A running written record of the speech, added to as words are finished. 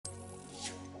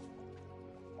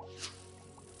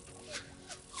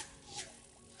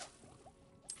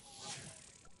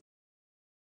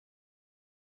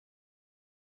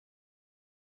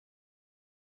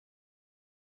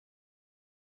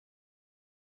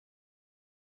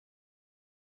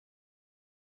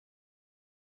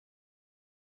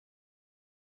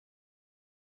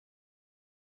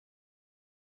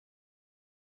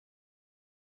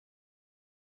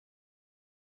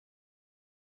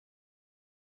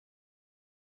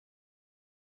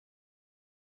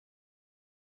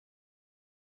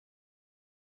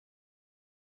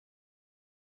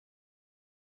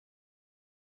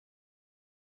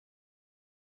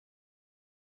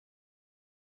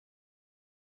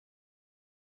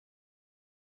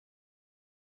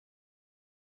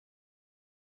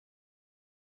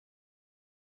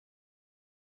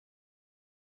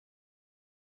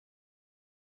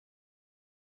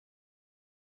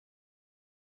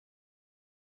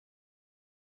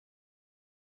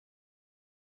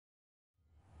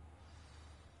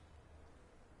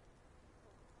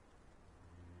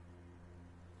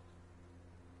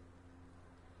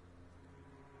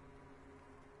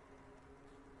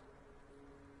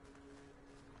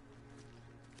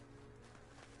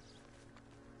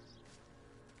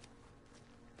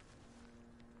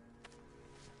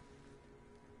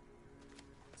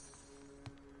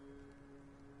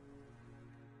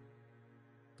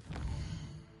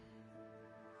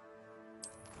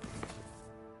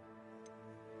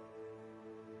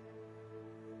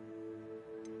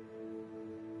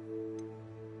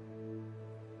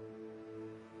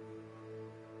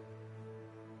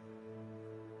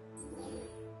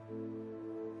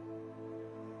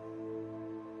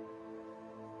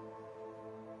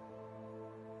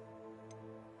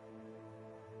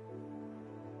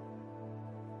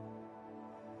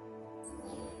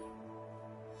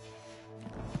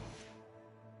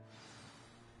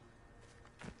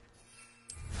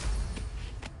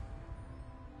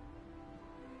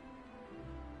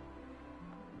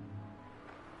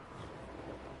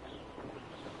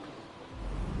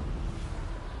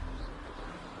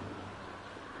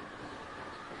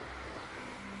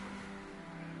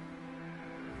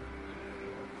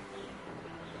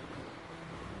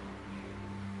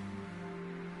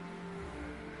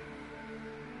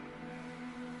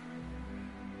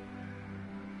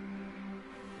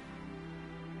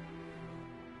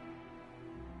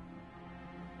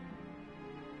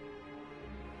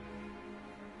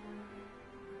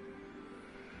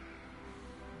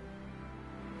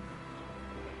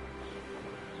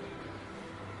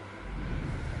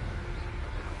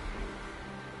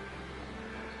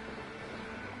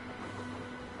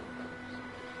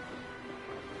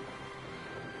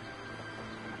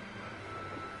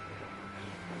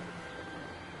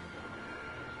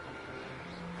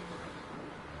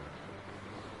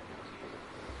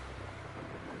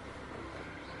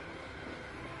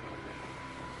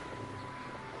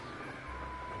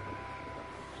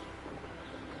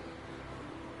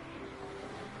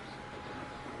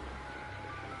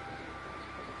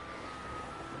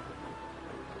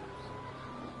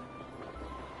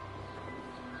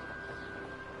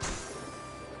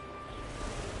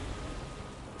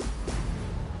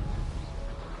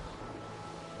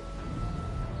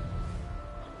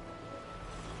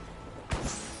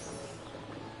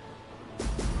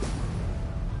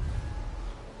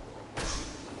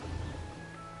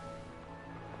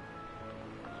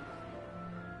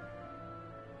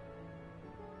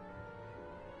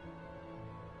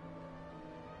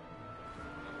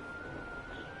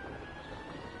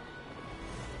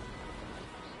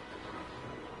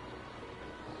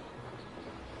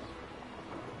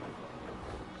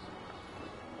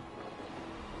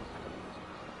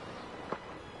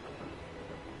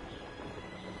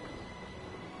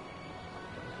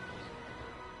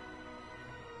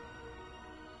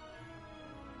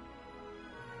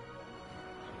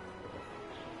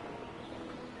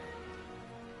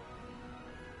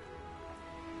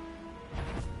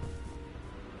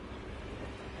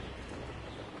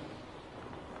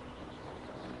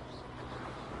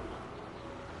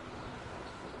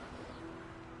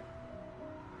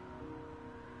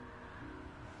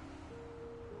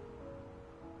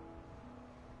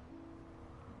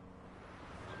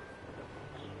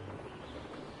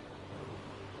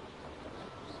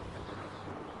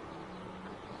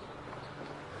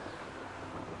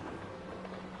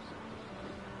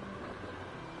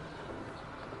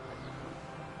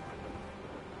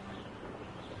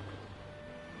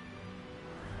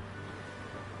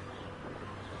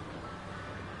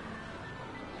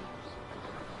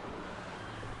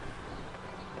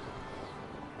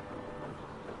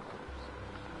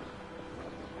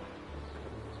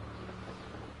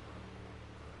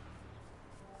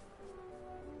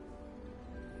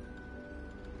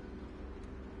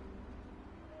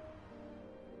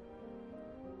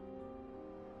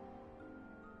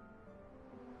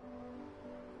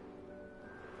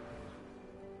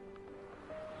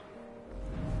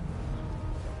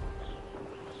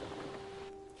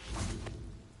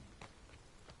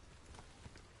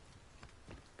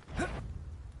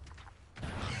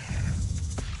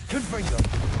Fringo.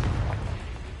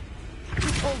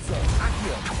 Repulso.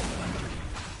 Accio.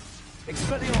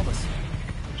 Expelliarmus.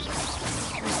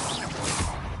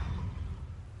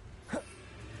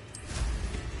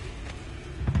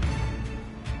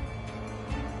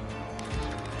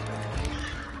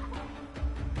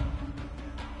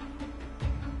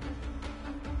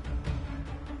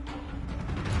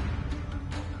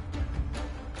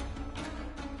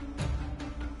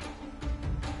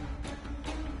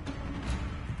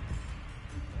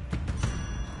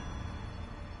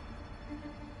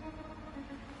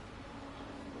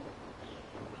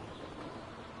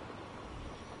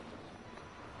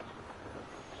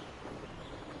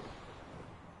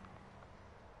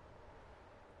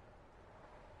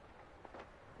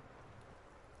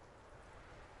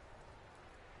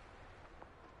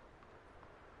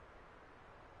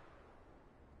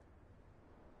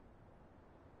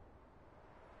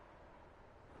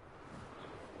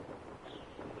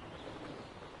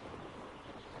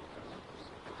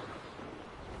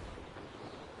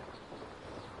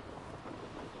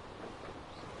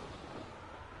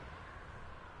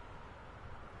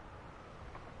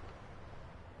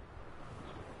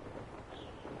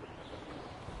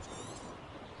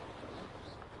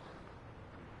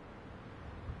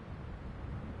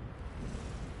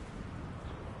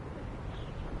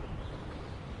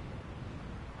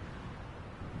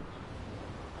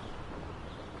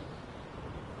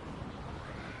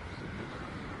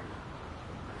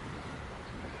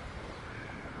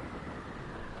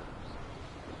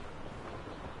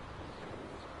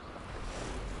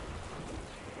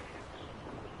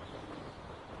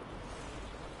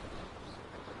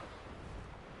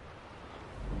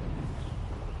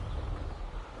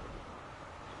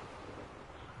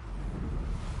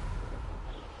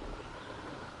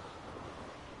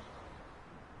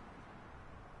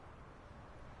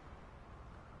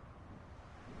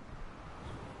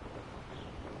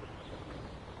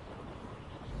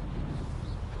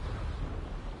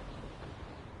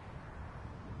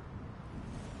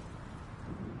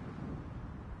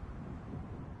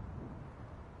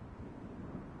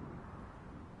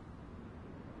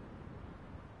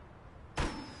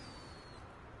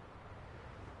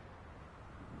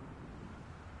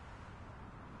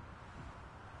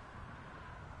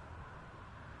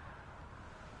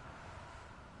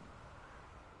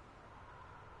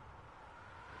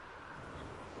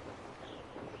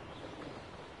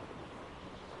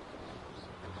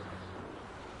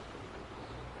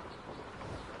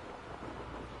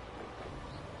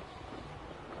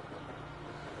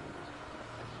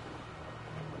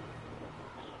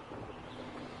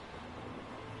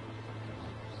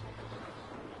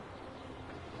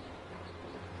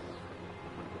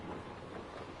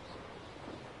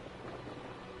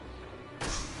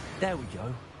 There we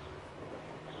go.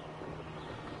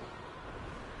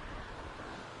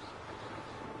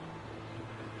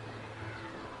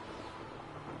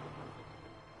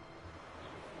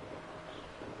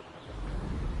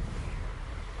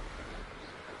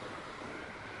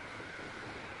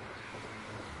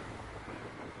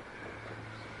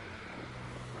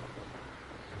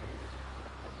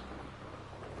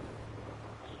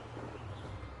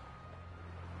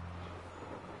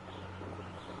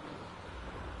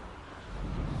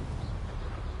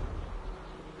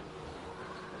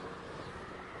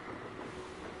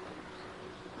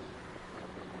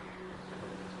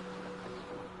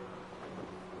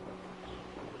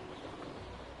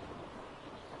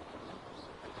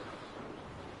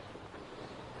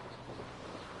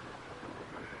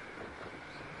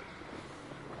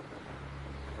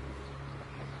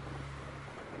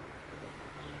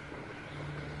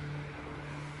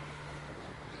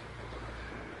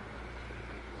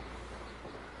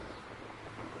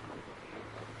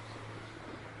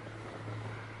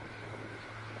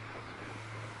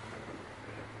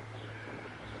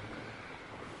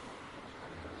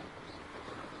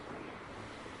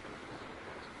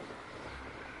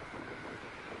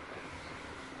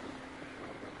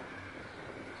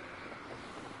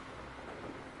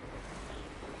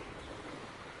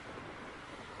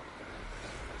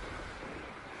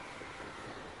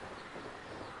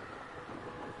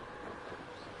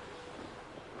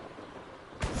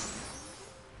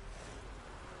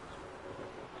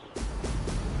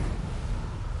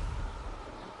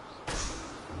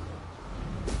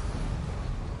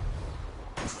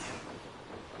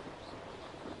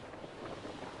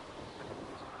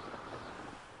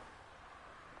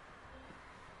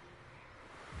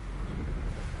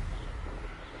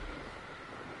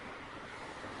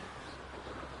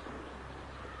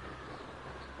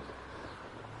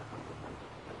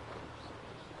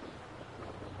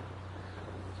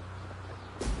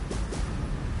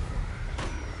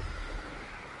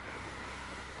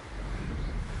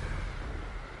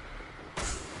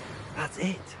 That's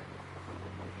it.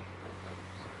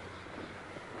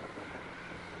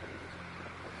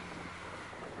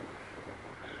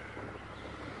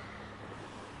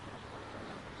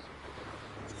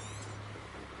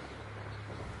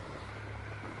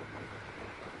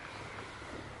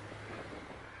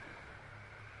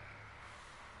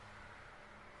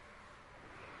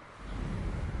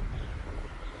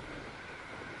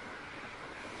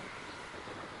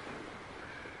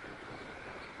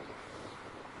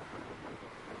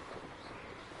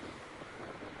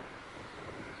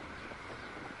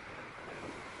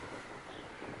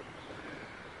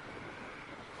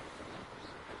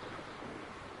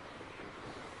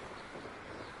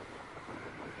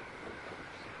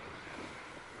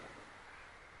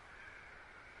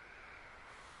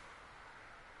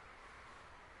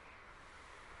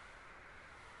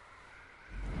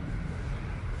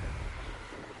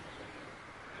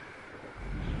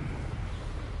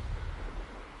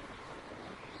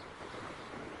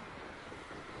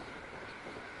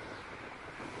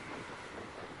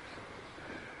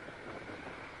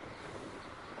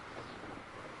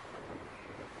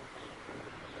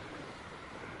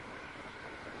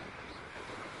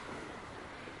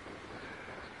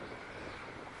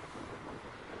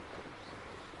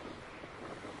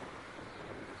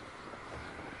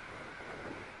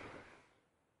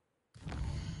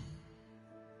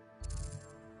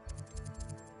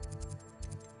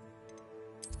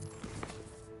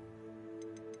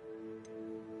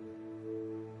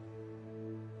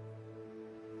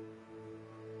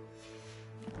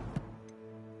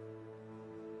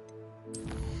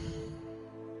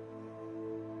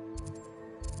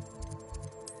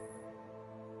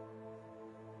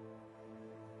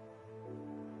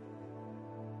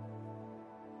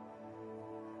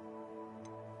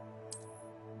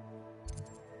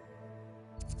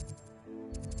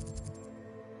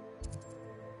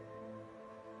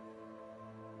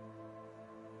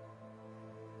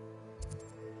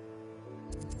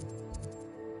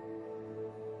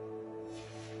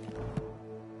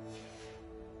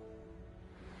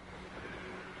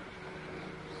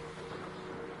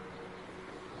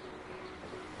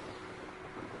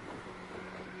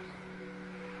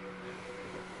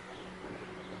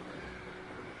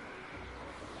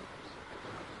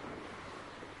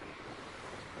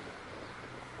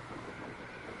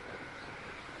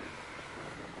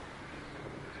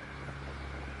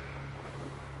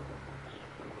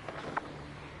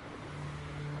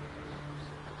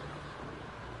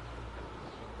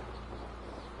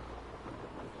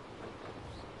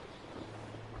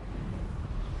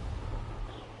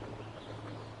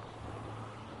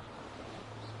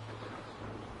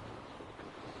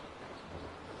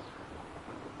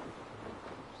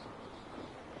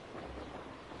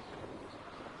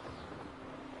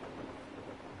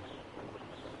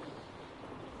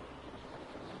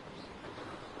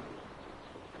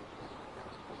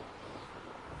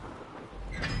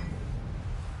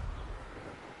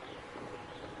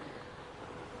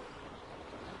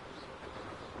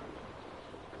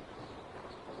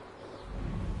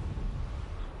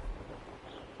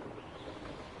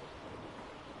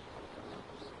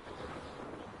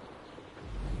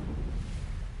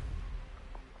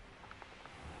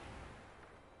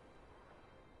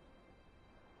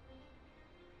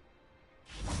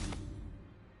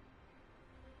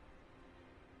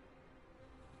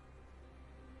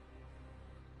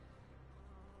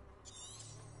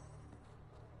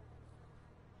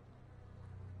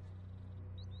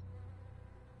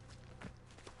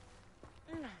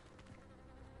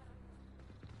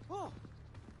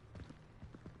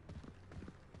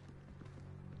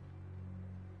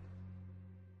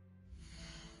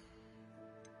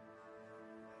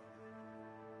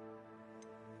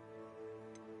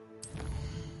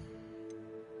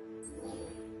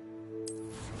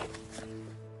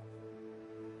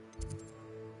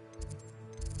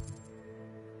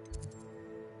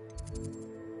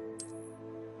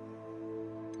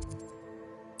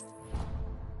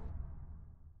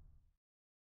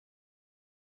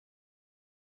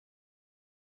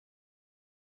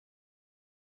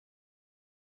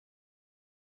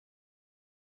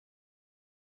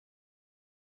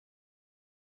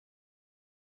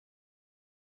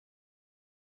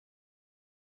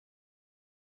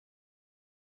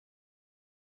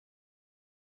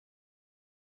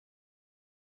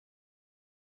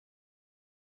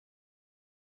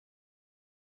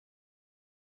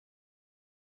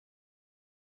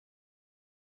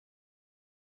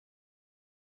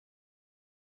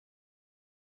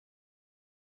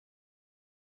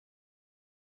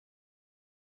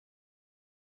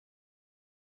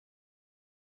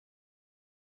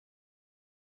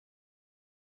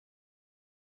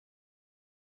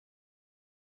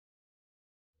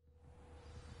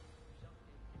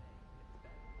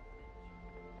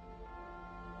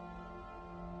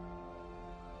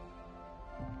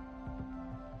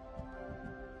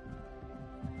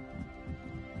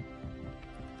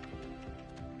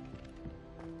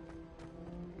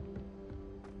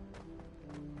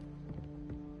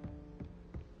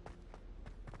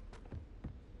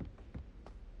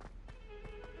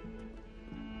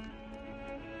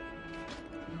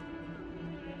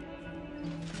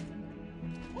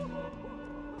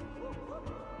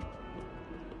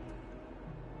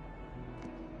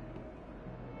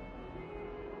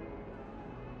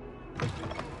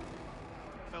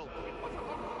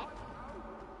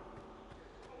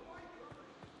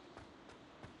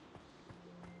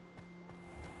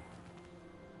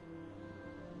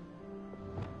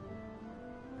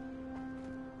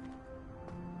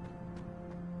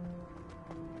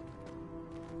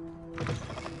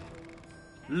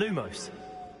 Lumos.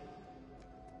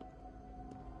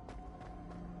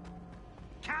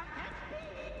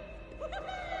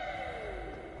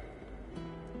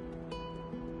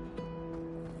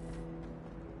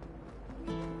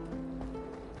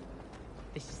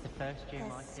 This is the first year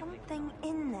my There's sibling... something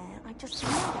in there. I just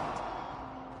smell it.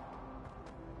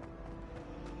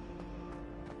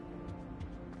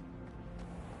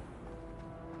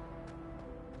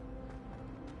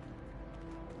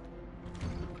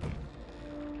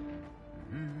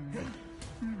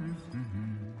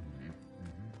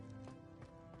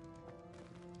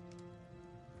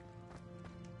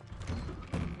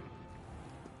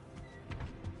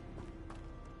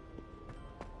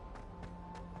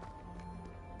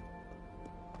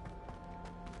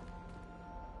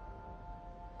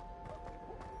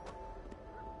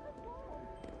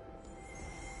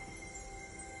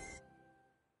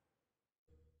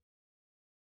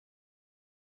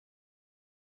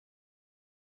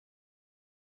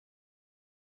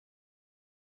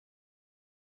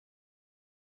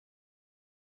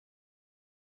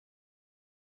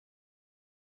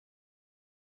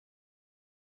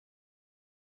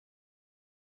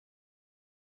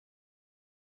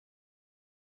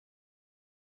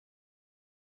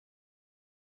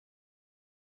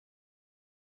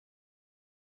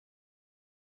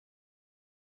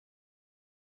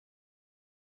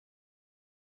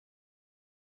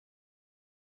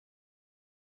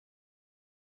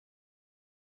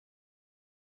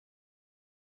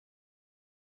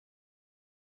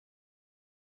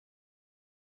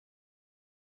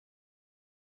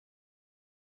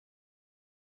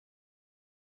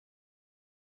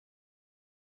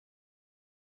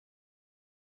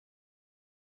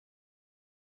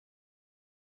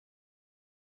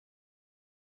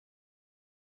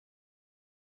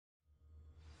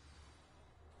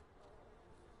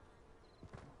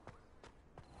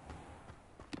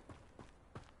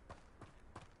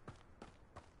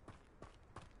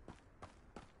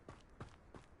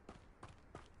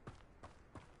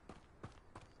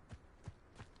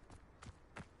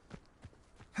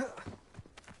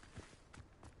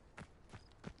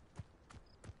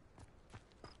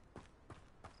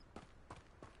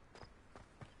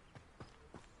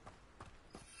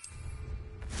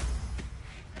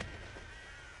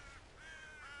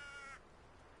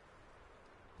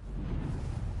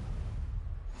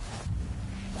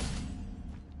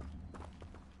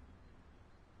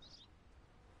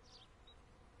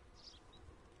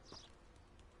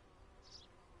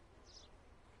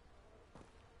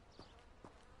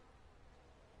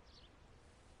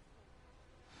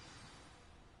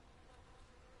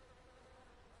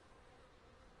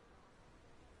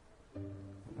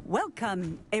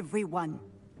 Welcome, everyone.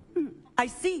 I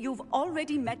see you've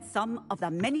already met some of the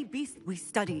many beasts we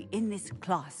study in this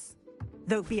class.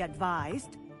 Though be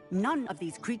advised, none of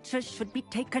these creatures should be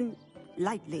taken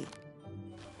lightly.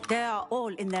 They are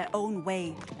all in their own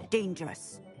way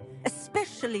dangerous,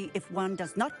 especially if one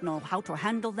does not know how to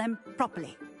handle them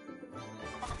properly.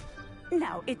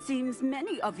 Now, it seems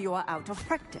many of you are out of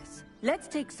practice. Let's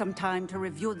take some time to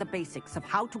review the basics of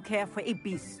how to care for a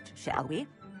beast, shall we?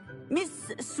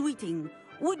 Miss Sweeting,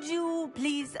 would you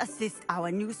please assist our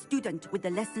new student with the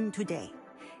lesson today?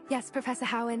 Yes, Professor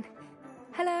Howen.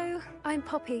 Hello, I'm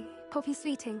Poppy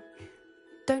Sweeting.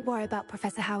 Don't worry about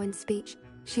Professor Howen's speech.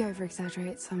 She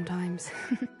over-exaggerates sometimes.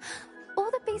 All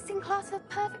the beasts in class are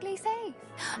perfectly safe.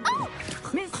 Oh!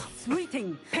 Miss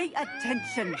Sweeting, pay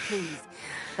attention, please.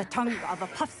 The tongue of a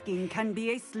puffskein can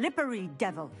be a slippery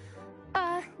devil.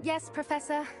 Yes,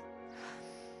 Professor.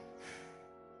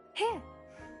 Here,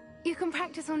 you can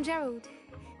practice on Gerald.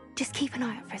 Just keep an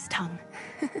eye out for his tongue.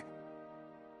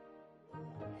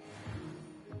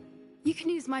 You can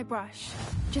use my brush.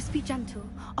 Just be gentle.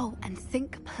 Oh, and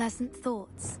think pleasant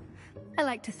thoughts. I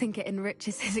like to think it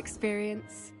enriches his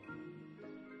experience.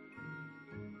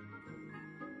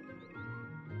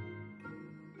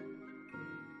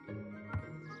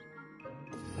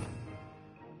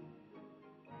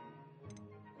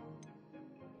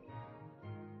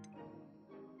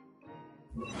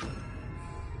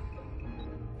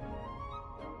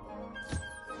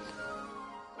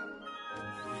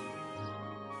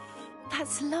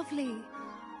 That's lovely.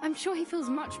 I'm sure he feels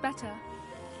much better.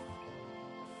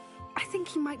 I think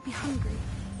he might be hungry.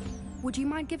 Would you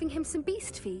mind giving him some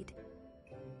beast feed?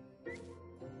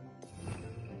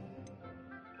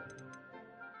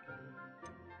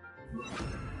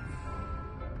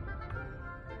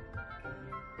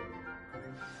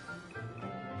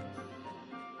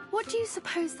 What do you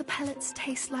suppose the pellets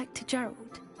taste like to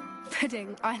Gerald?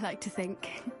 Pudding, I like to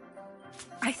think.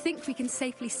 I think we can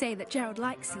safely say that Gerald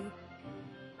likes you.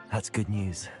 That's good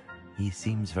news. He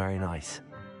seems very nice.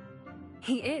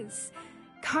 He is.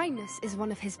 Kindness is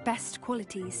one of his best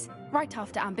qualities, right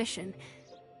after ambition.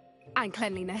 And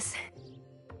cleanliness.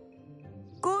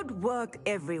 Good work,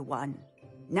 everyone.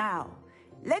 Now,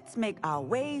 let's make our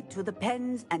way to the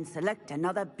pens and select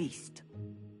another beast.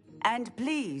 And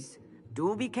please,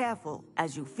 do be careful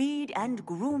as you feed and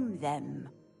groom them.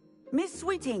 Miss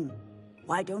Sweeting,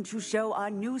 why don't you show our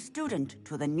new student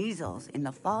to the Kneazles in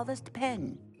the farthest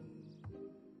pen?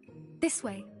 This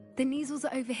way. The Kneazles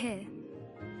are over here.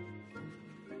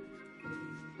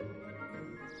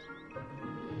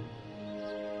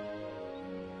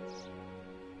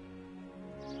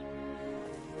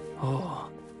 Oh,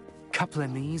 couple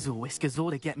of Kneazle whiskers ought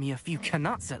to get me a few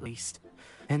canuts at least.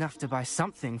 Enough to buy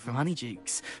something from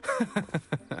Honeydukes.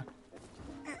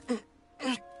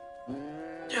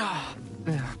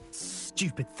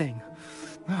 Stupid thing.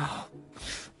 Oh.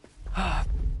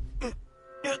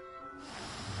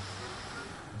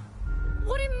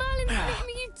 What in Merlin's name are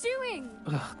you doing?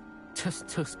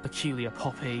 Tuss, peculiar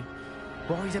Poppy.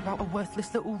 Worried about a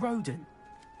worthless little rodent.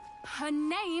 Her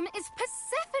name is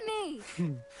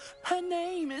Persephone! Her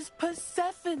name is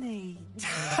Persephone!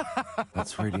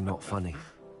 That's really not funny.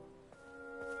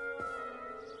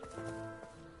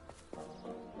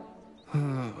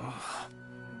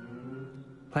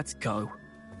 Let's go.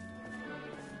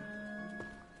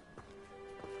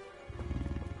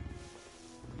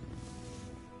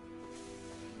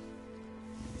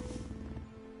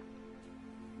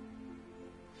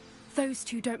 Those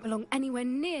two don't belong anywhere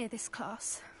near this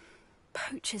class.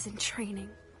 Poachers in training.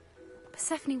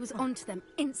 Persephone was onto them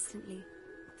instantly.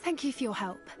 Thank you for your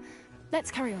help. Let's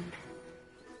carry on.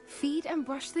 Feed and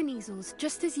brush the Kneazles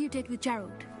just as you did with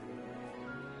Gerald.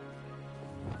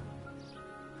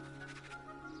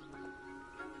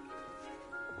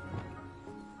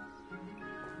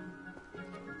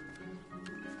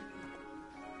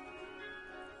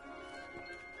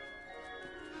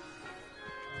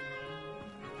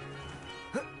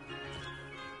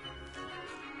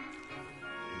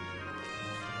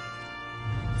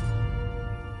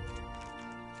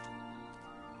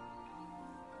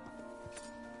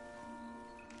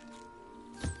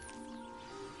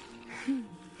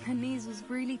 The Kneazles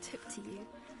really took to you.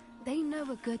 They know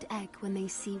a good egg when they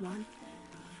see one.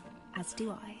 As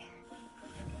do I.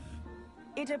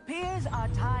 It appears our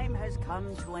time has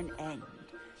come to an end.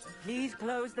 Please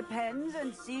close the pens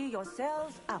and see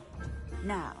yourselves out.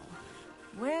 Now,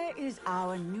 where is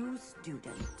our new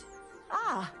student?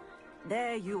 Ah,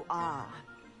 there you are.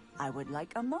 I would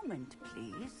like a moment,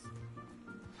 please.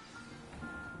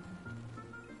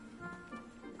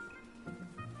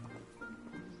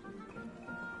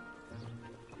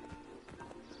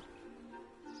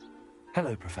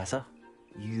 Hello, Professor.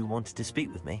 You wanted to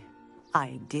speak with me?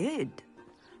 I did.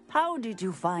 How did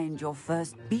you find your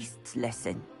first beasts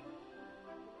lesson?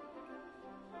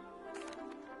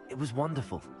 It was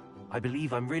wonderful. I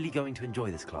believe I'm really going to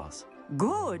enjoy this class.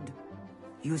 Good.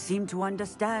 You seem to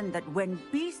understand that when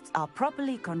beasts are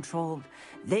properly controlled,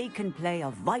 they can play a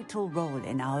vital role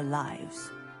in our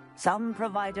lives. Some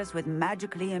provide us with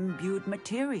magically imbued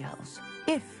materials,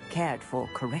 if cared for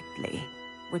correctly,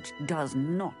 which does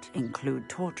not include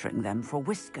torturing them for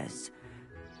whiskers.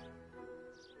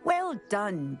 Well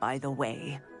done, by the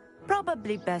way.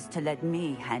 Probably best to let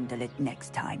me handle it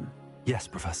next time. Yes,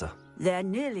 Professor. They're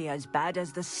nearly as bad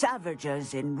as the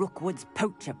Savagers in Rookwood's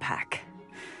poacher pack.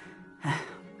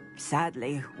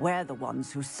 Sadly, we're the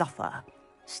ones who suffer,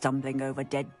 stumbling over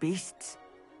dead beasts.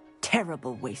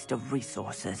 Terrible waste of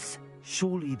resources.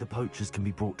 Surely the poachers can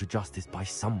be brought to justice by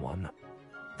someone.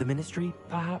 The Ministry,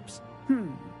 perhaps?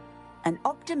 An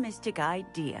optimistic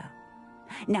idea.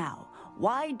 Now,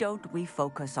 why don't we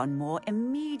focus on more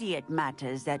immediate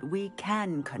matters that we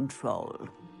can control?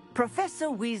 Professor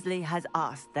Weasley has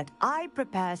asked that I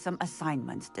prepare some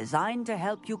assignments designed to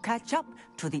help you catch up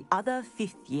to the other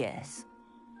fifth years.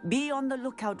 Be on the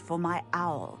lookout for my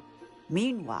owl.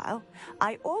 Meanwhile,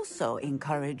 I also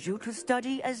encourage you to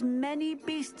study as many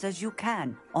beasts as you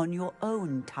can on your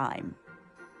own time.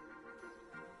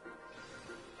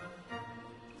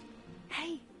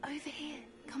 Hey, over here.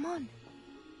 Come on.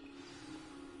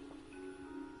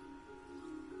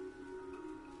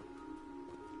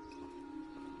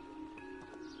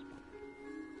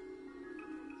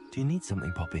 Do you need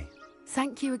something, Poppy?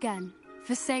 Thank you again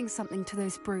for saying something to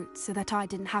those brutes so that I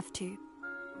didn't have to.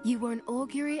 You were an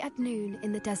augury at noon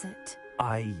in the desert.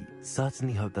 I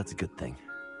certainly hope that's a good thing.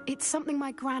 It's something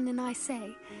my gran and I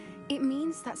say. It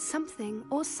means that something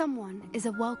or someone is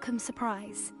a welcome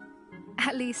surprise.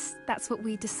 At least, that's what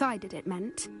we decided it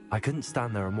meant. I couldn't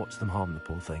stand there and watch them harm the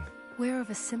poor thing. We're of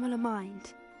a similar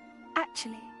mind.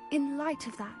 Actually, in light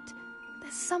of that,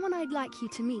 there's someone I'd like you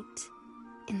to meet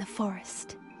in the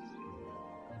forest.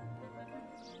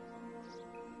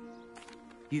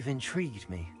 You've intrigued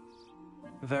me.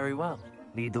 Very well.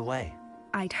 Lead the way.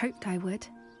 I'd hoped I would.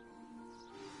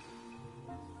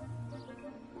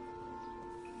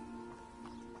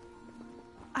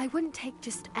 I wouldn't take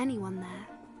just anyone there.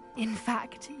 In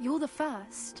fact, you're the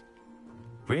first.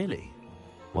 Really?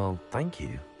 Well, thank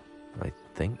you, I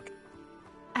think.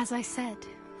 As I said,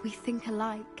 we think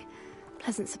alike.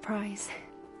 Pleasant surprise.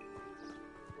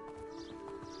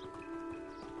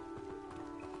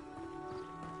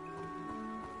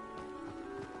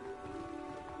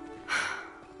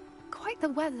 Quite the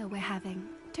weather we're having,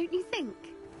 don't you think?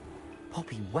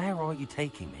 Poppy, where are you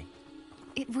taking me?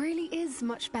 It really is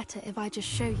much better if I just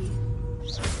show you.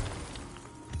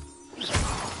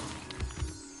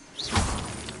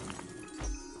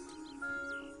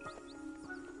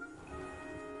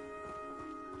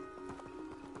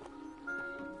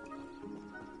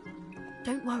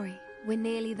 Don't worry, we're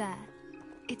nearly there.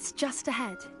 It's just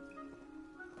ahead.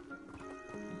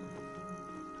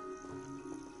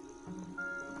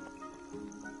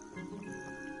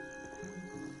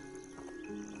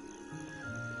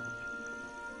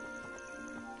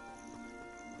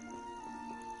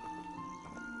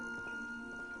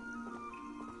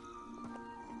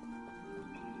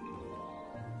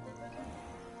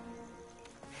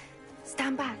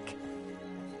 Stand back.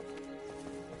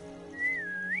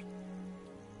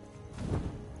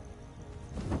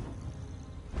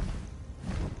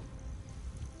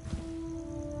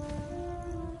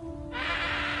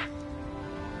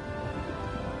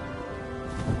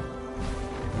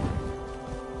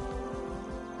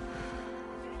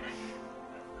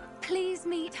 Please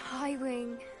meet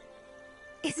Highwing.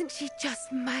 Isn't she just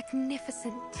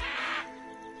magnificent?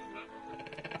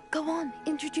 Go on,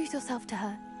 introduce yourself to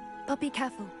her. But be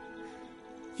careful.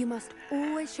 You must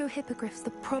always show hippogriffs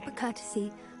the proper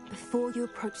courtesy before you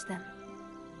approach them.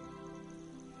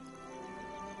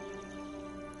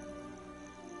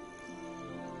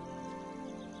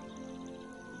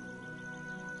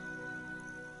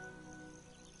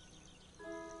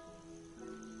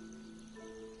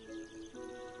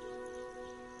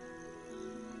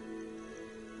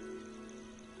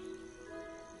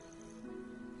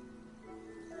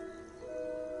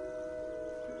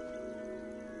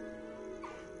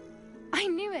 I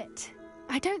knew it!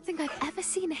 I don't think I've ever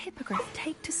seen a hippogriff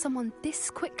take to someone this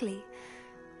quickly.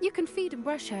 You can feed and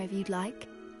brush her if you'd like.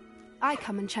 I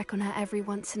come and check on her every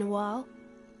once in a while.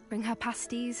 Bring her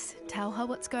pasties, tell her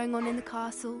what's going on in the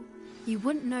castle. You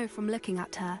wouldn't know from looking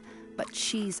at her, but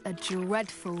she's a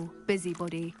dreadful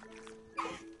busybody.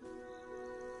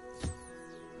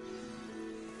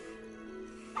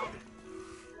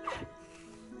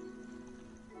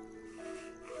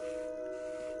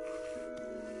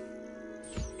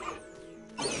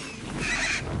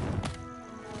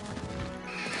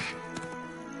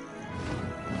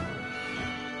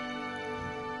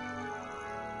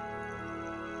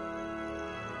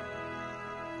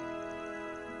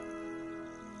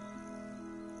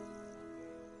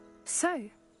 So,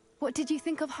 what did you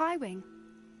think of Highwing?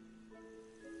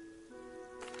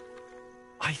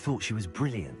 I thought she was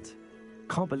brilliant.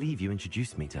 Can't believe you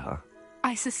introduced me to her.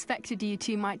 I suspected you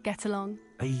two might get along.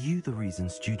 Are you the reason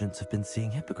students have been seeing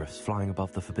hippogriffs flying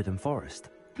above the Forbidden Forest?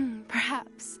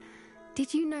 Perhaps.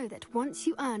 Did you know that once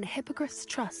you earn a hippogriff's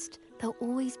trust, they'll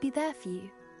always be there for you?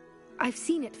 I've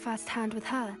seen it firsthand with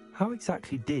her. How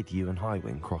exactly did you and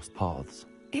Highwing cross paths?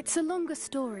 It's a longer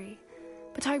story,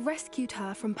 but I rescued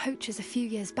her from poachers a few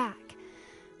years back.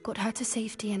 Got her to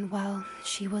safety and, well,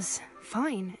 she was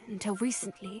fine until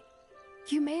recently.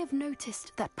 You may have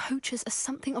noticed that poachers are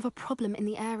something of a problem in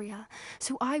the area,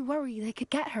 so I worry they could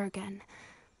get her again.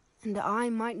 And I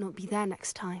might not be there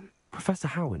next time. Professor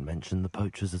Howin mentioned the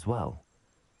poachers as well.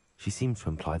 She seemed to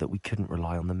imply that we couldn't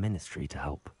rely on the Ministry to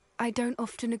help. I don't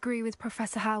often agree with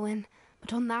Professor Howin,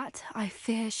 but on that, I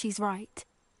fear she's right.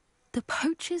 The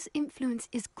poachers' influence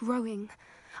is growing.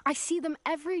 I see them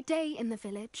every day in the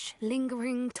village,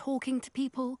 lingering, talking to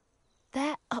people.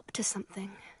 They're up to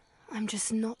something. I'm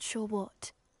just not sure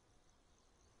what.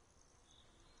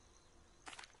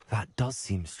 That does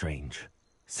seem strange.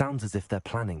 Sounds as if they're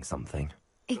planning something.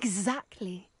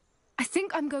 Exactly. I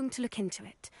think I'm going to look into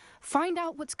it. Find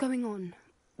out what's going on,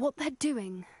 what they're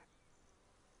doing.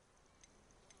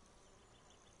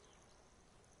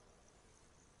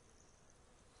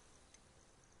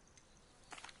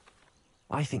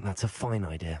 I think that's a fine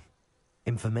idea.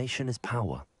 Information is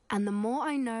power. And the more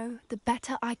I know, the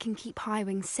better I can keep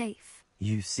Highwing safe.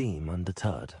 You seem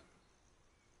undeterred.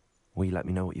 Will you let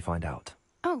me know what you find out?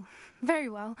 Oh, very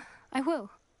well. I will.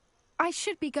 I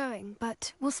should be going,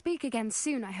 but we'll speak again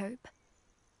soon, I hope.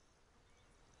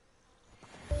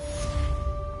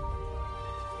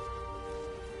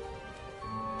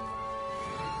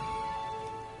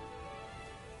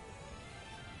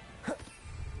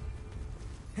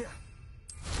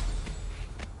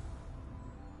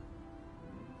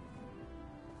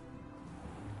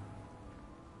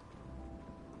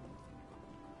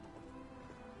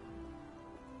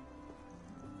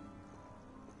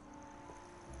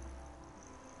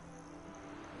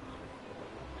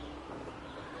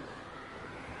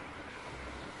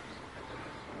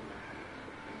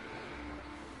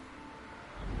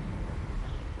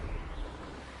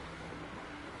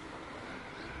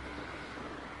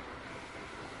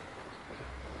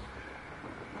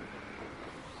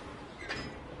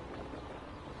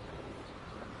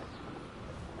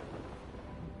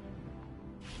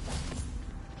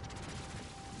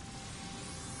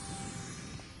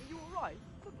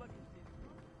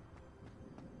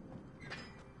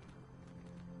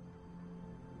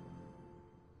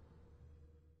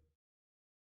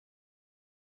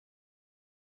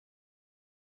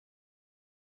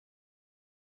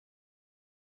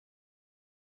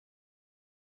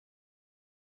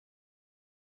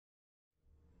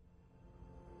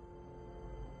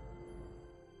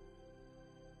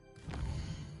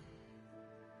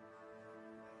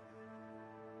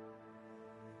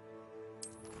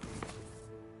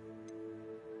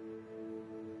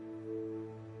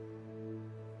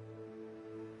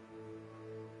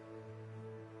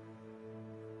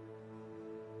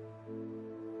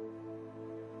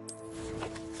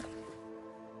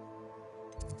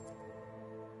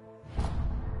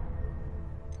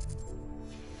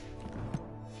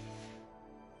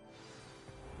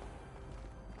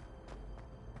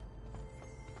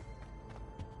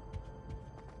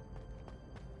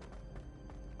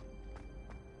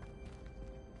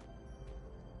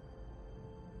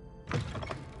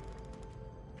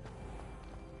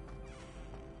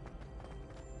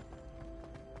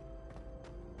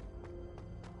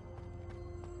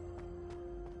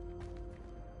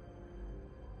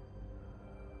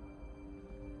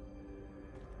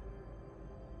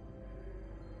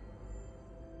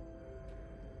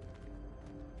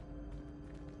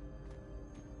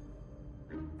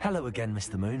 Hello again,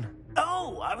 Mr. Moon.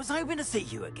 Oh, I was hoping to see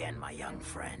you again, my young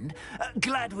friend.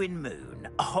 Gladwin Moon,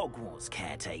 Hogwarts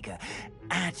caretaker,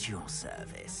 at your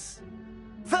service.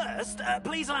 First,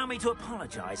 please allow me to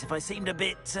apologise if I seemed a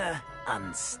bit,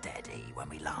 unsteady when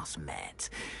we last met.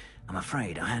 I'm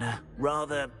afraid I had a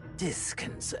rather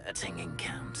disconcerting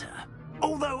encounter.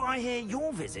 Although I hear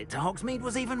your visit to Hogsmeade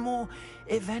was even more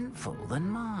eventful than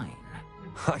mine.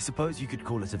 I suppose you could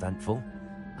call it eventful.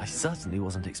 I certainly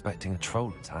wasn't expecting a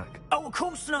troll attack. Oh, of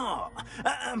course not.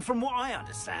 From what I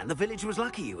understand, the village was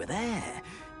lucky you were there.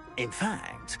 In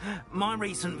fact, my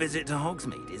recent visit to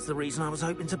Hogsmeade is the reason I was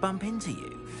hoping to bump into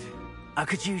you. I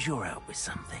could use your help with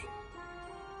something.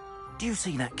 Do you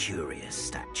see that curious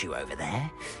statue over there?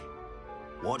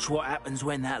 Watch what happens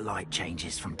when that light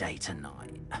changes from day to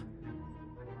night.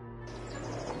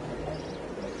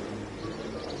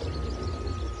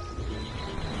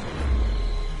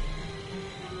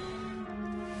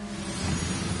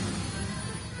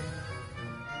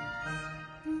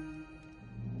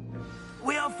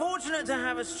 We are fortunate to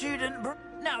have a student...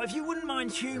 Now, if you wouldn't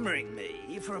mind humouring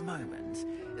me for a moment,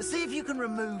 see if you can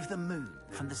remove the moon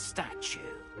from the statue.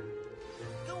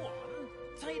 Go on,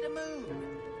 take the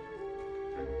moon.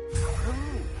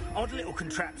 Ooh, odd little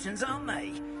contraptions, aren't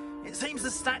they? It seems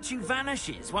the statue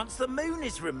vanishes once the moon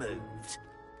is removed.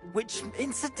 Which,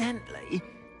 incidentally,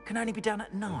 can only be done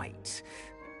at night.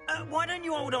 Why don't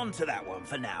you hold on to that one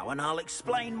for now, and I'll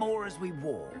explain more as we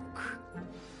walk.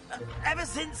 Ever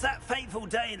since that fateful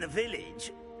day in the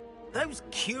village, those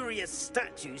curious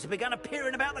statues have begun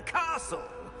appearing about the castle.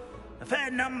 A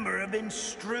fair number have been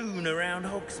strewn around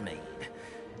Hogsmeade.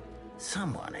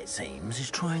 Someone, it seems, is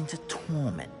trying to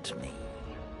torment me.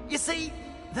 You see,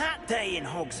 that day in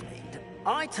Hogsmeade,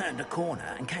 I turned a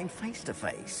corner and came face to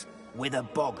face with a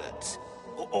boggart,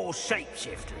 or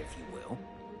shapeshifter, if you will,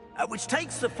 which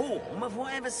takes the form of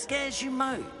whatever scares you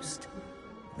most.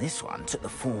 This one took the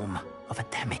form of a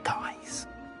demiguise.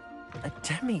 A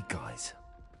demiguise?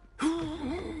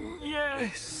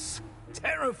 Yes!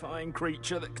 Terrifying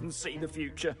creature that can see the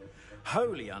future.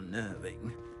 Wholly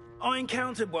unnerving. I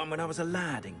encountered one when I was a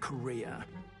lad in Korea.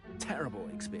 Terrible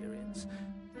experience.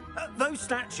 Those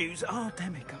statues are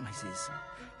demiguises.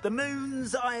 The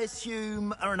moons, I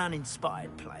assume, are an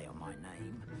uninspired play on my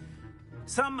name.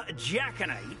 Some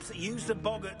jackanapes used a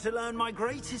boggart to learn my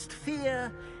greatest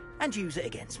fear and use it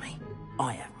against me.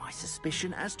 I have my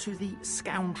suspicion as to the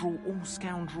scoundrel or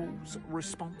scoundrels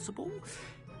responsible.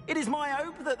 It is my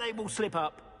hope that they will slip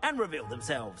up and reveal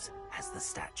themselves as the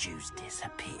statues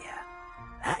disappear.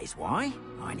 That is why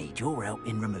I need your help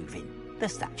in removing the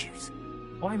statues.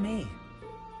 Why me?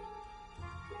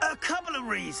 A couple of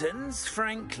reasons,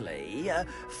 frankly.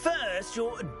 First,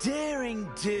 your daring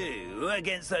do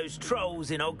against those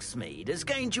trolls in Hogsmeade has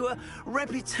gained you a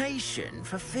reputation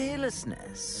for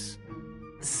fearlessness.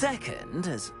 Second,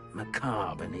 as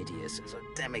macabre and hideous as a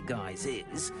demiguise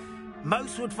is,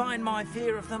 most would find my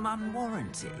fear of them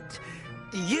unwarranted.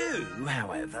 You,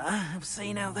 however, have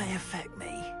seen how they affect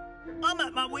me. I'm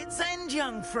at my wit's end,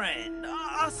 young friend.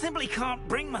 I simply can't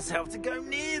bring myself to go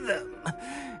near them.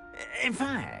 In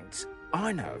fact,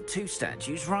 I know of 2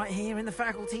 statues right here in the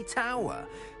faculty tower.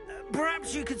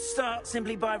 Perhaps you could start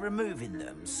simply by removing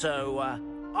them, so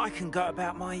I can go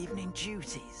about my evening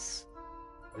duties.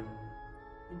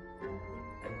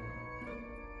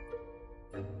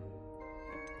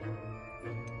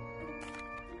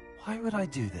 Why would I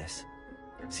do this?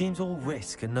 Seems all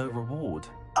risk and no reward.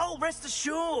 Oh, rest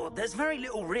assured, there's very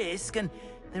little risk, and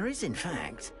there is, in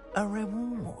fact, a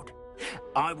reward.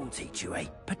 I will teach you a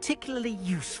particularly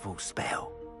useful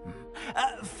spell.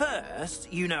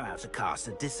 First, you know how to cast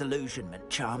a disillusionment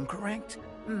charm, correct?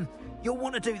 You'll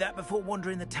want to do that before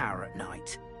wandering the tower at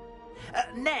night.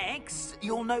 Next,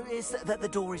 you'll notice that the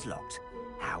door is locked.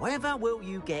 However will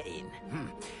you get in?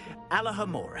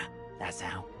 Alahomora, that's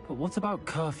how. But what about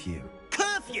curfew?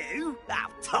 Curfew? Oh,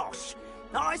 tosh!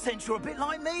 I sense you're a bit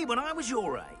like me when I was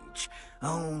your age.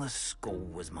 Oh, the school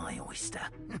was my oyster.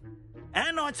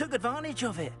 And I took advantage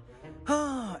of it.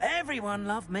 Oh, everyone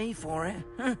loved me for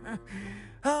it.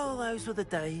 Oh, those were the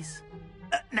days.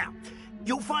 Now,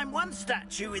 you'll find one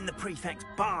statue in the prefect's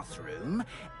bathroom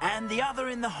and the other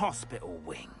in the hospital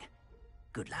wing.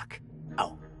 Good luck.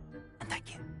 Oh, and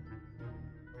thank you.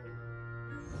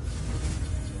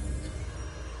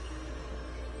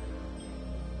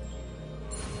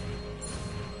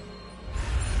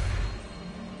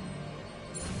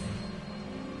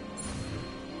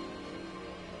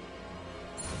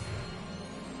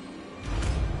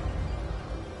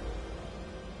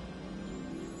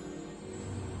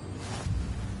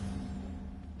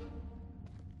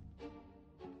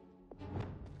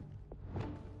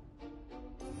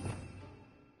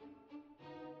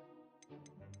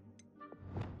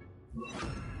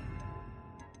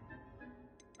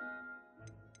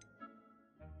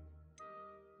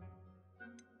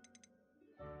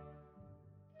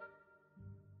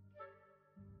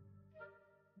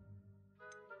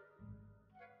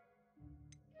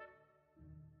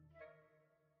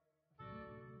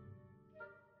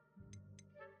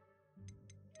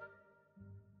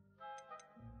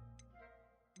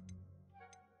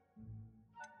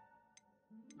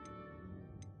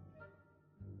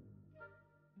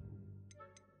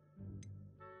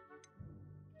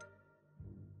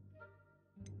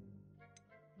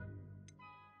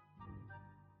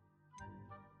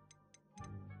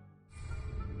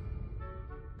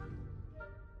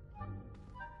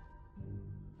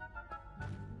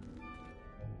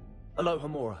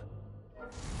 Alohomora.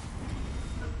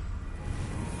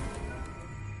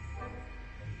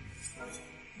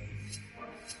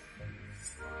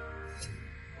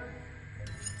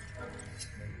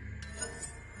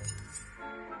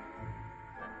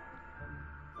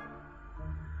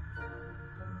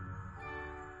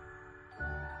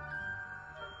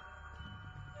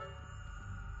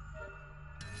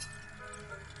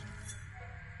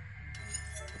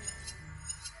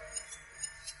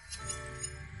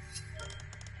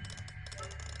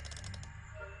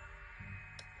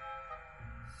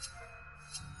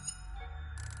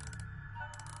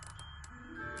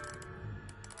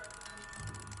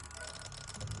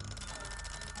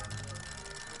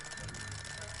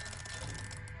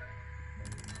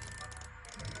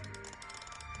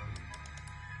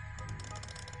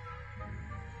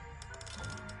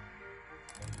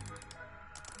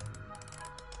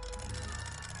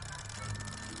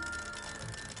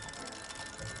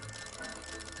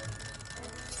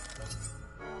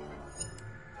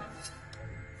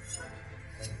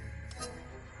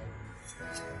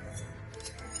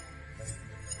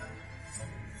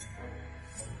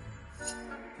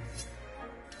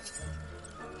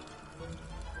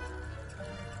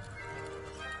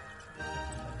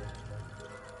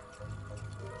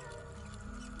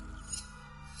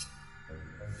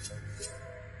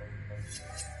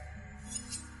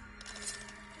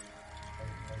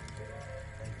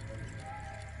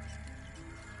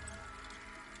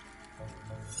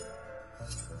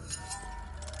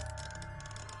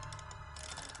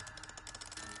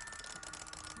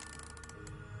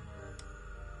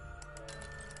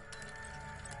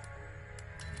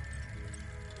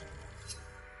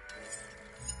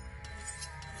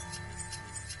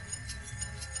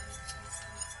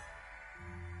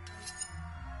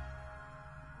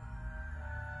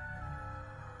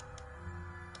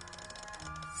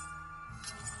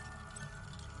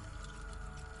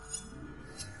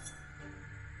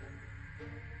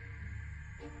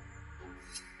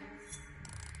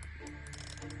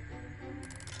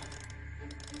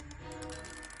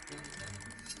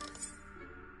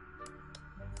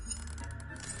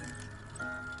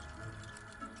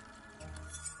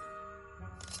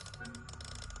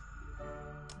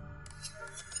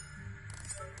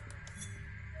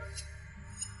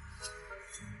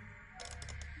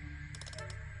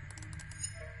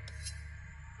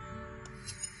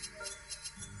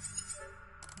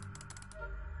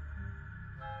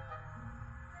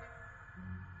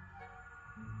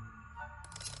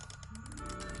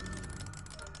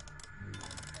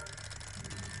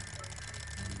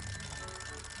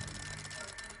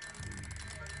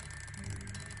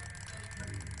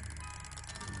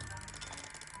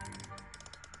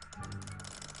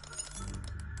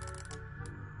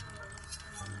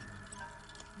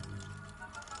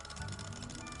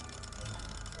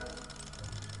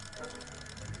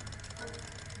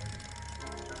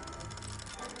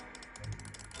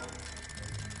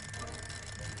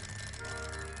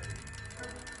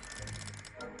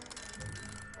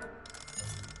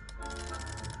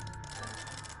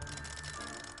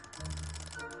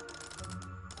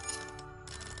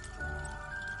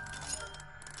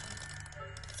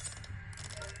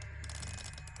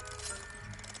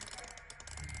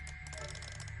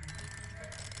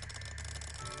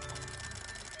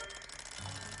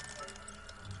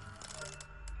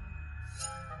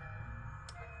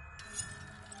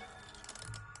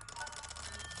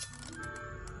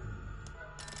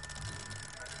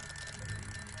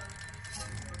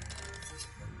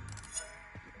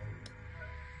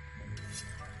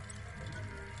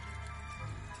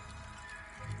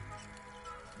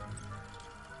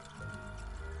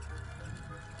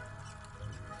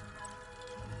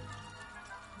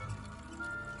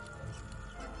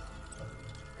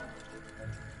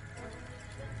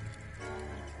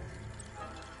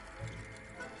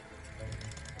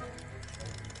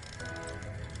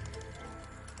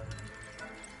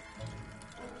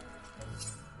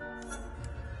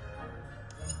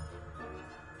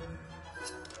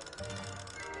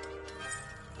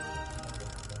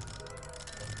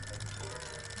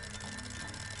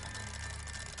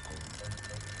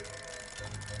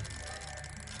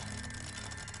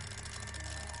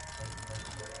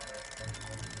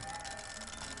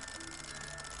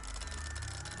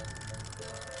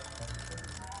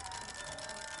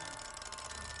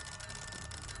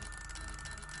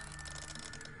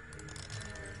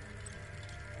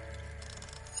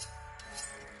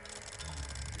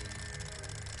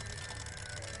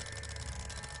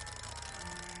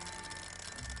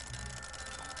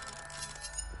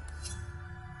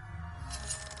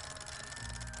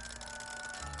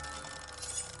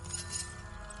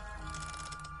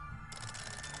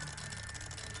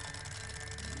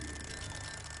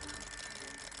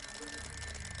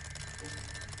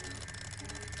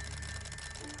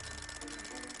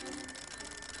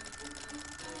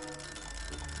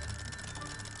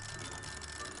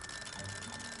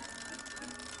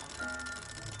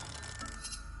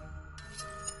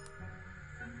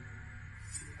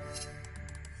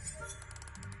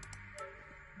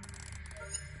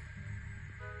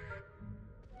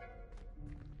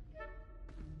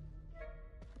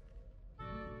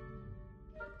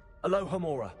 Aloha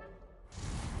Mora.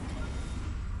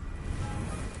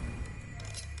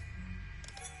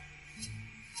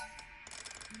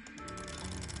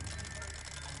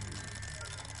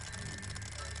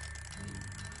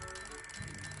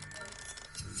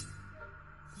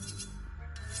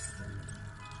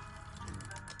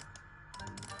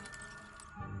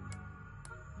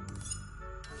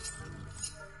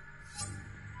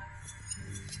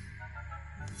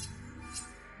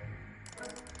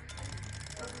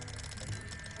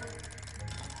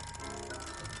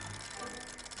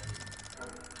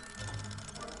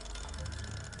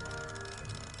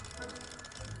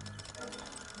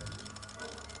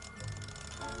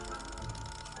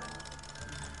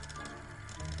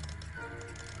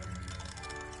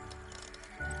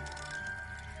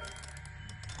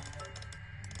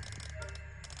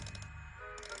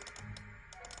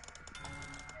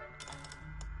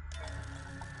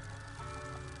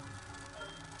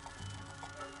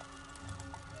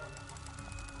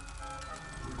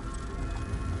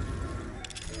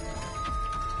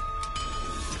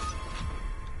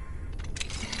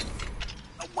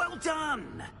 Well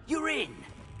done! You're in.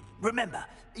 Remember,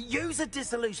 use a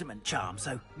disillusionment charm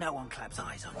so no one claps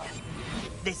eyes on you.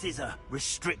 This is a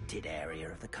restricted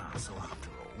area of the castle, after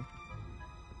all.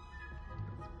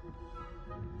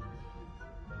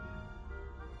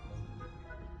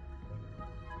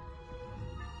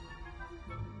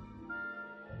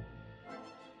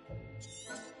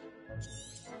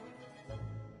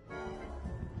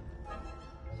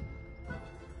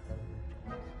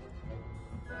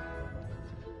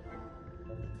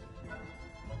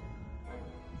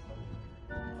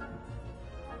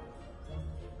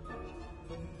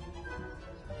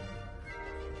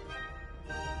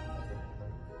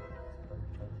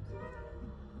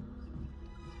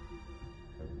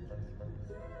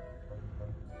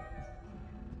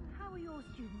 How are your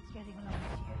students getting along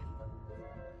this year?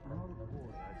 Rather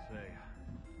poorly, I'd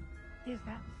say. Is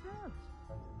that so?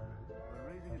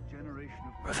 We're raising a generation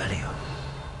of... Revelio.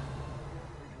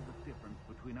 There's the difference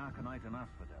between Aconite and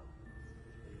Asphodel.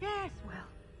 Yes, well,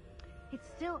 it's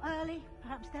still early.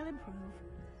 Perhaps they'll improve.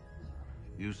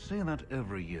 You say that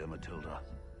every year, Matilda.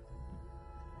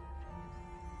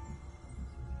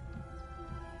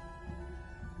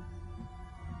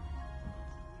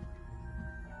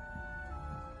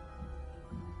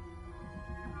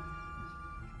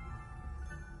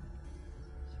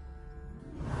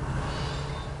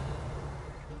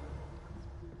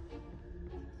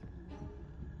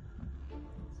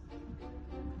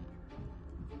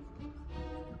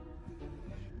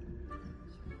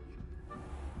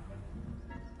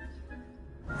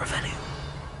 Revelio.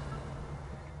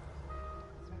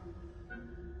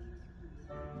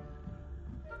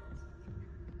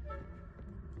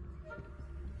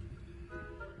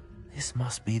 This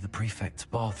must be the prefect's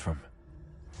bathroom.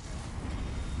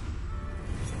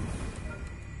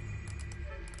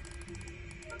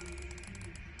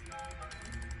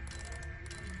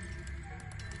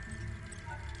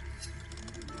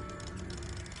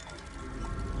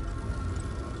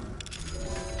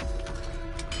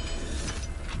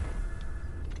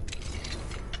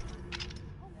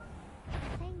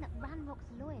 Saying that Ranrock's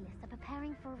loyalists are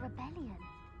preparing for a rebellion.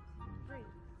 Rude.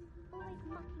 Always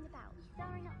mucking about,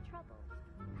 stirring up trouble.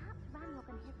 Perhaps Ranrock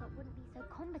and Hislop wouldn't be so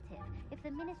combative if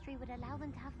the Ministry would allow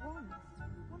them to have wands.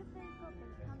 One of those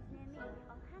goblins comes near me,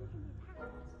 I'll hand him his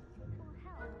hat. Or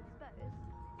hell, I suppose.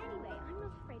 Anyway, I'm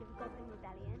not afraid of a goblin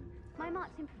rebellion. My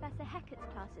marks in Professor Hecat's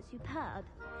class are superb.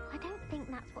 I don't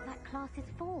think that's what that class is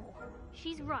for.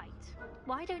 She's right.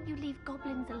 Why don't you leave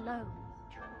goblins alone?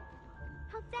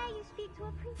 How dare you speak to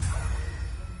a prefect?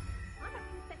 I'm a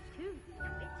prefect too, you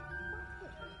twit.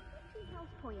 What's it? What's your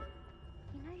health point?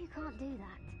 You know you can't do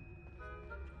that.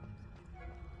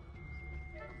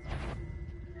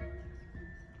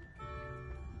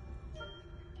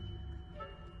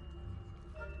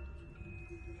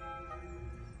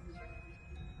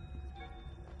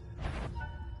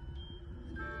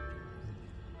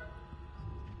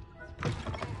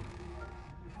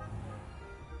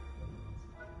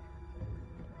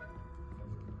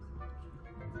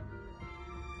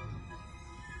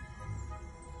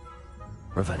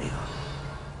 Revelio.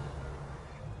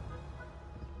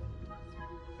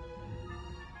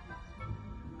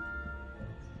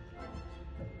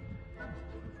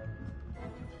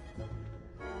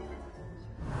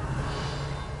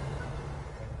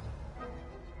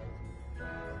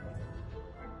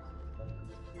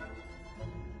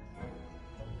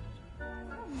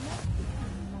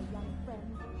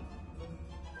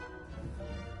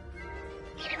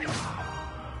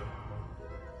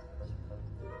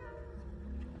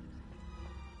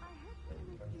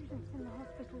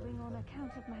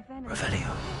 my venom. Revelio.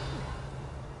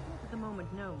 Not at the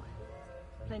moment, no.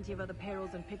 Plenty of other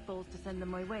perils and pitfalls to send them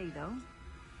my way, though.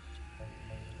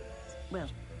 Well,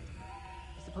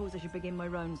 I suppose I should begin my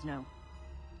rounds now.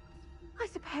 I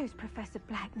suppose Professor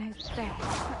Black knows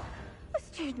best. The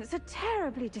students are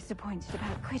terribly disappointed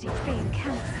about Quidditch being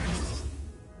cancelled.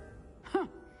 Huh.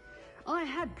 I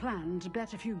had planned to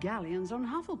bet a few galleons on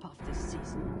Hufflepuff this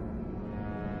season.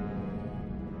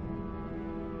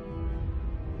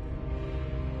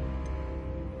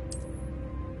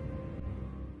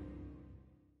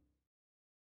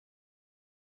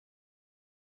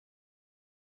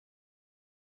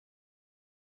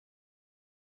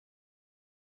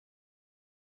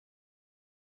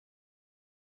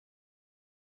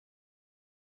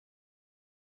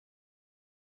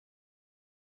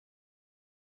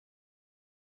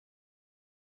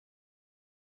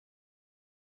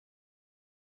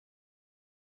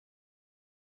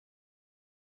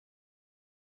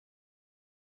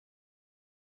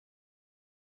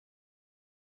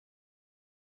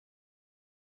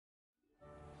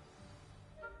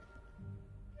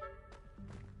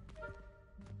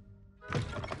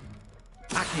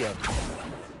 Accio.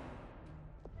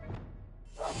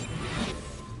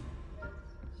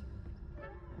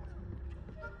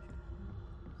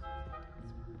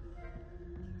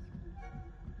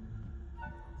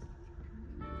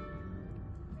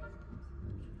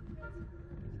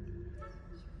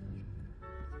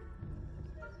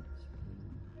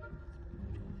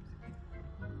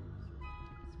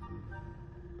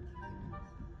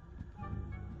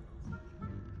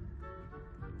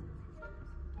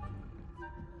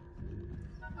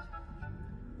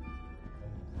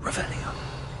 Revelio.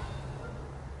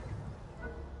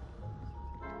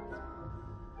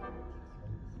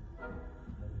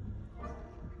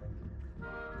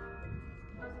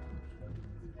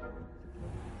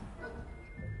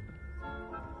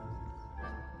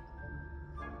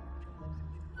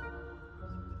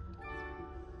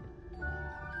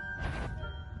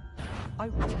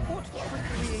 What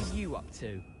trickery are you up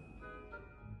to?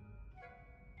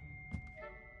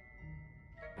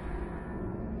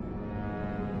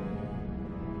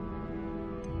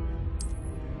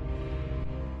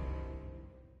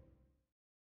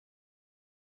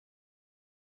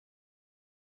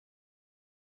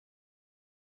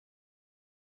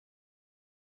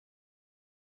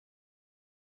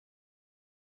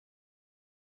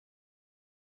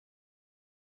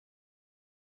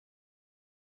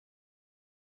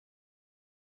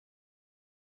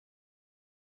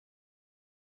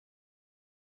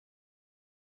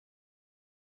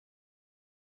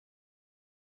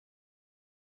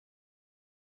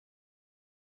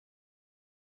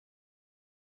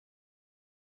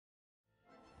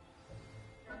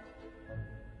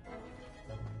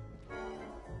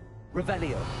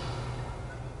 Revelio.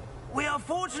 We are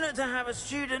fortunate to have a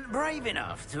student brave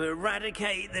enough to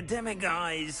eradicate the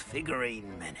Demiguise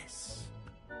figurine menace.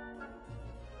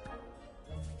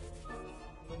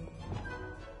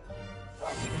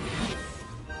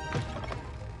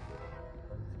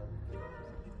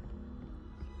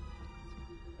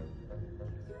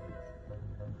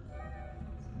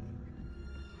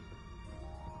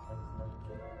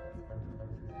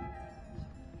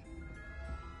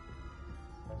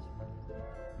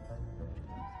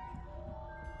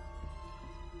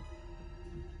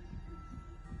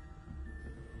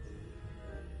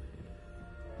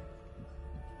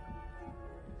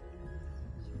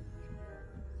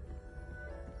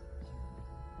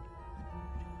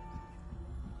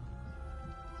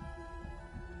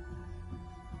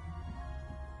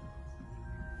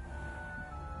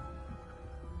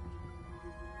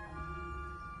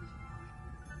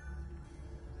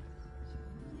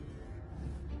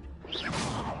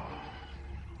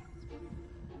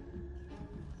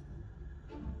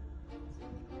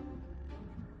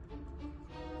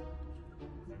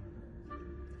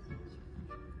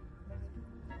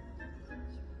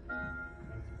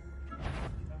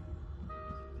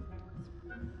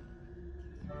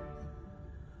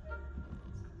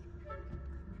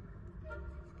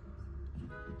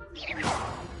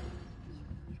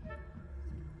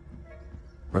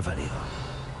 Revelio.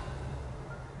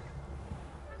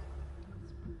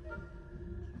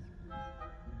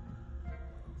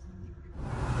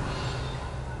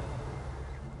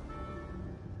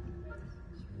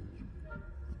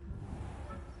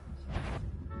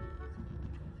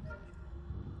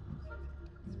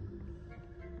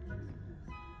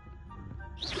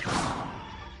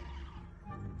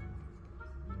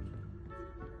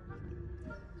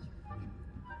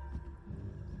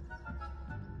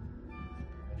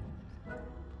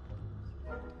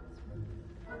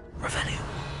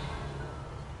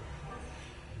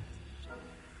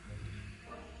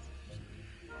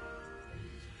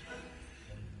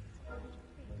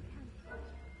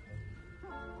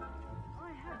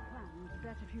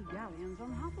 galleons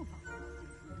on Hufflepuff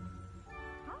this season.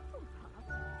 Hufflepuff?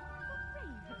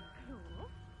 Ravenclaw?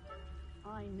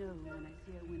 I know when I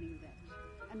see a winning bet.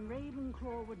 And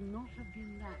Ravenclaw would not have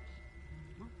been that.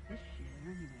 Not this year,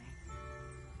 anyway.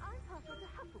 I'm partial to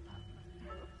Hufflepuff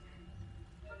myself.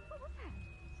 What was that?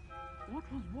 What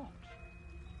was what?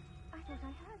 I thought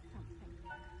I heard something.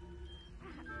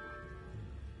 Perhaps not.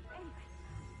 Anyway,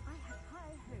 I have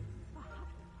high hopes for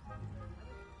Hufflepuff.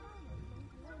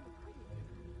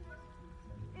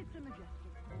 It's a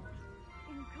majestic thought.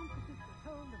 Encompasses the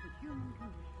whole of the human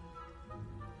condition.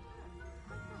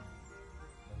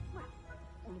 Well,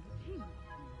 all of the teams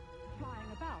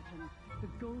flying about and the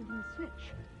golden snitch.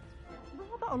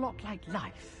 Rather a lot like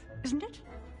life, isn't it?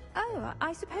 Oh,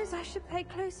 I suppose I should pay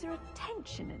closer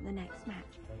attention in the next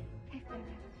match. If there is.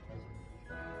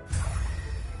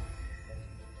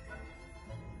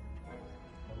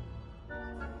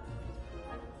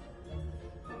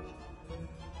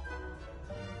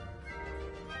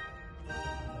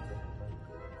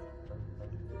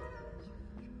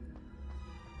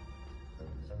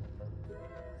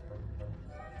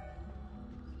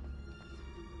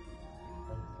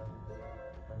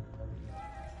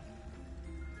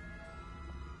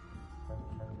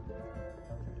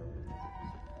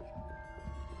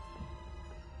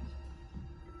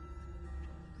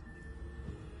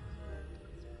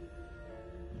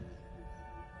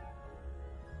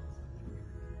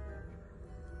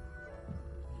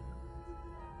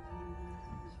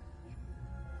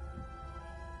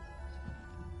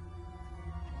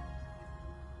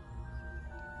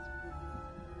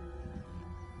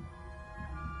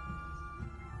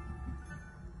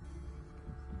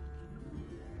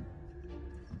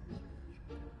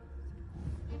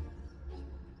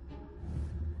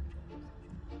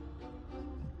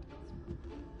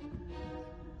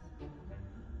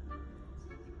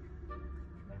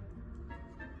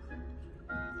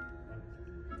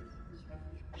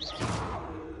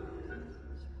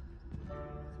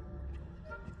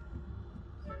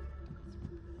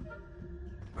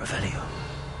 Revelio.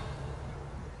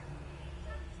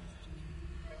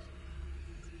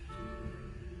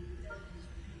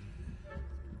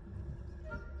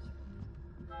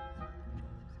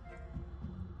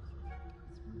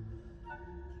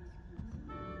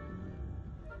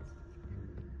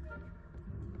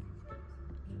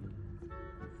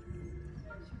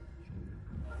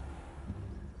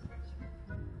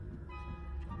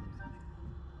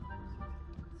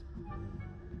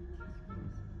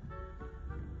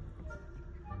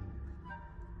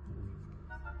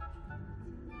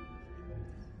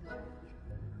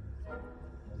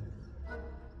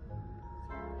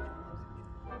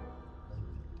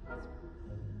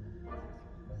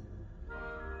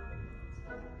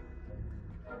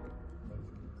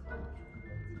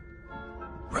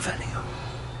 Revelio.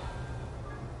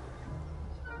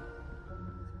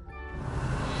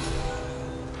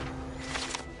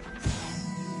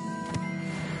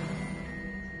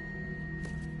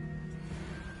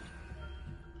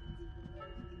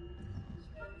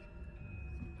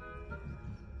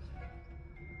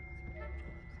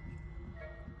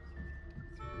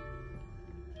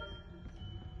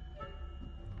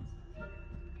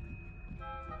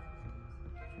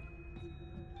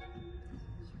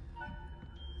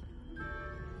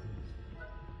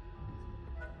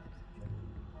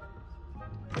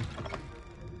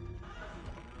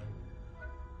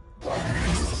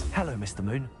 Hello, Mr.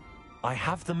 Moon. I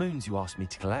have the moons you asked me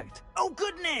to collect. Oh,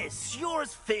 goodness! You're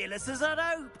as fearless as I'd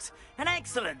hoped. An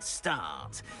excellent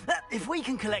start. If we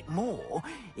can collect more,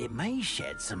 it may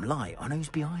shed some light on who's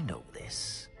behind all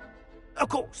this. Of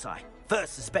course, I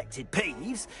first suspected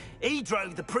Peeves. He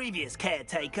drove the previous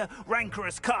caretaker,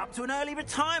 Rancorous Carp, to an early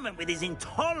retirement with his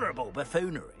intolerable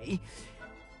buffoonery.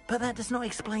 But that does not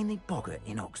explain the boggart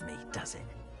in Hogsmeade, does it?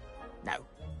 No.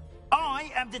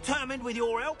 I am determined, with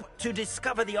your help, to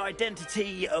discover the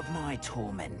identity of my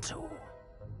tormentor.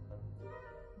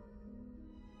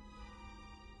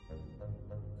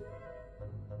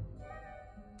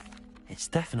 It's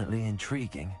definitely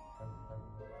intriguing.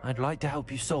 I'd like to help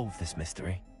you solve this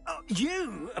mystery.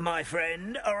 You, my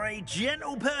friend, are a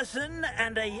gentle person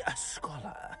and a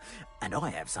scholar, and I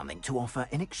have something to offer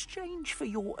in exchange for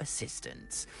your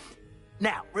assistance.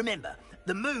 Now, remember,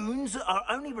 the moons are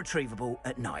only retrievable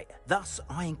at night. Thus,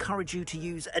 I encourage you to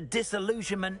use a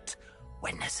disillusionment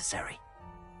when necessary.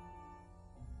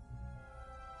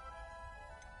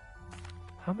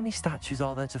 How many statues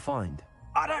are there to find?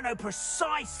 I don't know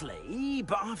precisely,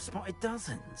 but I've spotted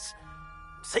dozens.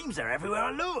 Seems they're everywhere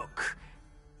I look.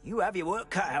 You have your work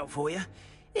cut out for you,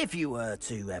 if you were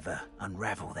to ever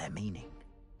unravel their meaning.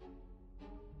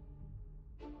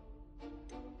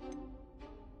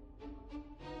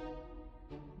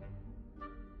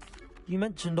 You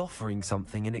mentioned offering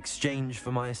something in exchange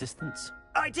for my assistance.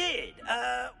 I did.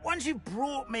 Once you've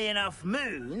brought me enough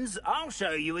moons, I'll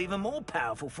show you even more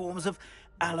powerful forms of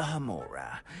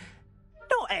Alohomora.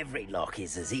 Not every lock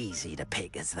is as easy to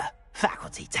pick as the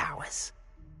faculty towers.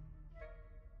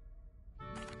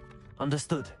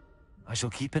 Understood. I shall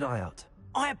keep an eye out.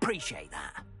 I appreciate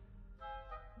that.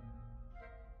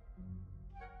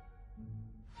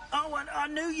 Oh, and I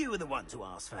knew you were the one to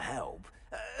ask for help.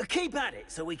 Keep at it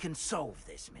so we can solve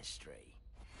this mystery.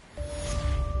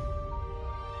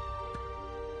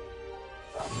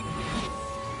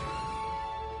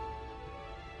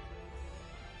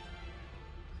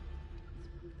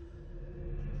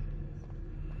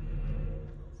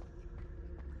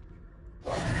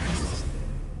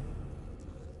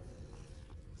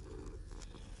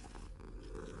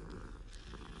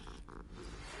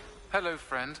 Hello,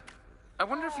 friend. I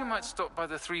wonder if you might stop by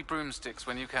the Three Broomsticks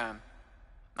when you can.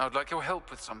 I would like your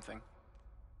help with something.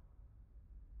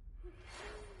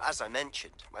 As I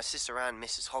mentioned, my sister Anne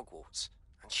misses Hogwarts,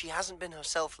 and she hasn't been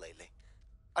herself lately.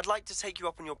 I'd like to take you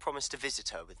up on your promise to visit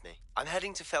her with me. I'm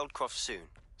heading to Feldcroft soon,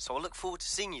 so I'll look forward to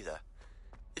seeing you there.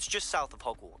 It's just south of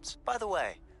Hogwarts. By the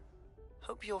way,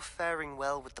 hope you're faring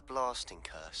well with the blasting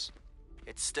curse.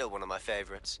 It's still one of my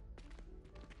favorites.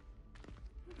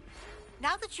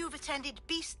 Now that you've attended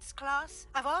Beasts class,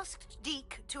 I've asked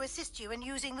Deke to assist you in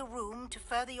using the room to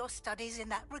further your studies in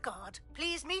that regard.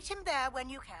 Please meet him there when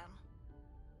you can.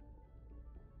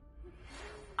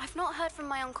 I've not heard from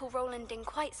my Uncle Roland in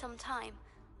quite some time.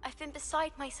 I've been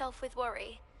beside myself with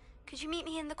worry. Could you meet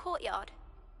me in the courtyard?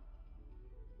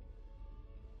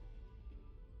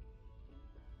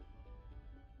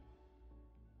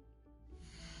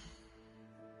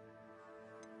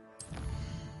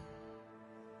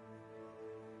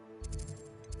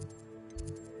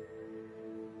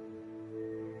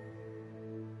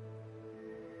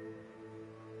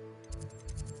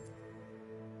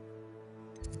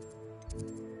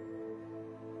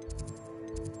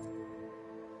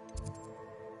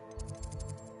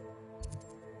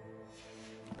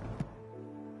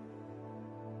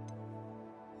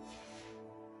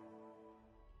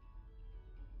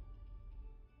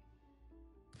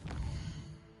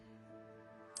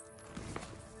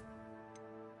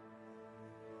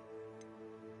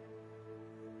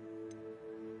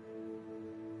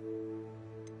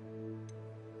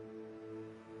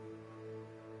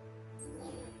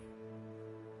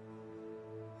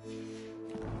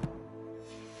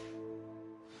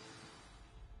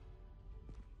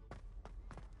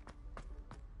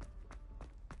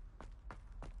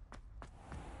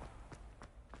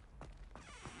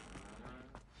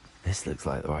 This looks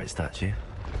like the right statue.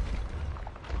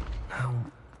 Now,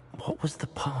 what was the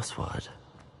password?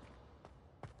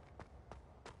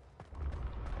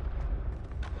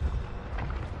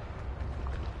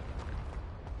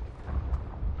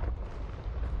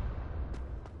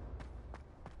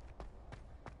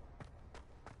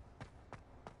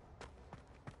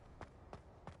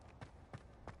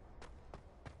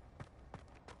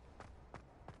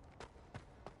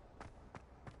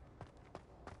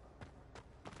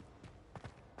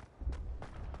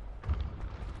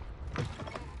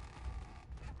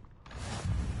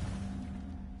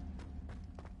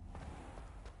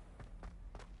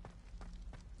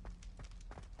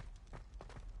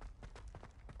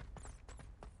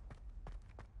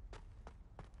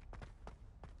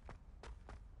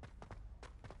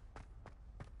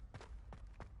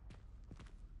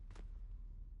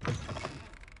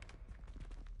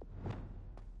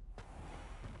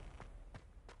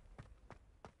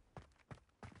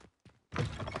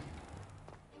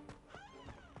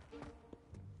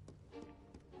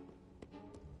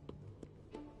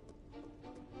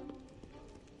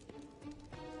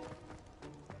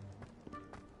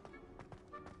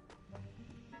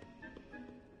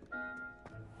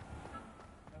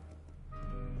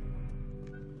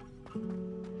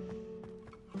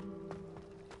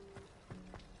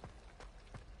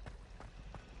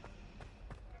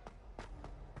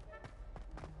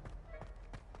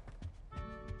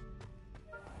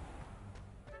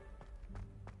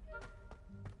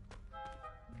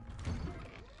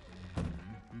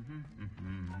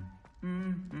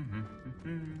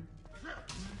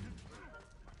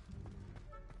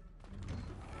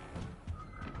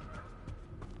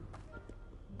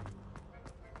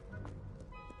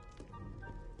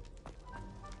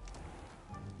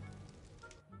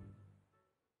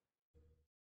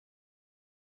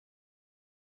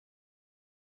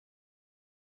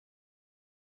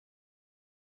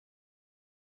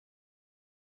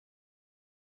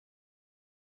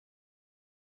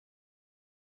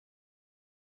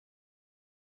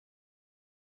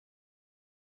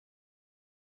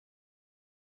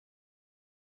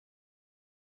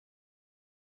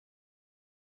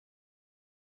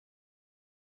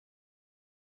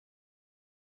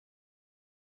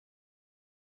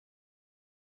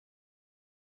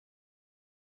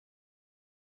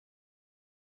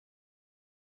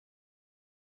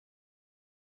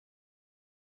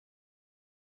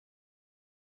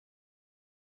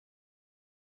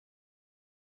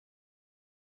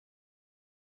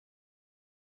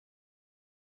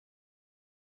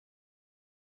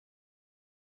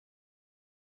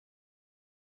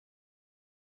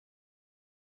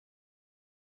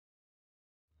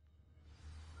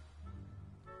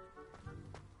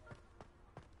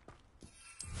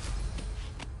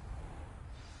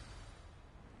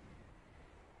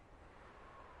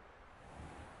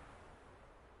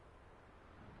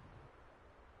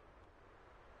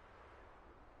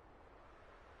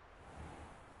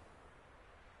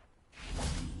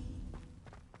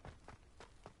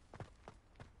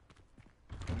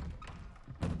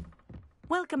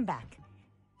 Welcome back.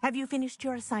 Have you finished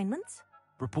your assignments?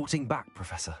 Reporting back,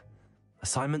 Professor.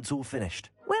 Assignment's all finished.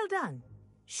 Well done.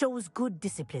 Shows good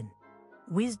discipline.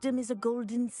 Wisdom is a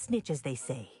golden snitch, as they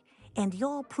say, and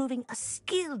you're proving a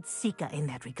skilled seeker in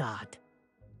that regard.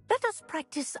 Let us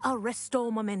practice Arresto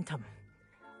Momentum.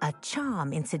 A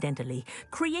charm, incidentally,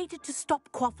 created to stop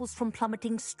quaffles from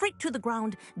plummeting straight to the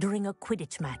ground during a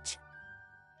Quidditch match.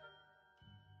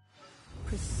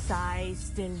 Precise,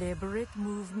 deliberate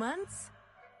movements.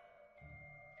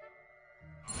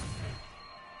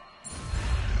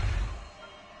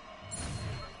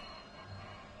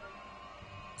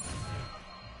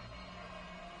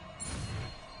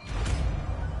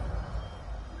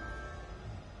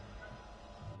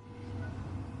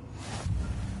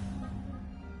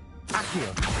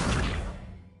 Accio.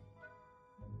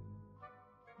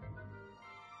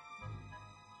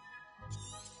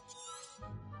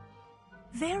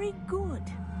 Very good.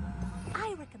 I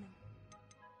recommend.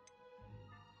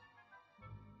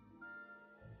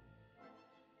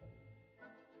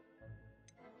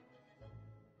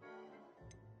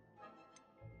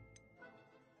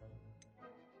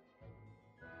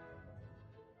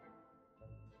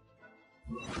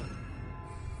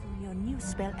 Your new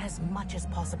spell as much as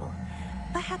possible.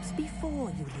 Perhaps before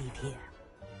you leave here.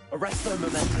 Arresto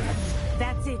Momentum.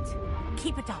 That's it.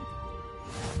 Keep it up.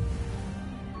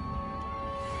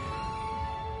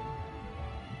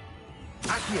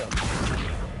 Accio.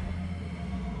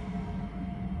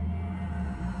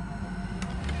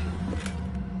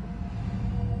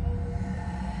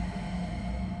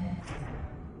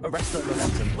 Arresto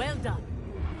Momentum. Well done.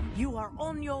 You are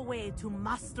on your way to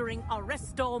mastering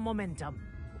Arresto Momentum.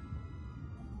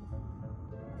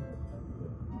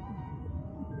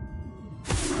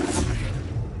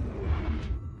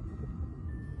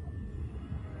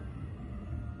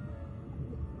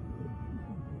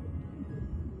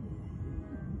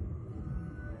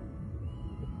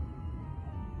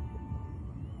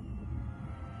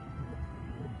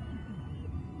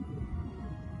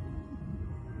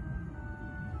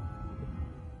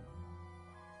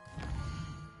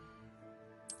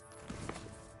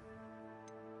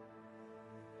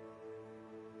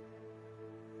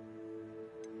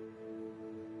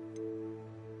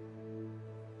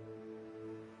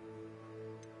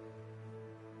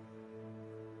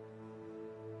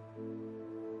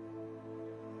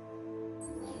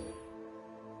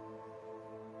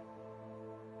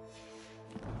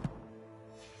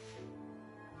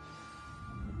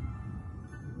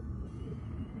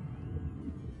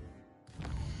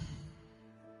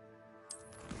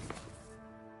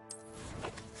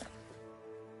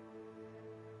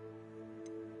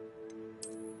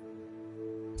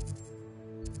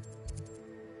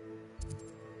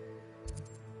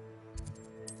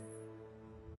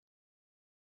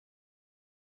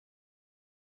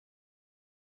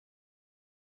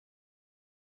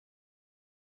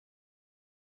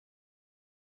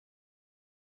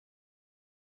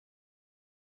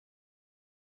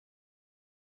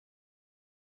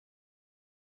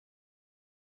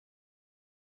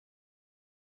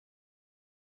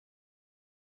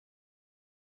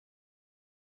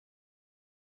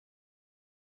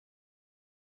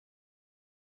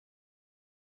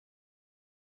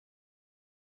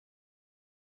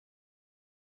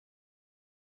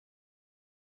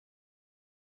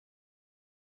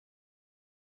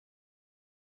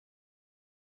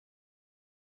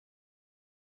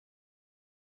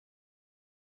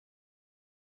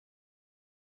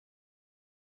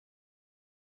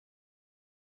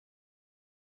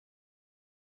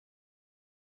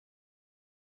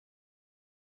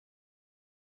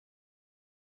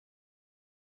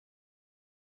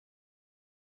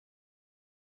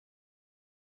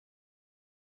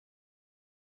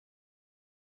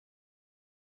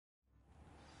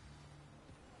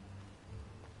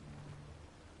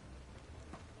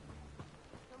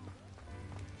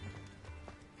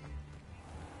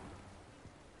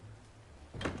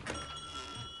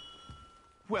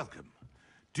 Welcome.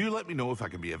 Do let me know if I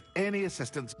can be of any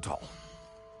assistance at all.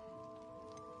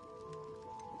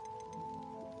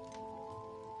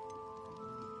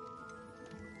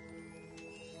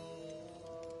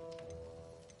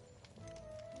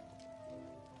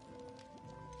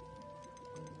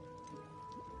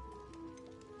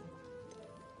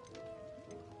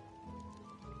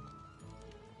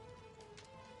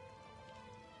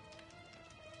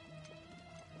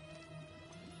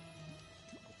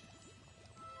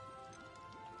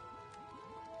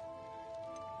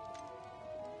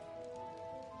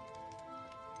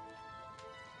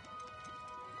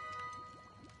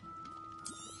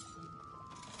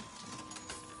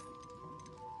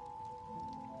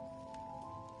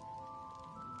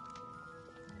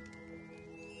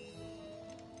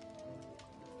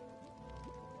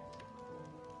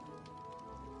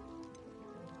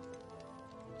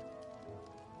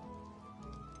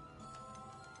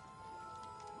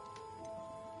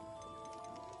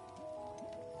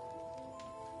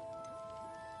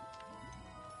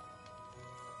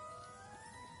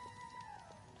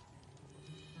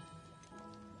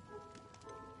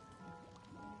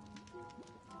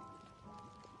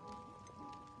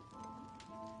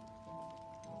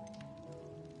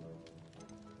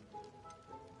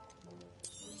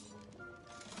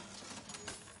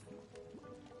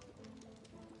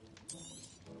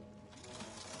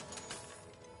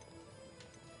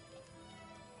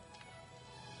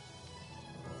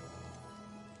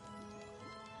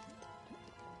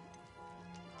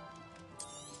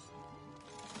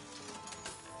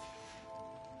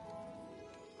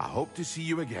 hope to see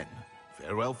you again.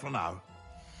 Farewell for now.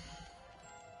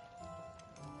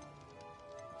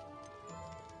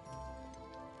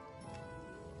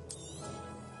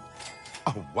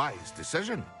 A wise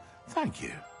decision. Thank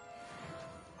you.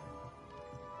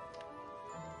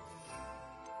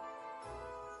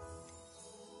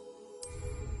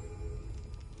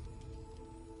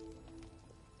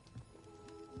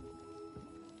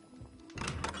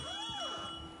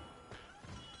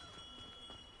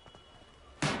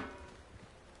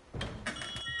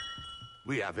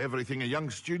 We have everything a young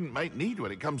student might need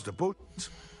when it comes to potions.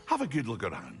 Have a good look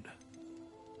around.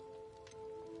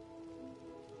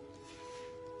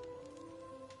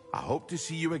 I hope to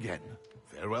see you again.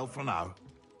 Farewell for now.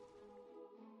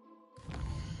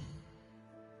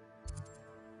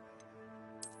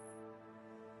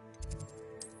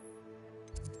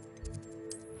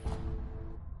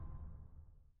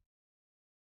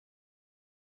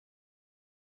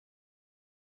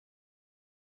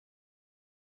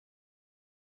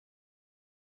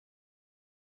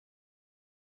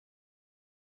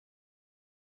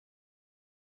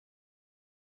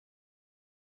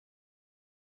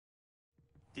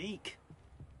 Deke.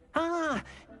 Ah,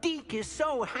 Deke is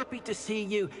so happy to see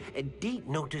you. Deke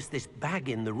noticed this bag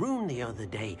in the room the other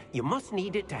day. You must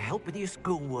need it to help with your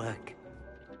schoolwork.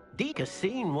 Deke has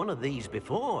seen one of these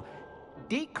before.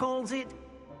 Deke calls it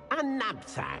a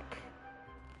knapsack.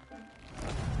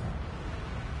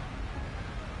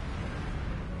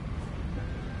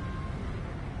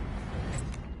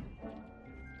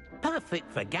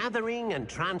 Perfect for gathering and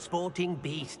transporting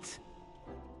beasts.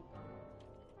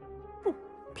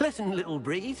 Pleasant little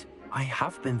breeze. I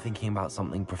have been thinking about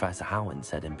something Professor Howin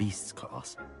said in Beasts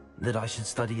class, that I should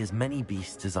study as many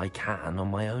beasts as I can on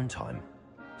my own time.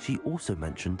 She also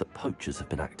mentioned that poachers have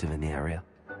been active in the area.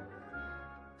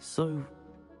 So,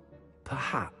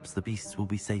 perhaps the beasts will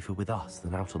be safer with us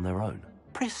than out on their own.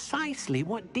 Precisely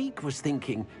what Deke was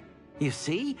thinking. You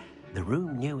see, the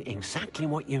room knew exactly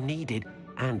what you needed,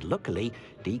 and luckily,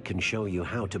 Deke can show you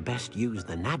how to best use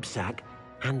the knapsack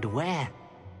and where.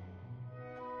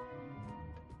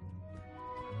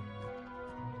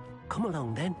 Come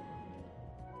along, then.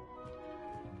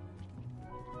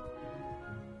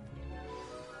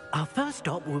 Our first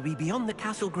stop will be beyond the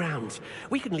castle grounds.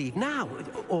 We can leave now,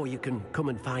 or you can come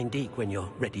and find Deke when you're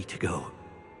ready to go.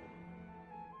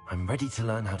 I'm ready to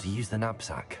learn how to use the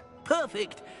knapsack.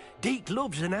 Perfect! Deke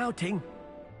loves an outing.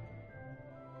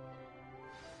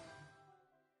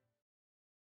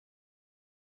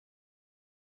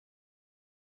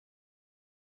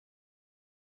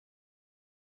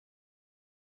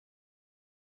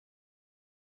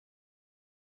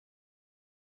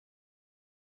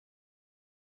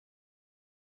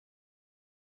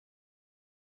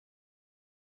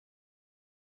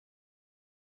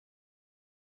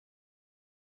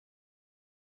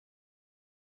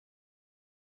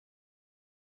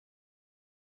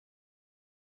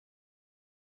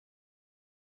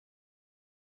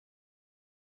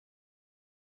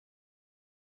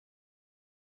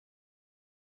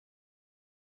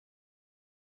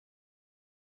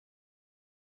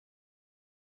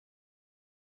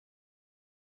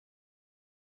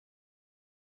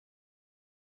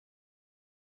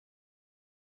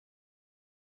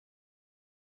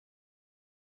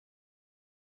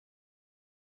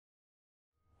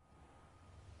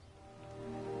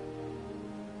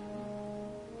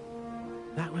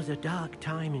 That was a dark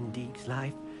time in Deke's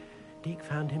life. Deke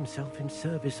found himself in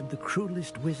service of the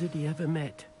cruelest wizard he ever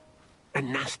met. A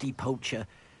nasty poacher.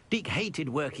 Deke hated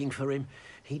working for him.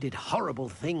 He did horrible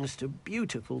things to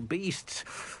beautiful beasts.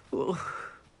 Oh.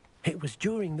 It was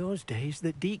during those days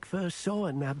that Deke first saw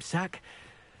a knapsack.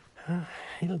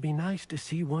 It'll be nice to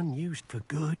see one used for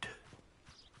good.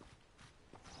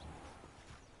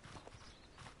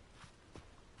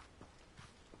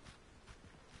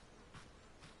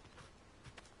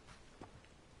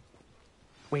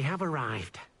 We have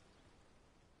arrived.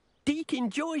 Deke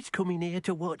enjoys coming here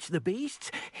to watch the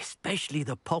beasts, especially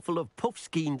the puffle of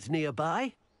puffskeins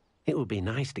nearby. It will be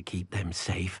nice to keep them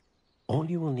safe.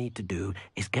 All you will need to do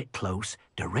is get close,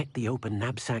 direct the open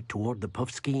knapsack toward the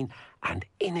puffskein, and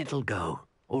in it'll go.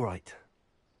 All right.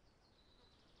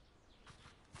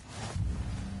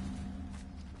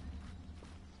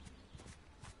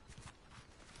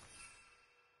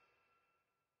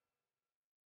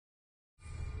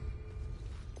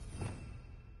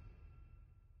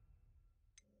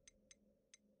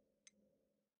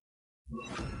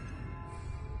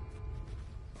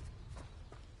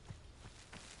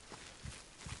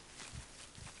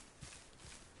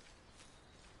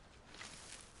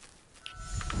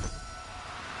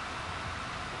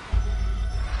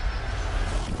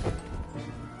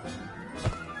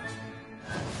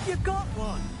 You got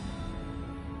one!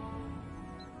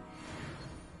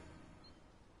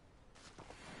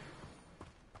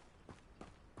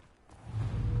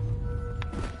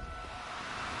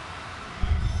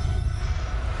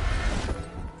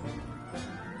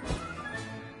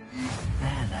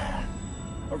 There.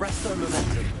 Arrest their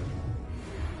momentum.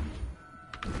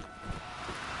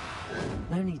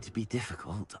 No need to be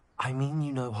difficult. I mean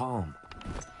you no harm.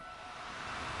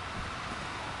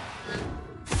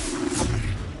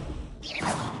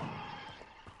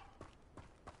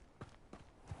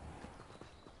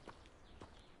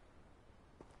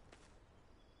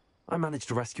 I managed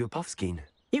to rescue a puffskein.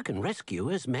 You can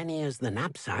rescue as many as the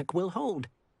knapsack will hold.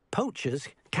 Poachers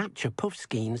capture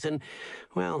puffskeins and,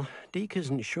 well, Deke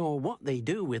isn't sure what they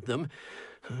do with them.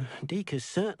 Deke is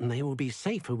certain they will be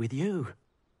safer with you.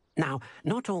 Now,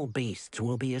 not all beasts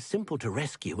will be as simple to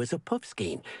rescue as a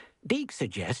puffskein. Deke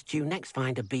suggests you next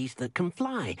find a beast that can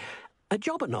fly. A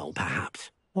jobberknoll,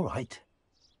 perhaps. All right.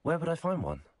 Where would I find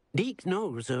one? Deke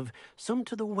knows of some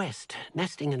to the west,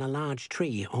 nesting in a large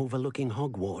tree overlooking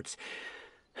Hogwarts.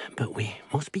 But we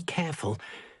must be careful.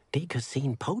 Deke has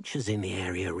seen poachers in the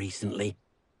area recently.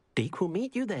 Deke will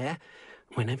meet you there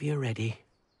whenever you're ready.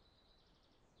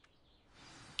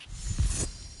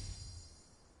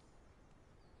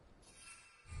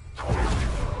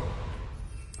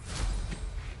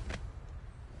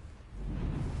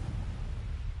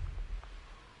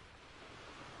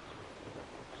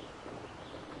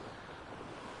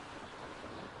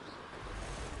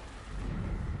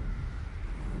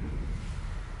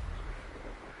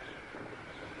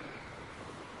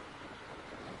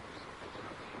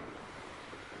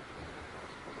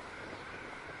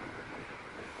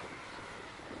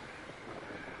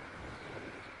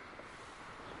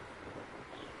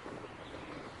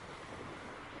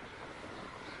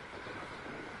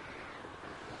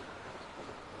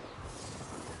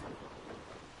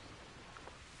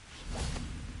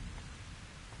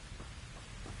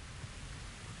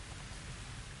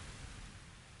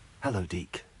 Hello,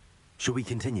 Deke. Shall we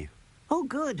continue? Oh,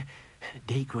 good.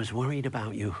 Deke was worried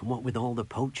about you, what with all the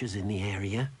poachers in the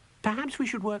area. Perhaps we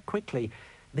should work quickly.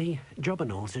 The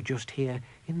jobberknolls are just here,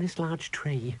 in this large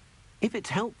tree. If it's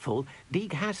helpful,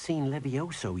 Deke has seen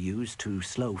Levioso used to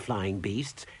slow flying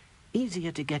beasts.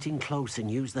 Easier to get in close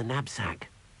and use the knapsack.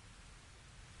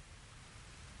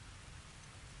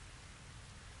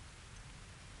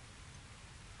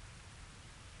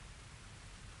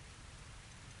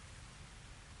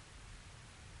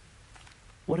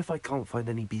 What if I can't find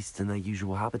any beasts in their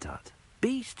usual habitat?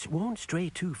 Beasts won't stray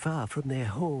too far from their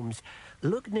homes.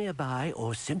 Look nearby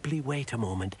or simply wait a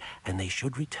moment, and they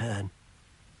should return.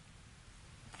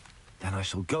 Then I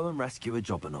shall go and rescue a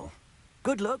jobberknoll.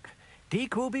 Good luck.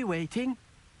 Deke will be waiting.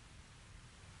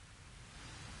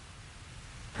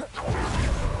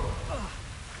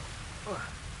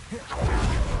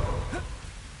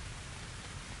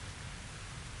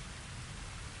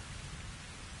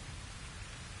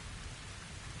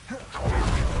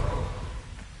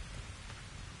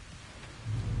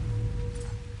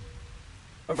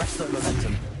 Arrest their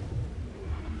momentum.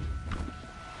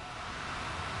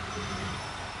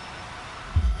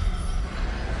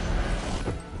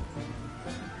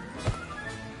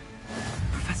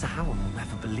 Professor Howell will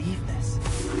never believe this.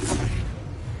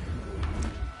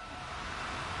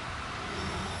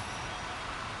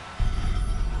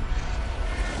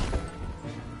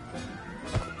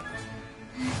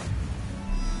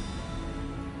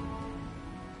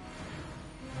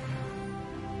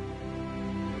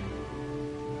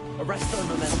 Arrest their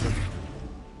momentum.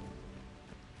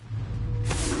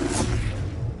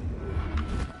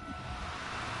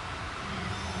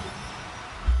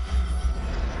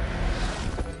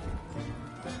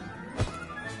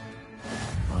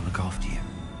 I'll look after you.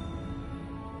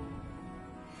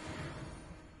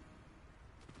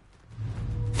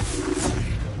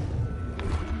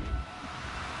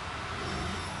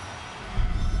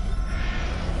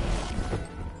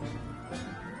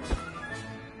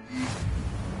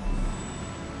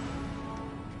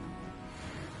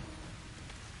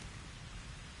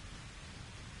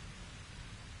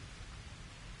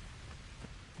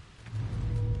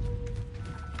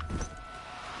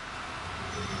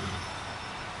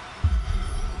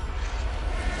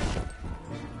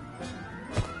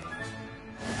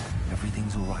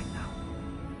 Everything's all right now.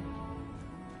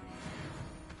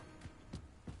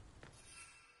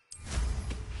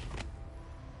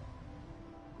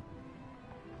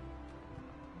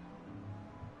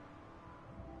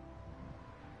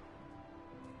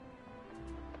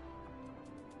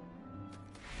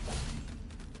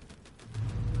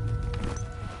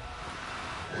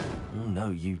 Oh,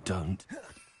 no, you don't.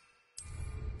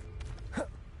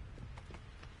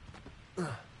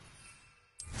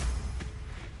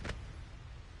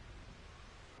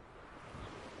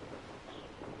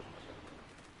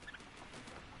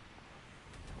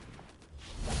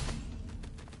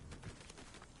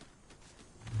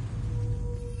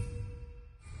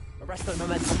 Arrest the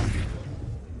momentum.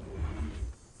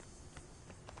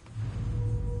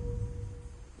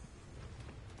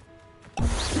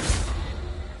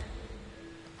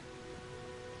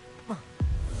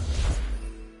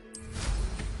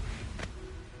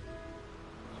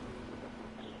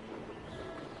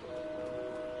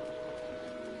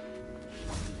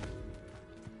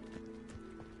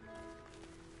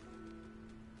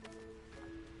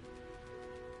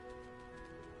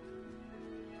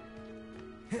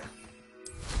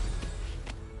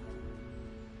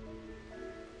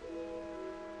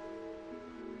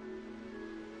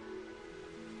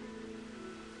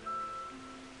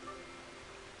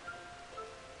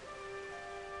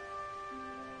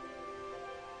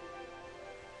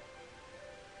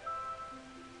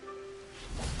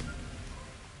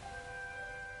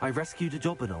 I rescued a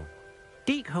Jobberknoll.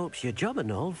 Deke hopes your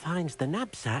Jobberknoll finds the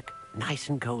knapsack nice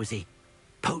and cozy.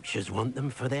 Poachers want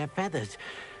them for their feathers,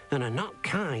 and are not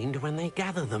kind when they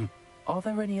gather them. Are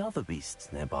there any other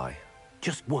beasts nearby?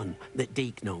 Just one that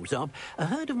Deke knows of, a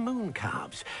herd of moon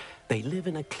calves. They live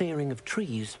in a clearing of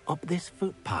trees up this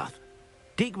footpath.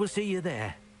 Deke will see you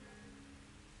there.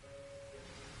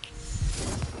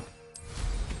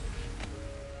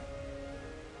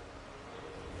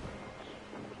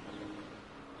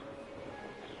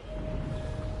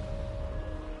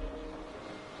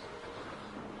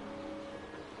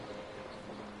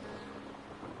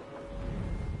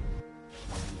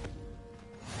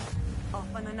 Off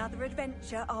on another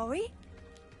adventure, are we?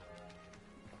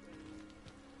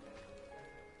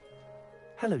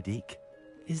 Hello, Deke.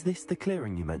 Is this the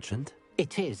clearing you mentioned?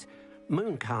 It is.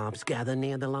 Moon calves gather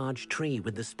near the large tree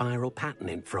with the spiral pattern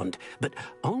in front, but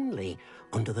only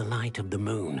under the light of the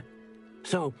moon.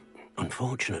 So,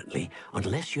 unfortunately,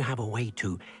 unless you have a way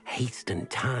to hasten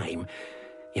time,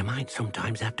 you might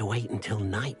sometimes have to wait until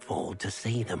nightfall to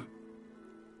see them.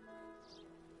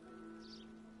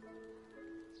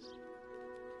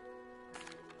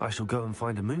 I shall go and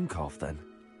find a moon calf then.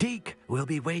 Deke will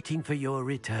be waiting for your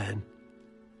return.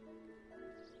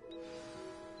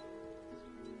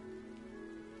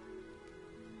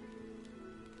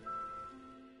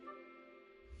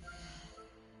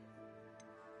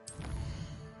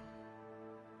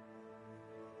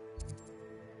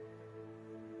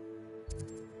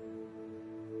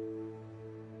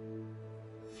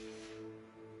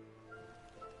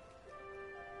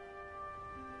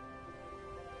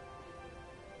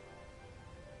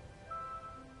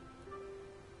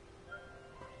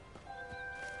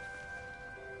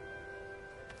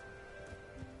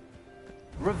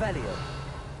 Revelio.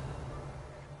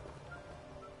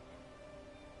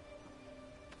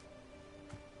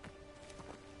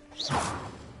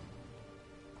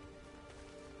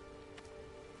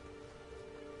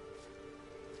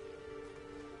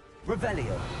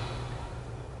 Revelio.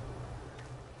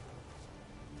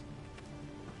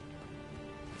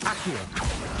 Accio.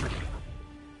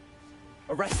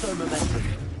 Arresto momentum.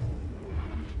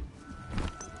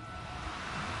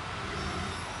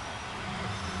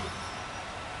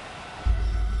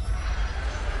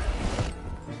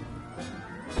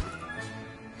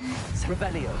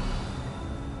 Revelio.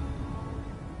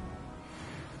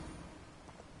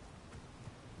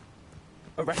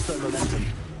 Arresto momentum.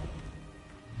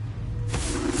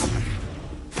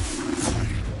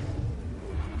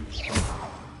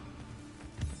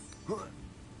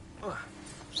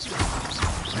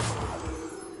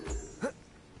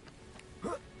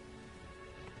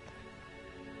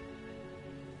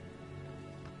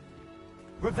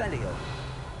 Revelio.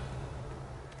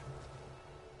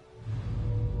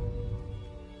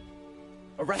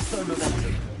 Arresto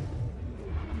momentum.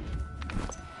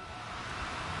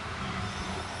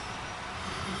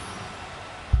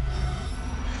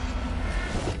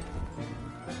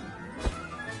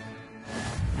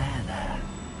 There.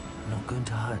 Not going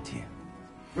to hurt you.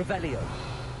 Revelio.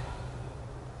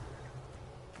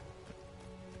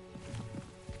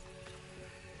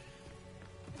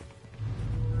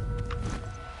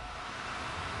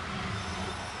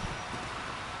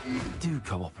 Do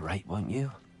cooperate, won't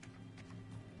you?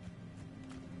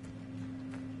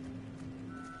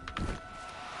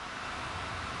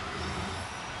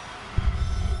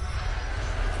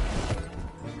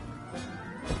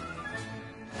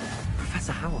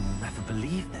 Professor Howell will never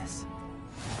believe this.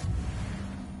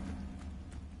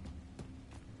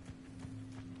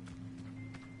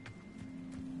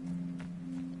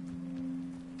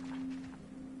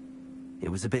 It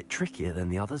was a bit trickier than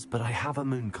the others, but I have a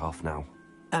moon calf now.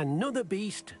 Another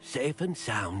beast, safe and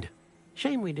sound.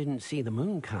 Shame we didn't see the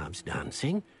moon calves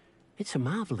dancing. It's a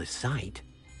marvelous sight.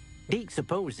 Deke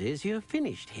supposes you're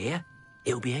finished here.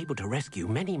 You'll be able to rescue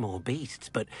many more beasts,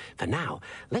 but for now,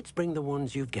 let's bring the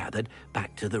ones you've gathered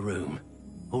back to the room.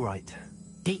 All right.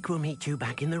 Deke will meet you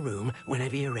back in the room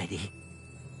whenever you're ready.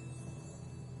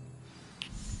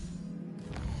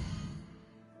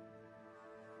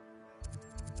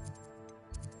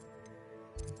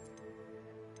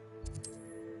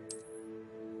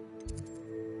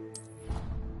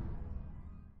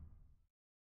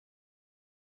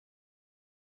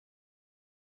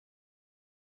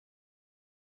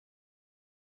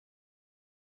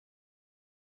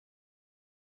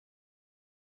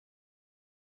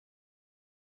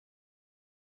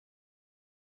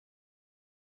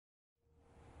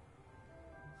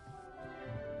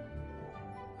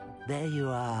 There you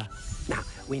are. Now,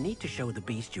 we need to show the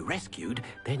beast you rescued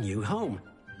their new home.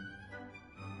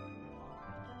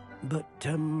 But,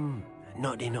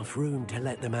 not enough room to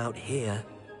let them out here.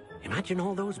 Imagine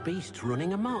all those beasts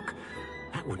running amok.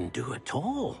 That wouldn't do at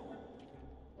all.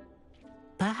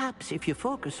 Perhaps if you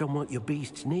focus on what your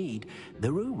beasts need,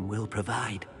 the room will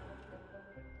provide.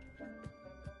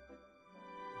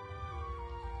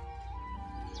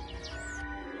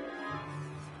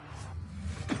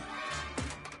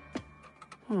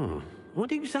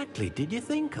 What exactly did you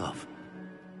think of?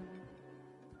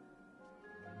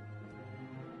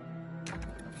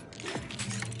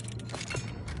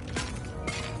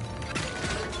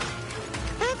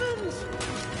 Heavens!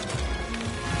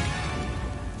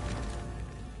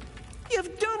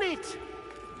 You've done it!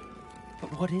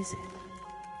 But what is it?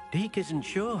 Deke isn't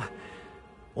sure.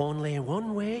 Only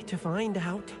one way to find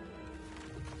out.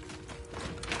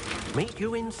 Meet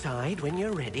you inside when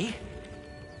you're ready.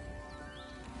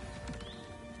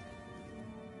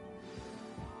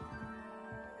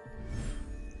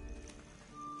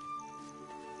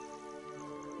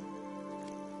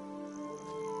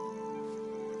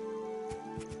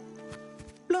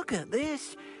 Look at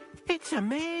this. It's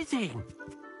amazing.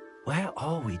 Where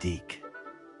are we, Deke?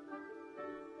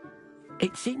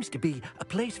 It seems to be a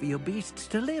place for your beasts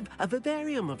to live, a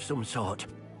vivarium of some sort.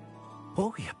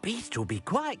 Oh, your beasts will be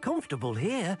quite comfortable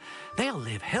here. They'll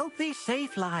live healthy,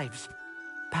 safe lives.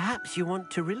 Perhaps you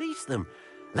want to release them,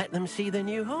 let them see their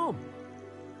new home.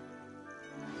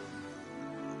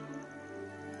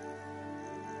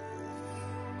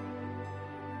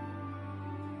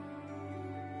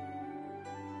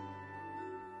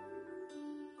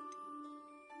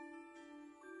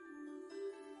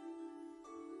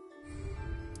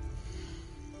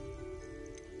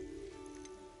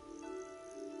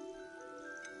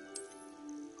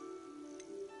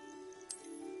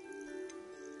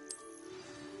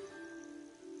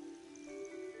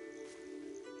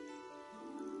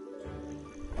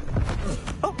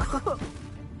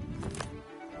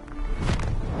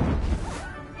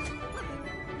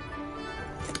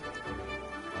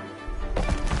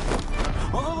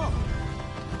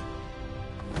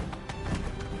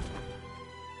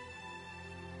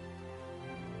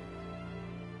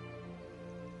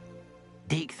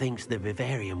 Deke thinks the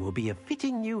vivarium will be a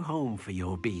fitting new home for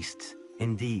your beasts.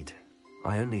 Indeed.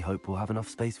 I only hope we'll have enough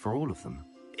space for all of them.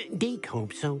 Deke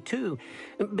hopes so too.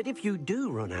 But if you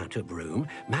do run out of room,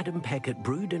 Madam Peck at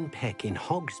Brood and Peck in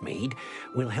Hogsmeade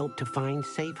will help to find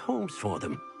safe homes for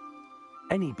them.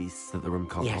 Any beasts that the room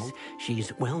can't hold? Yes,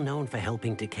 she's well known for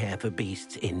helping to care for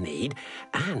beasts in need,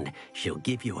 and she'll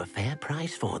give you a fair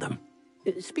price for them.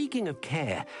 Speaking of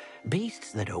care,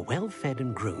 beasts that are well fed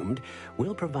and groomed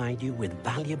will provide you with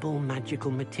valuable magical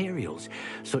materials,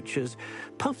 such as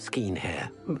puffskein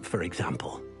hair, for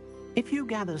example. If you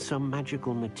gather some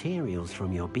magical materials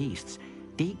from your beasts,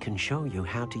 Deke can show you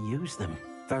how to use them.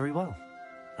 Very well.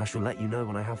 I shall let you know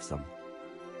when I have some.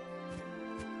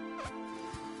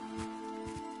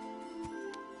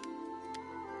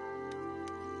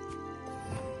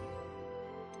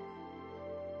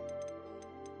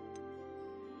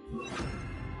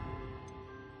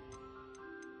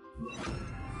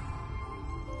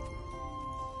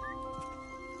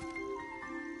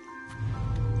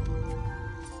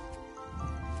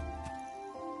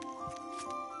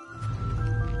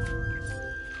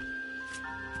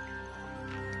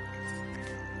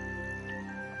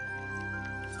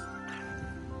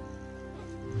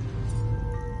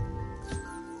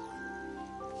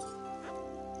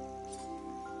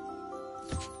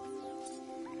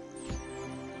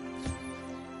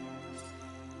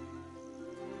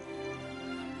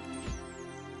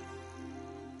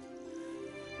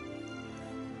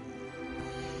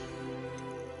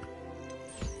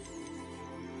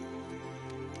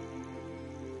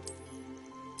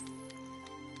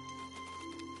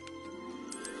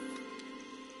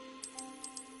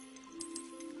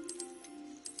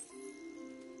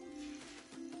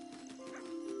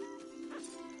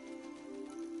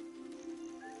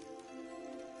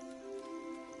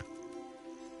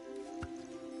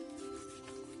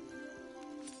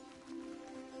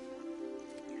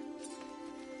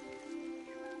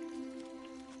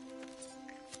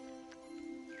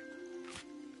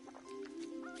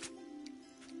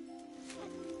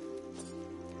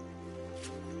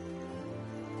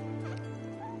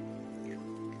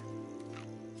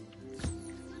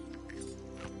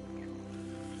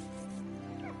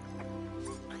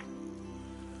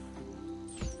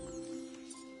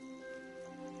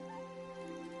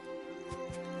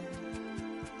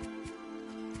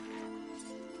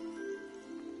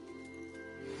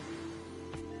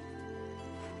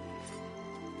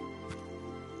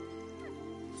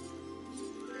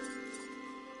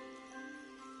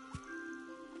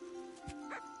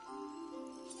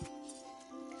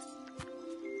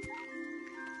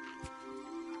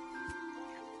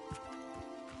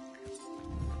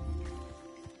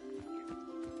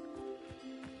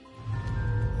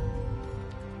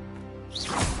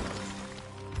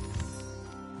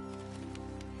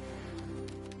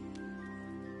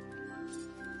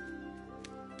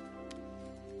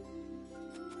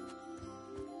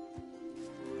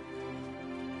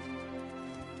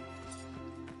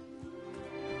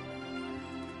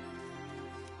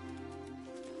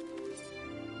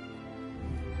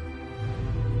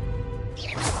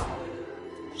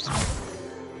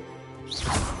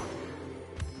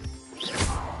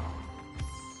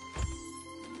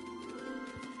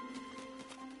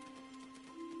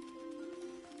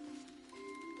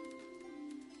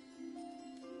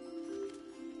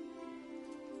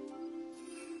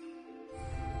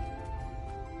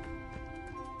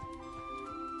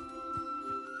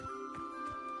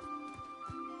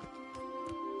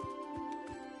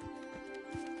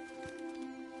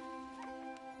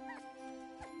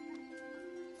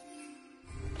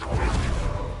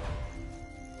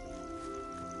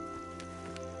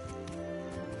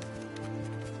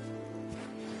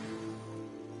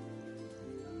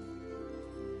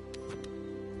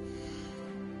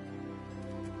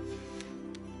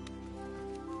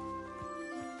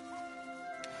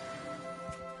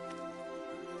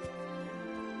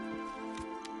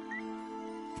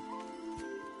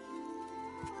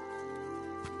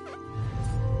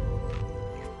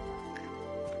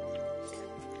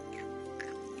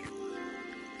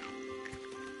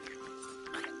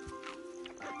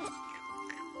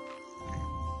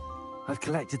 I've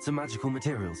collected some magical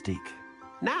materials, Deke.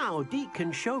 Now, Deke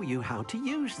can show you how to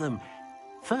use them.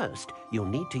 First, you'll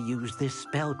need to use this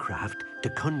spellcraft to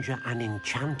conjure an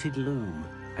enchanted loom.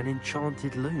 An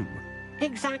enchanted loom?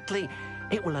 Exactly.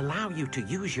 It will allow you to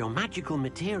use your magical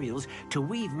materials to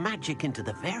weave magic into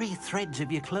the very threads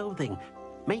of your clothing,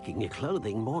 making your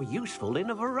clothing more useful in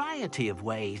a variety of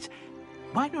ways.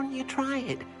 Why don't you try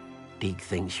it? Deke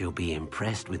thinks you'll be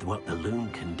impressed with what the loom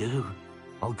can do.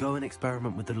 I'll go and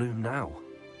experiment with the loom now.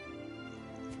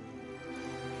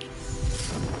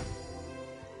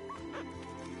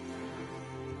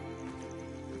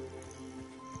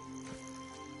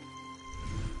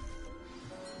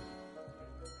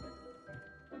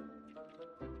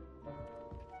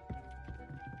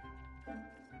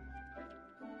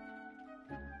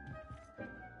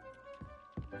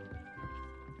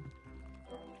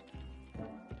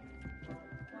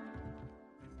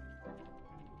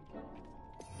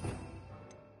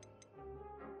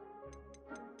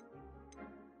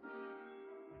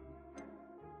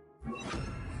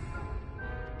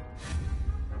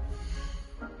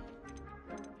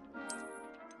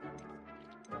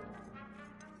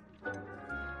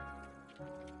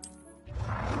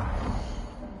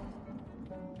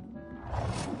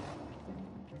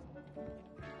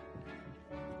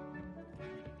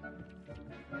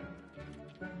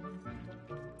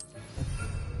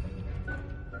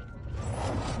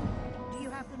 Do you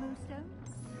have the moonstone?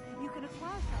 You can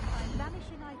acquire some by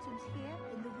vanishing items here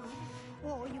in the room,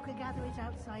 or you can gather it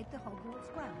outside the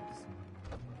Hogwarts grounds.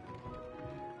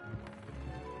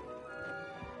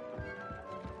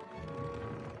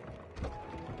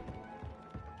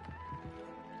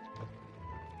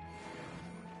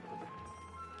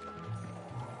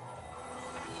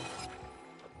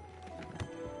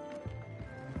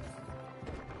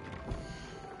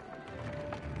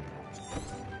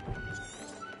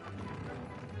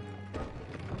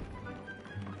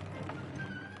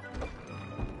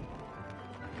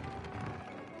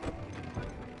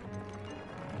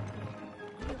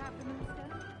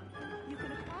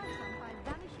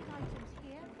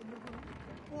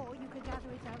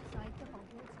 Outside the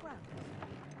Hogwarts grounds.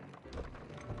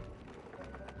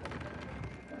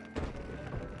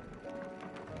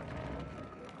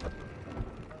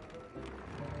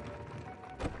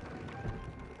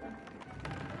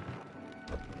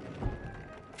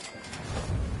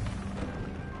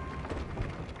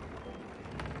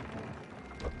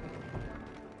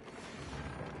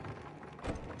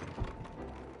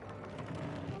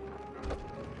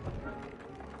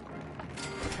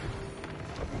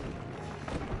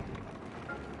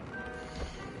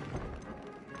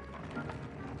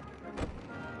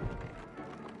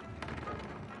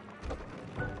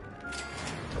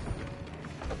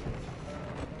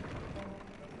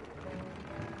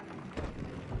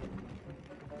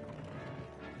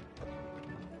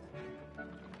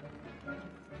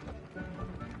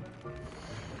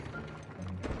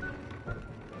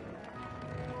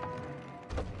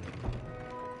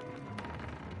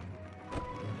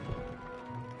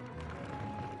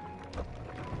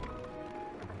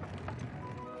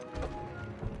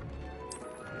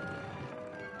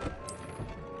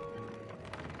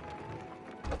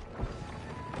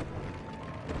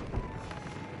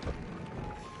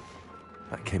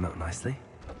 That came out nicely.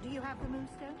 Do you have the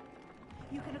moonstone?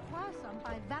 You can acquire some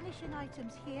by vanishing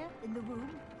items here in the room,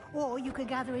 or you can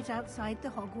gather it outside the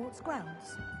Hogwarts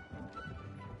grounds.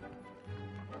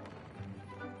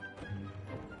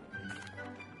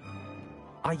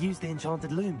 I used the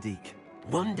enchanted loom, Deke.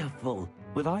 Wonderful.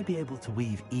 Will I be able to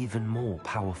weave even more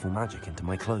powerful magic into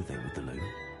my clothing with the loom?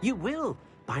 You will,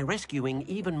 by rescuing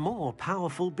even more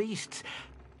powerful beasts.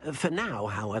 For now,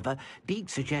 however, Deke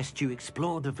suggests you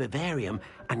explore the vivarium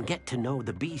and get to know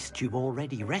the beasts you've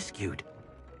already rescued.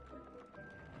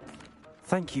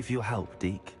 Thank you for your help,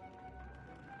 Deke.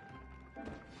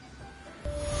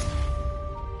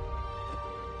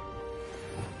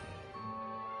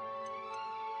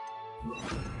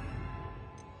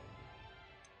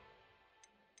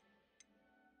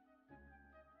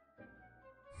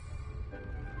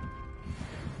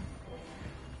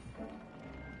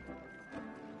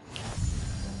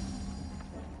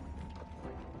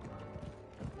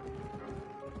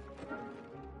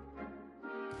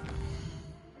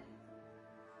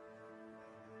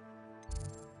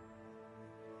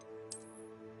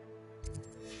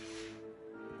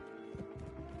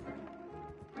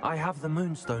 I have the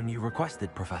moonstone you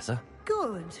requested, Professor.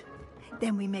 Good.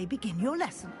 Then we may begin your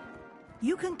lesson.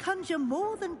 You can conjure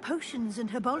more than potions and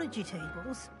herbology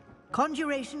tables.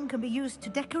 Conjuration can be used to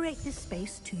decorate this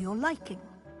space to your liking.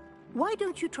 Why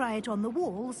don't you try it on the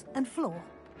walls and floor?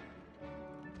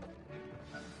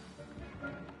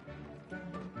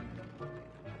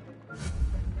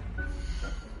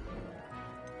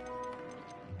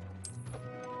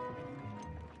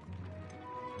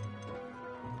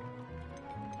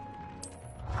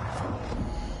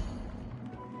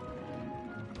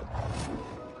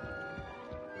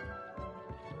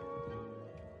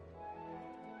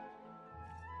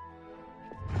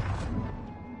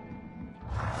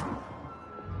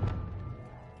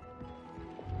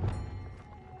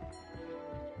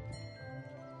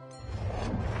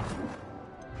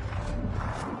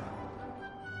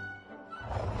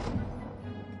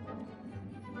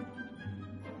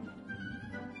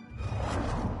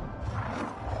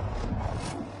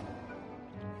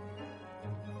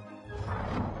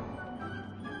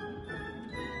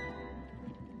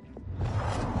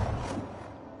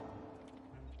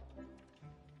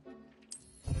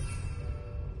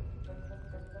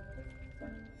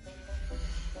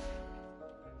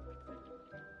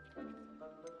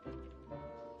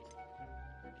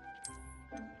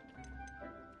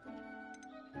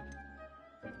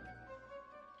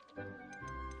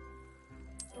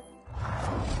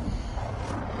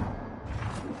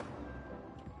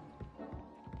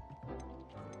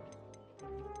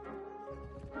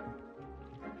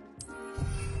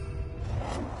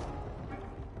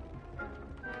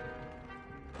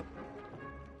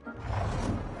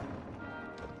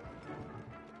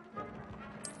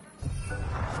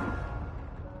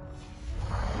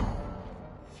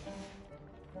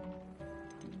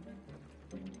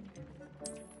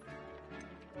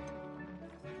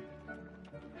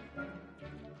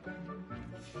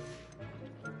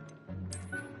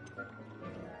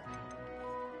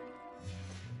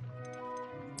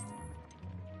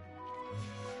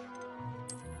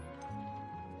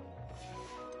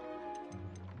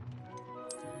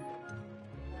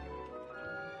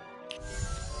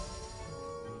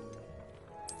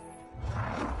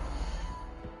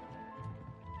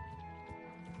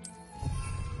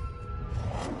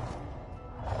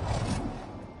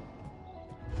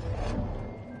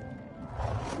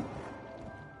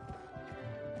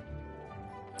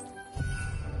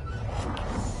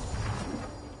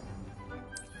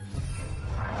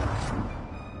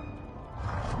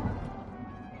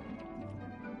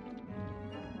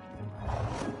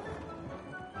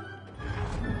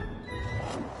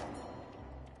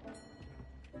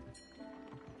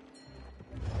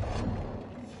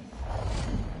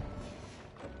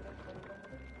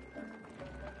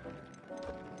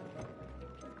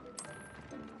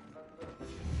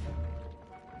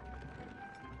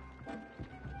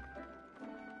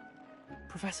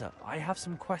 Professor, I have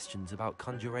some questions about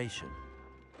conjuration.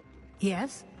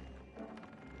 Yes?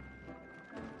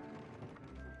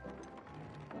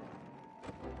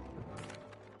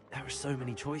 There are so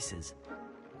many choices.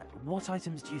 What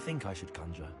items do you think I should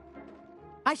conjure?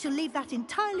 I shall leave that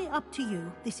entirely up to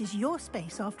you. This is your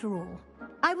space, after all.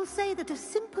 I will say that a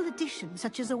simple addition,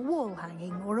 such as a wall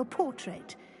hanging or a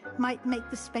portrait, might make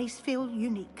the space feel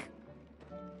unique.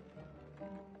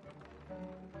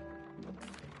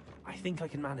 I think I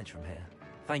can manage from here.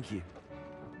 Thank you.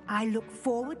 I look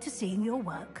forward to seeing your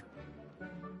work.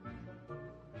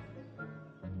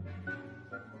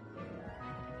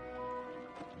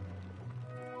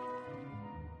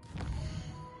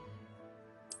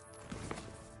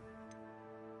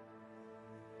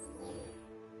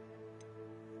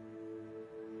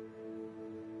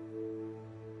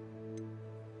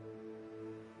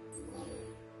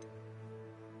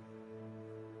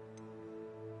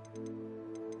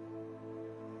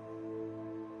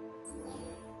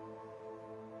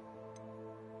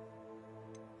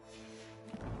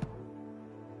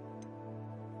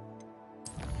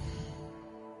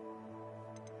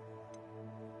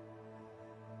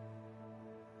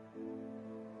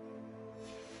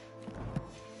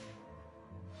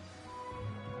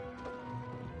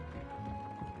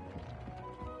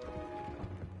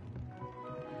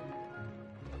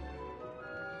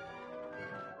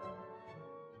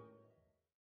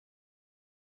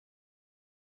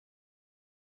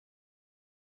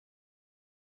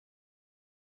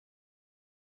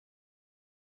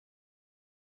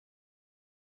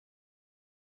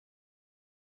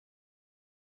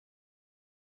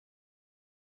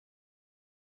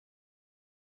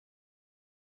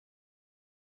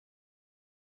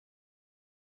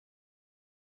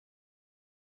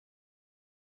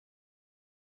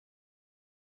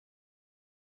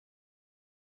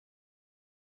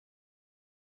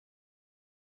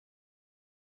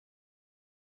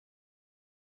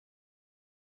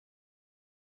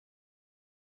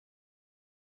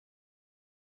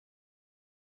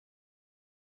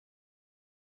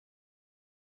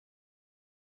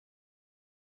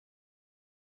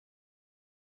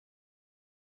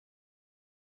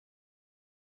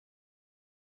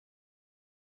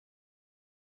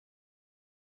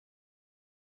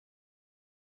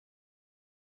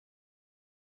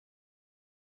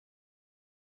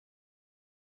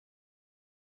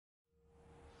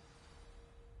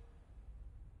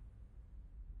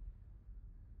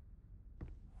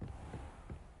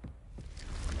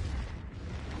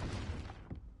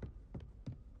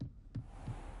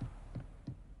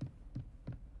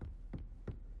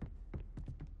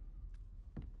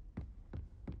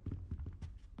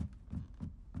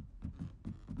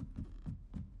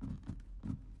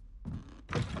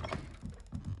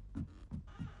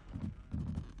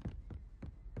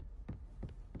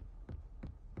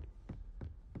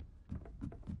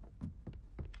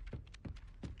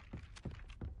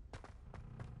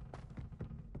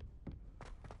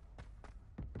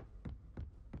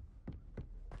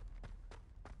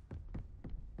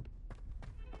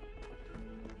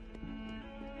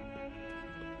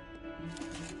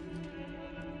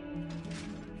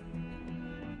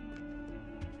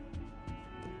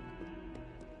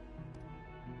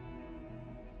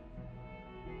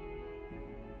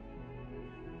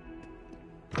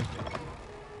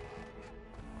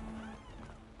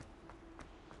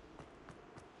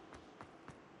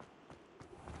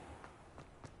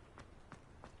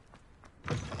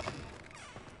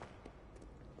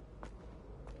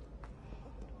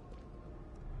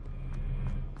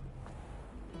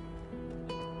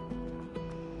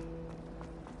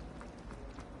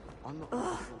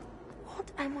 Ugh,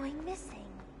 what am I missing?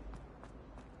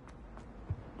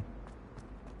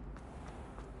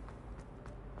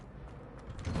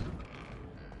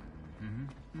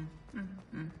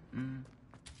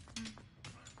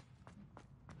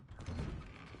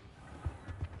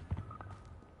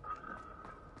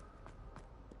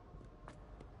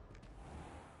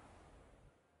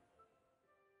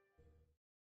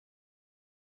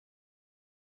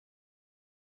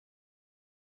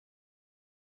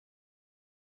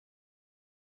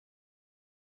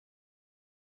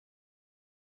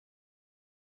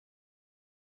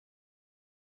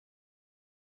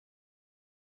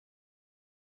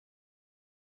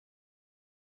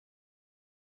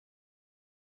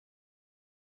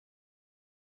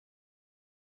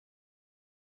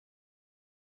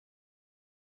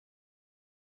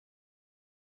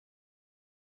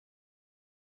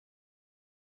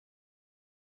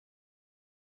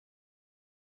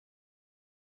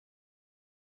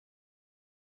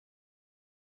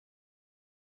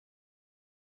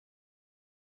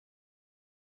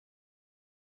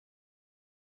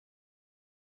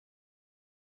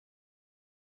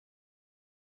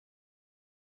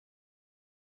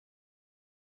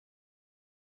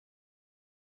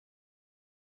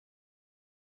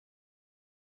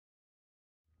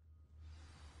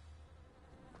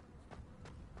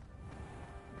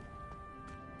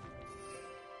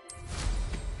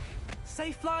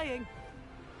 Safe flying!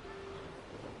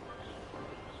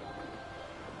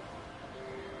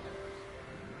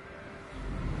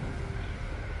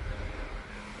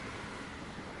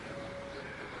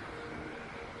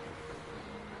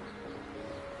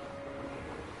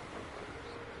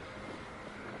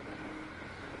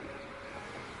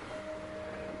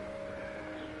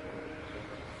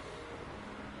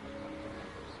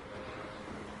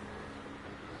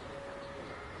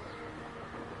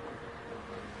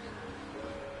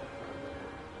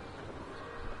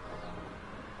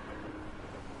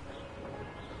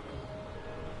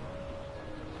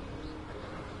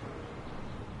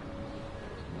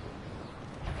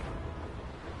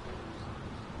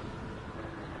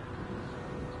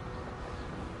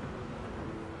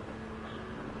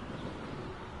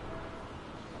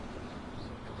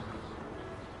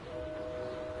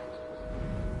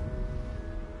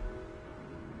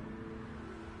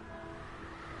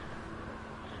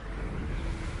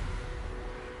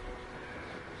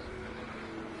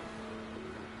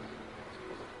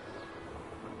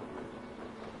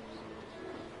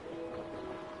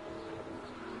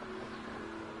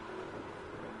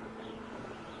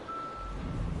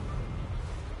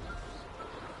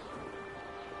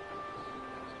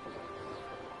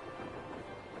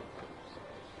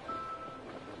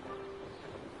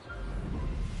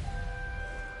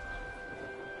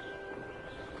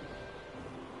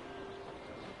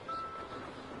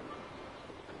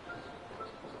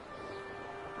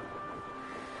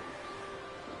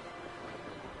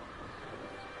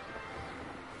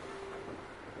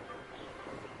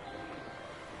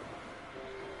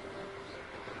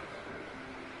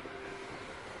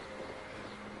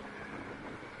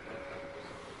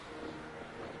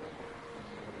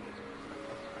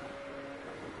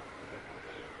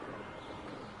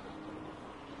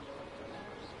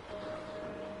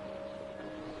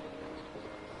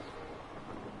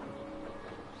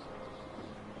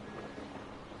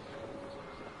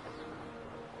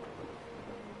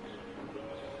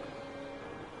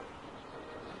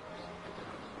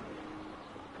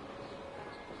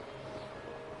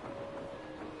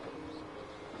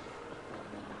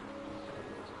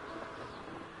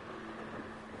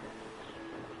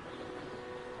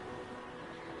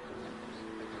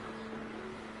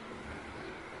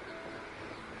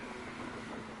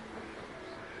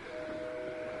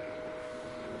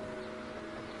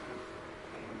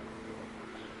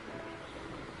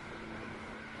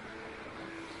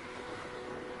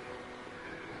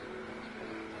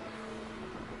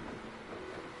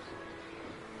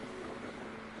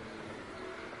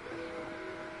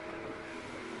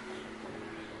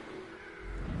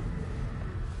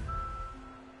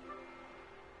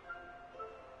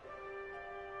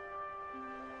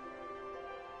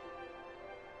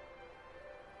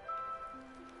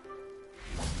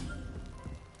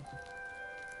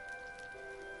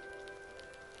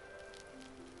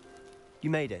 You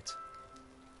made it.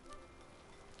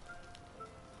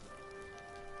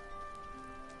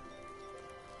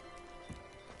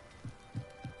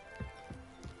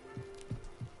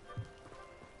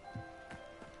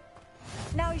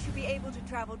 Now you should be able to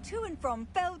travel to and from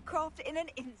Feldcroft in an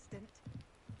instant.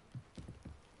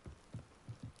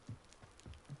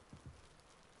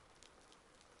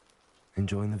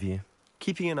 Enjoying the view?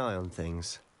 Keeping an eye on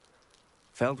things.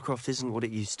 Feldcroft isn't what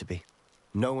it used to be.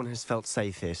 No one has felt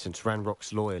safe here since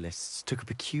Ranrock's loyalists took a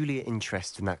peculiar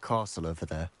interest in that castle over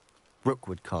there.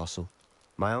 Rookwood Castle.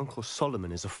 My uncle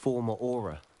Solomon is a former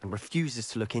Auror and refuses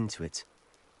to look into it,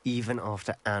 even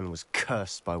after Anne was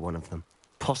cursed by one of them.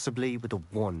 Possibly with a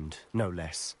wand, no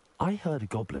less. I heard a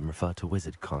goblin refer to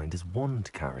wizard kind as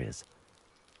wand carriers.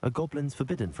 Are goblins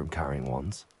forbidden from carrying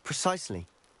wands? Precisely.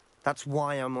 That's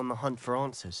why I'm on the hunt for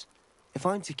answers. If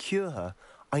I'm to cure her,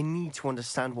 I need to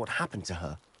understand what happened to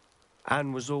her.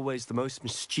 Anne was always the most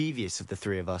mischievous of the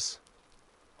three of us.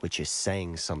 Which is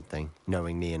saying something,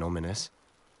 knowing me and Ominous.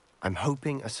 I'm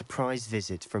hoping a surprise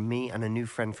visit from me and a new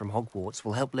friend from Hogwarts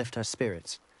will help lift her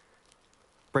spirits.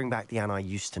 Bring back the Anne I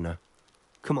used to know.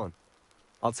 Come on,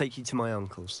 I'll take you to my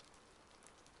uncle's.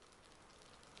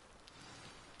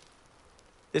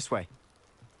 This way.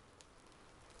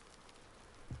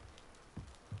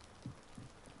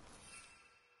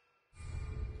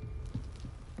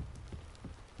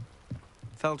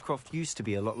 Feldcroft used to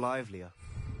be a lot livelier.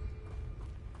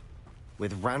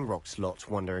 With Ranrock's lot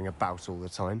wandering about all the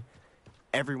time,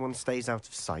 everyone stays out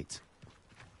of sight.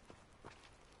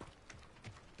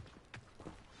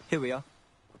 Here we are.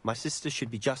 My sister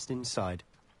should be just inside.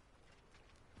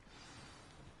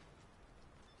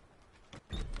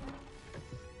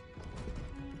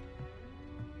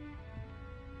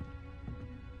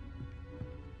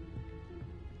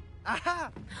 Aha!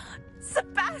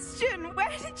 Sebastian, where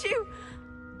did you...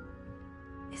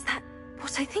 Is that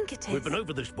what I think it is? We've been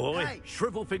over this, boy. Hey.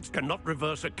 Shrivelfigs cannot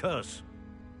reverse a curse.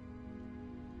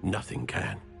 Nothing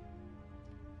can.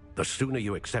 The sooner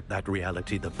you accept that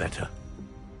reality, the better.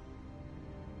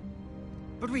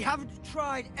 But we haven't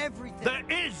tried everything. There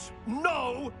is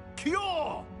no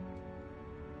cure!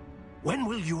 When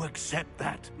will you accept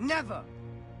that? Never!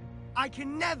 I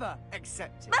can never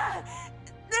accept it.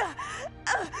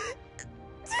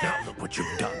 Now look what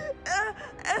you've done.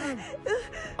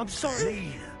 I'm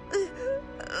sorry.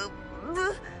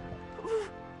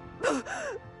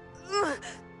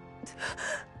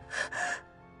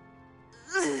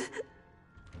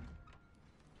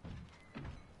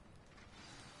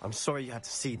 I'm sorry you had to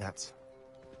see that.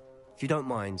 If you don't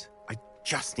mind, I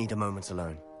just need a moment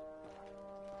alone.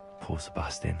 Poor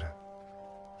Sebastian.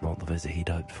 Not the visit he'd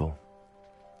hoped for.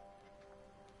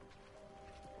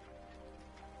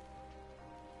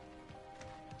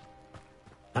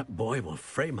 That boy will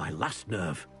fray my last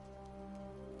nerve.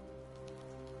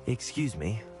 Excuse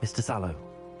me, Mr. Sallow.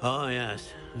 Oh, yes,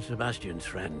 Sebastian's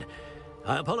friend.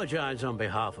 I apologize on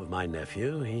behalf of my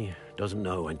nephew. He doesn't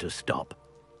know when to stop.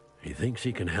 He thinks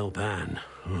he can help Anne,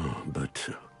 but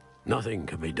nothing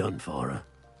can be done for her.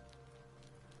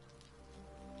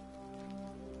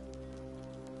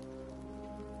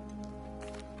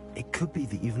 It could be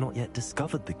that you've not yet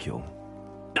discovered the cure.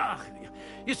 Ah,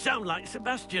 you sound like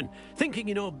Sebastian, thinking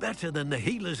you know better than the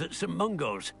healers at St.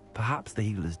 Mungo's. Perhaps the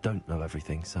healers don't know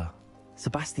everything, sir.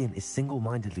 Sebastian is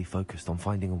single-mindedly focused on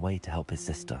finding a way to help his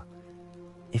sister.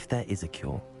 If there is a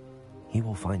cure, he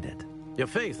will find it. Your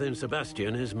faith in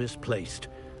Sebastian is misplaced.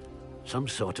 Some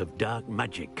sort of dark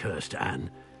magic cursed Anne,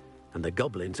 and the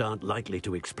goblins aren't likely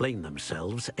to explain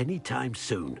themselves anytime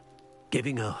soon.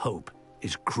 Giving her hope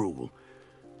is cruel.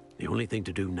 The only thing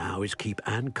to do now is keep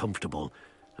Anne comfortable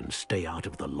and stay out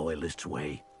of the Loyalists'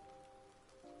 way.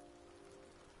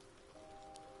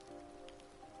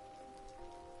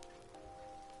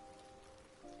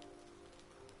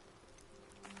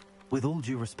 With all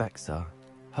due respect, sir,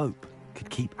 hope could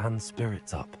keep Anne's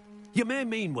spirits up. You may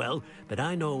mean well, but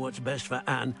I know what's best for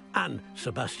Anne and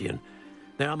Sebastian.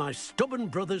 They are my stubborn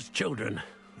brother's children.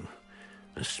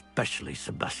 Especially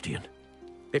Sebastian.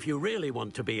 If you really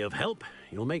want to be of help,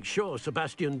 you'll make sure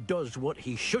Sebastian does what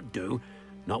he should do,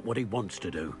 not what he wants to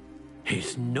do.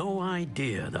 He's no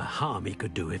idea the harm he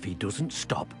could do if he doesn't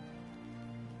stop.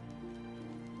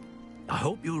 I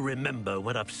hope you'll remember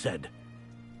what I've said.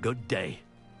 Good day.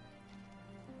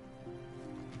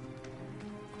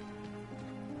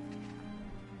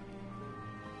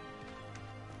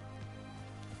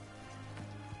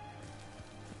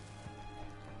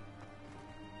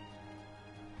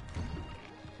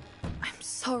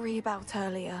 Sorry about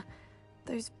earlier.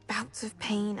 Those bouts of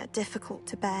pain are difficult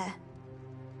to bear.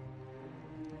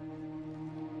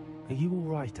 Are you all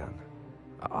right, Anne?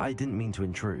 I didn't mean to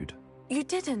intrude. You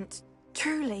didn't,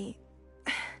 truly.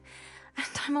 And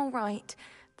I'm all right.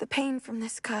 The pain from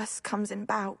this curse comes in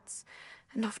bouts,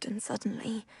 and often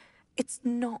suddenly. It's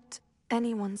not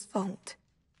anyone's fault.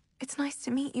 It's nice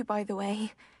to meet you, by the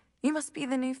way. You must be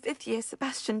the new 5th year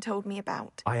Sebastian told me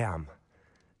about. I am.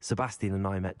 Sebastian and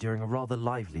I met during a rather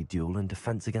lively duel in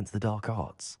defense against the dark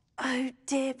arts. Oh,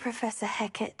 dear Professor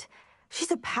Hecat.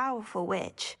 She's a powerful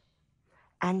witch.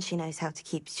 And she knows how to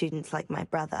keep students like my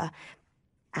brother,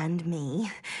 and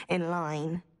me, in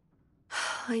line.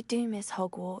 I do miss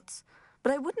Hogwarts,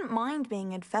 but I wouldn't mind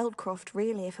being in Feldcroft,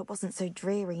 really, if it wasn't so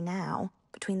dreary now.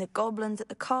 Between the goblins at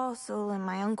the castle and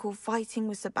my uncle fighting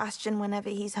with Sebastian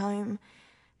whenever he's home.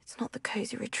 It's not the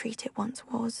cozy retreat it once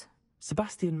was.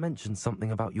 Sebastian mentioned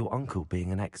something about your uncle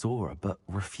being an ex-Auror, but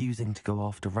refusing to go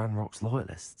after Ranrock's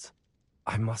Loyalists.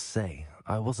 I must say,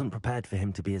 I wasn't prepared for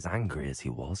him to be as angry as he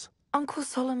was. Uncle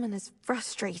Solomon is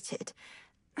frustrated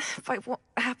by what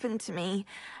happened to me,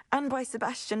 and by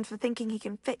Sebastian for thinking he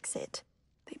can fix it.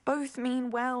 They both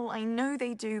mean well, I know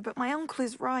they do, but my uncle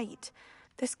is right.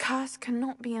 This curse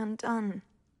cannot be undone.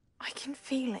 I can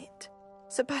feel it.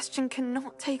 Sebastian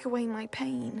cannot take away my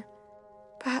pain.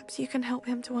 Perhaps you can help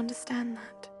him to understand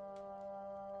that.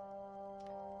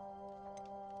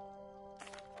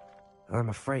 I'm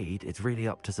afraid it's really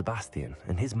up to Sebastian,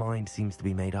 and his mind seems to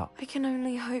be made up. I can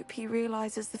only hope he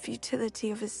realizes the futility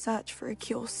of his search for a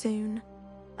cure soon.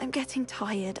 I'm getting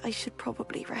tired. I should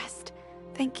probably rest.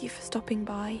 Thank you for stopping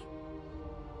by.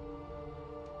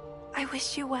 I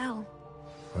wish you well.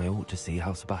 I ought to see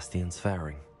how Sebastian's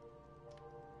faring.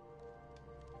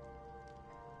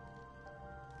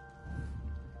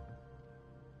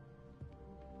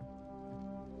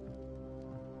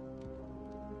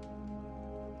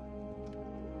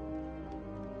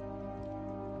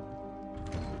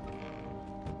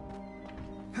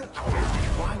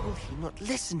 he not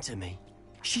listen to me?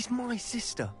 She's my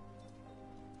sister.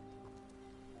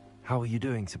 How are you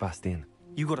doing, Sebastian?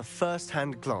 You got a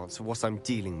first-hand glance at what I'm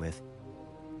dealing with.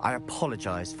 I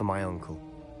apologize for my uncle.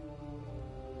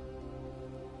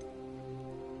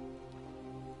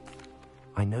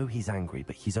 I know he's angry,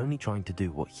 but he's only trying to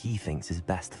do what he thinks is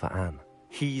best for Anne.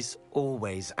 He's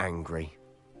always angry.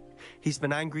 He's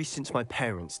been angry since my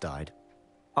parents died.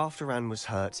 After Anne was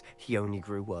hurt, he only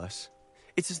grew worse.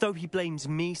 It's as though he blames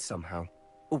me somehow,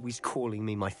 always calling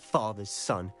me my father's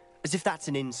son, as if that's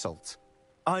an insult.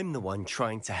 I'm the one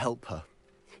trying to help her.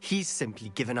 He's simply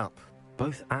given up.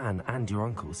 Both Anne and your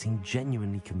uncle seem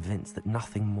genuinely convinced that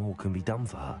nothing more can be done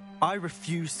for her. I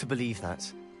refuse to believe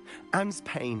that. Anne's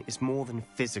pain is more than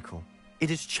physical. It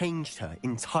has changed her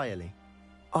entirely.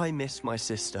 I miss my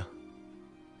sister.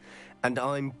 And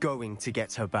I'm going to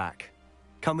get her back.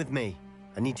 Come with me.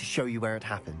 I need to show you where it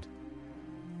happened.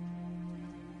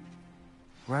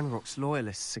 Ranrock's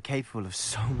loyalists are capable of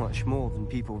so much more than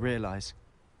people realize.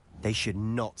 They should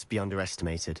not be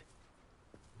underestimated.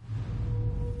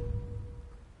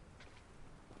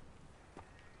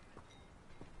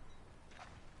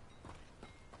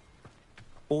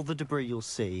 All the debris you'll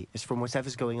see is from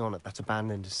whatever's going on at that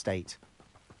abandoned estate.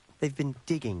 They've been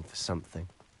digging for something.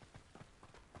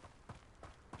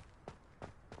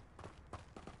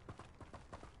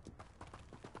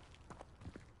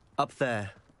 Up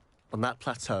there, on that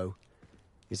plateau,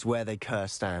 is where they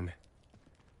cursed Anne.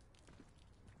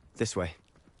 This way.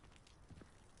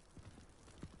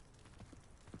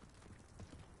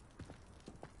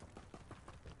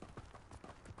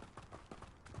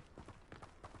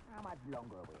 How much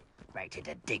longer are we expected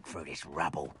to dig through this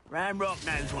rubble? Ranrock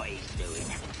knows what he's doing.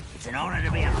 It's an honor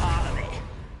to be a part of it.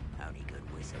 Only good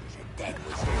wizard is a dead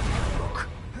wizard. Look.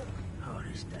 Oh,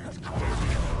 this day's cold.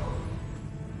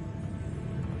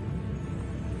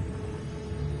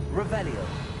 Revelio.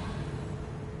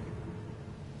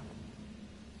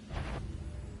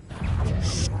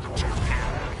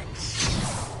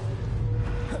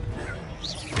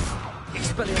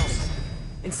 Expelliarmus.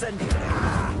 Incendio.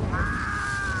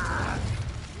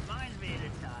 Reminds me of the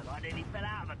time I nearly fell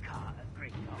out of a cart at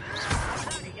Greenlock.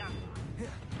 Only young.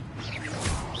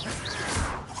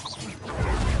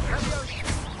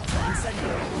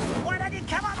 Incendio. Why don't you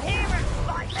come up here and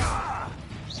fight me?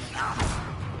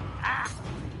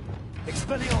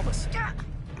 Expelliarmus.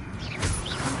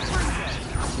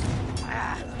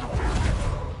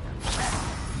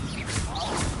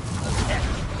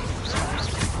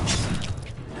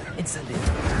 Incendio.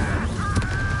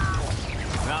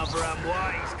 Rather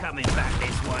unwise coming back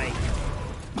this way.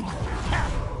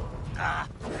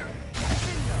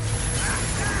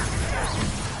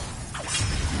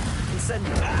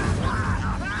 Incendio.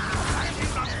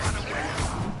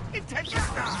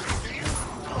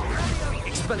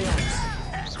 Expelliarmus.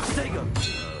 Stego.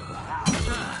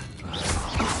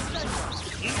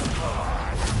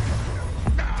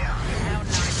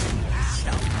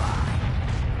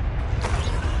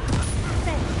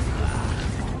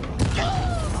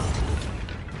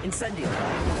 Incendio.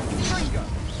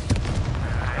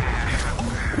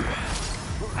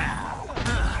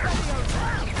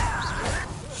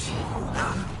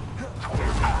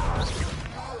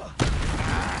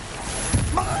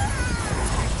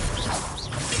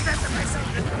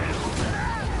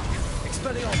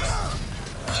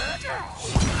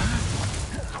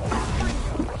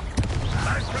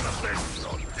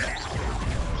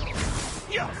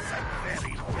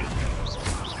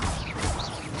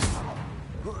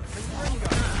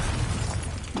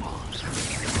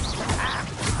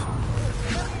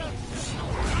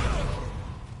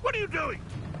 What are you doing?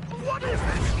 What is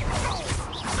this?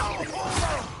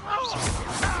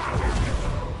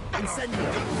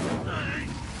 Incendio.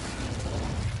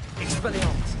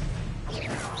 Expelliarmus.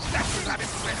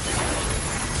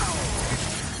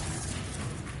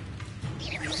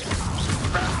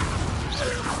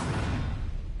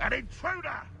 An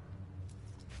intruder!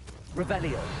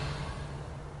 Revelio.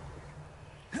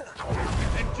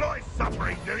 Enjoy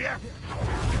suffering, do you?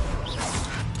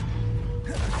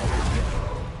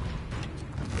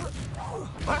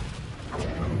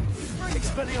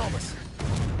 Expelliarmus.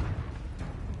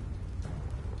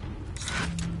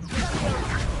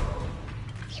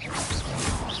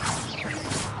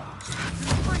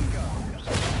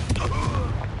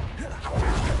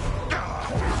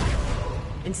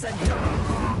 Incendio.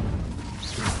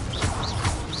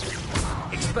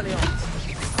 Expelliarmus.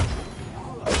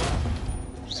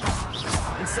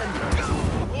 Incendio.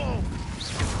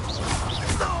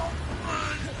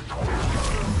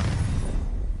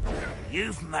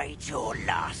 You've made your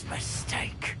last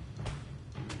mistake.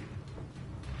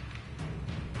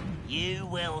 You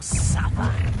will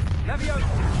suffer.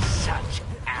 Leviosa! Such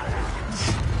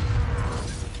arrogance.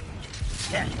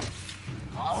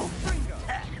 Oh.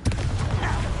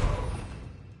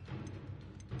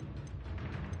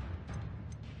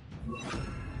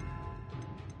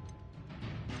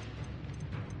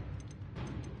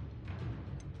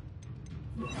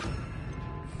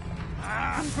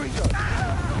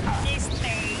 It's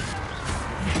me.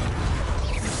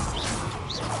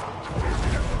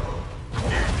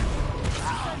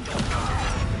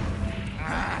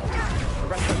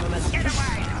 Get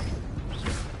away!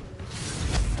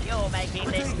 You're making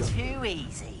this too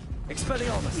easy.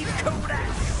 Expelliarmus! You call that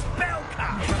spell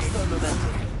card?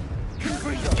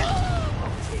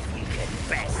 If you could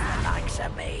best the likes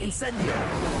of me. Incendio!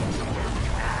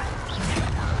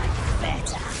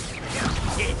 Better.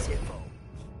 Pitiful.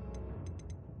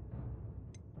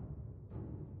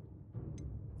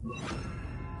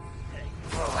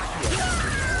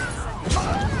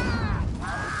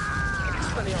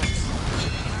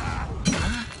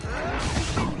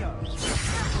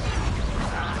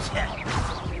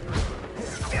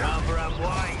 Rather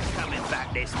unwise coming back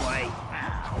this way.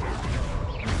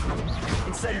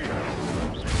 Incendio!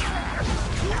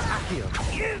 Accio!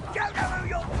 You don't know who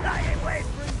you're playing with!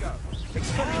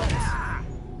 Expelliarmus!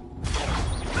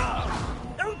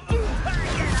 Don't do that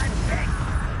again, I beg!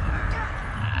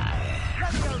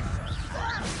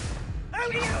 Who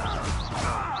do you...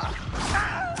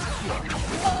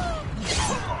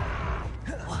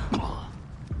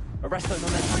 Arresto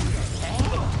momentum!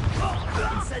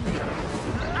 Incendio!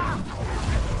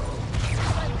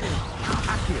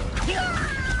 Accio!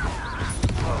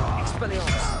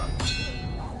 Expelliarmus!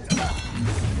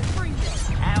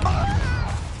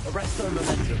 Arresto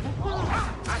momentum!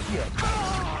 Accio!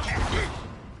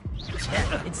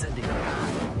 Incendio!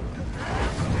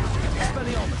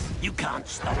 Expelliarmus! You can't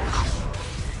stop us.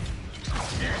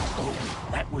 Oh,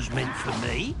 that was meant for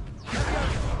me?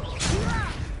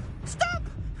 Stop!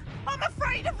 I'm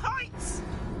afraid of heights!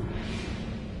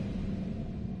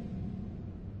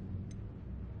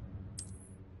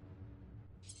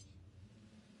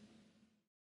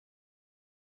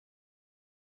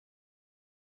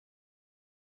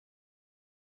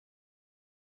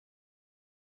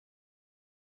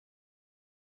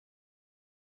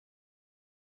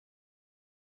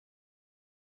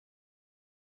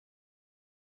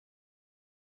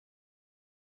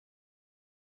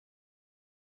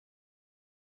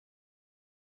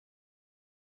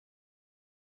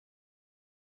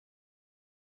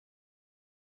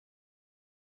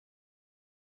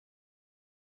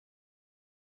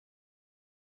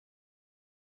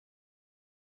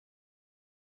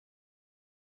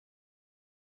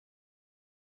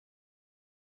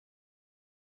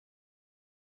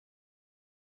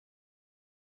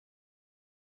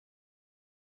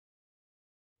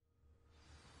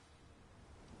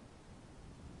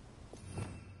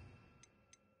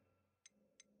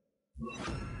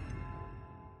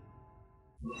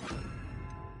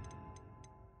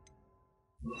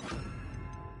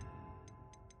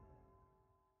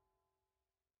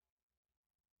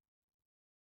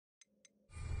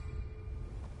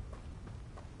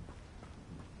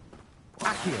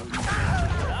 Accio!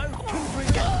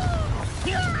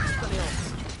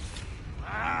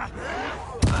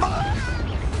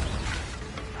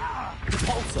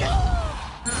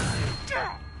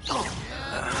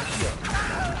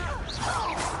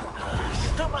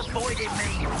 Stop avoiding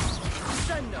me!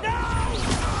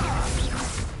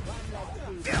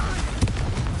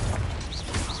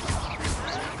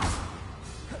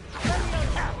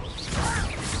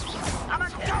 I'm a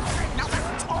goblin, not a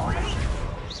toy!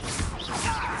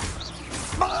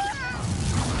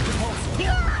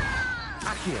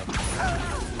 Accio!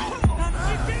 How did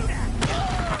you do that?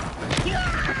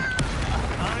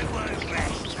 I won't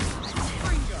rest.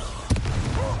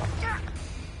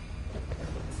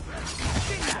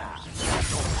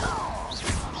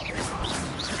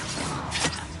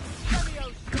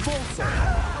 Cabalso!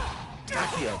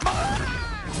 Accio!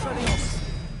 Expelliarmus!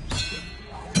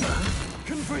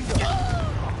 Confringo!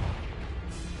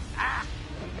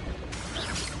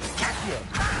 Accio!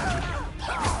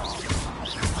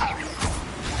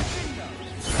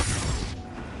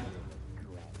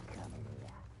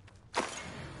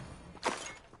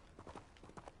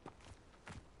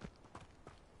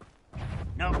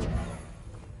 No.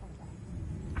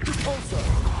 Also.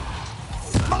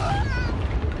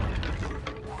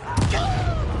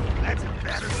 That's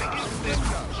better than you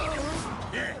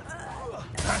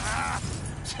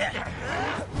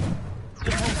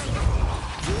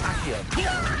Accio!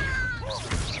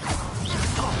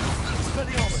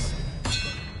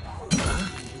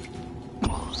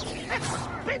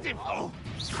 pitiful!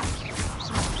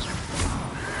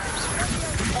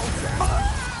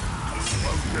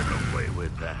 Won't get away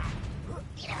with that.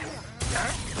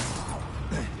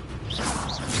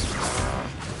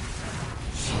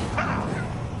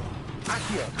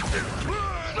 Accio!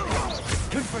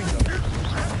 Confringo!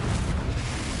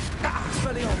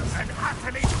 Expelliarmus! An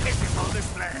utterly pitiful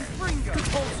display! Confringo!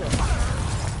 Repulsor!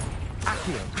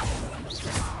 Accio!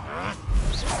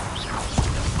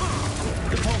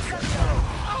 Repulsor!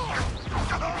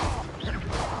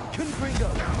 Confringo!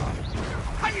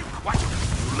 Are you quite...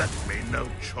 You left me no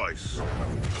choice.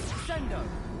 Sendo!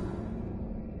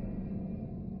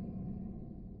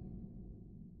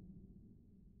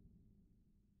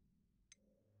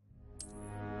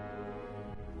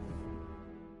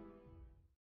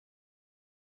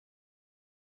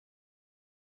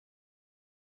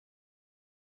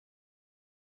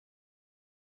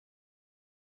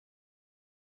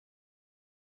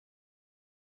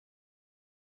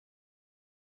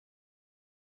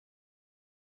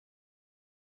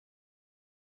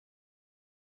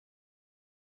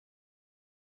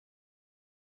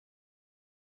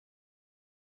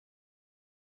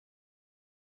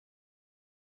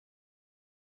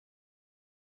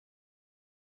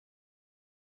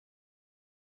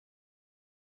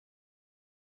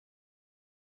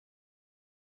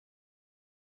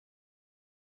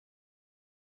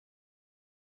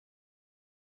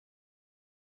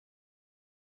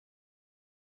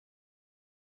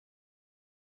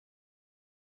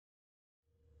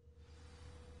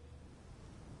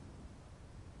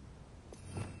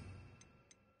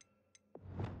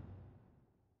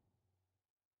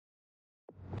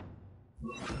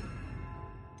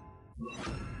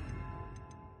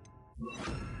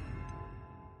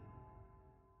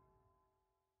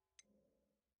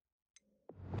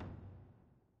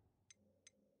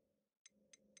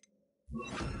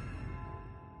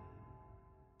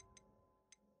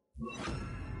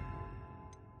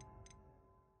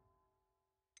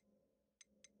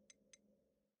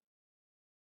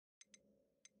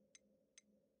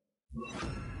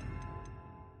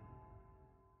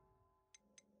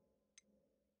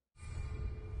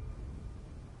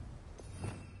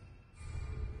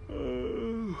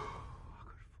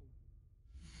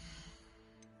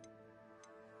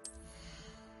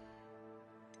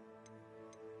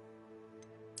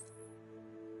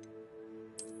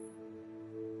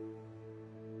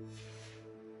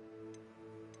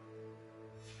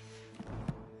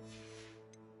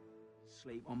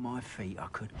 Sleep on my feet, I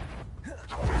could.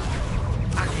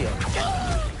 Accio!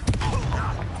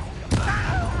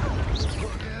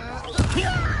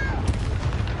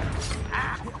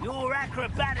 Your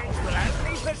acrobatics will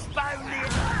only postpone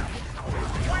it.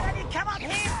 Why don't you come up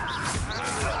here?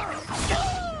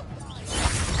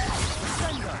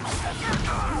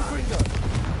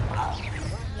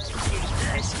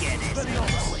 Let's get it.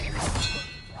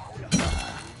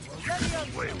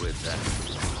 Away with that.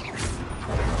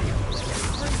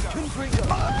 Confringo!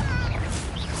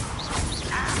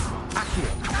 Accio!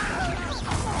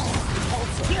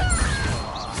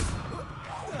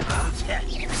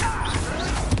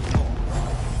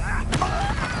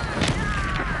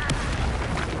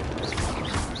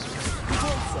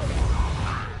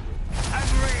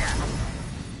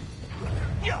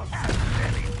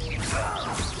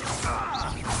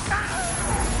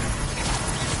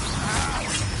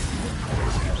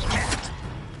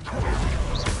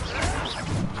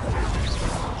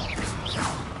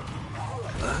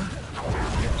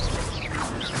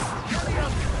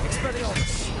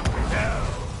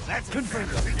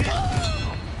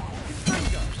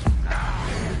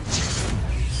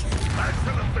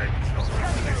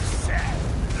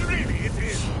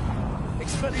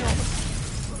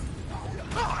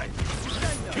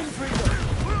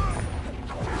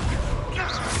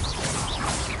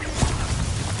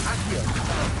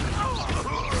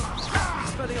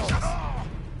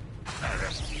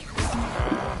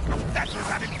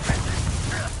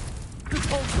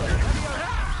 Repulsor!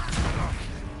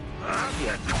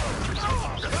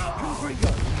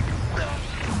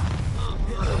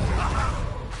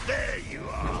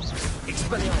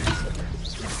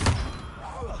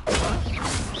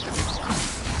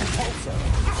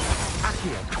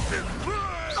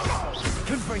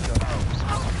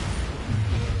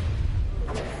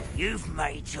 You've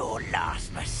made your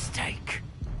last mistake.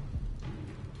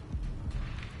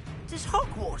 Does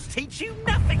Hogwarts teach you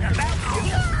nothing about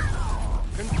you?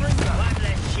 Confringo! One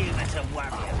less human to worry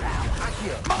about.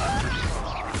 Accio!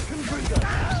 Confringo!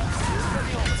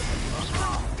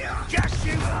 Just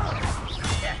you!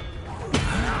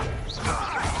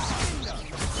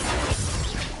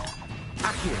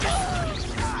 Accio!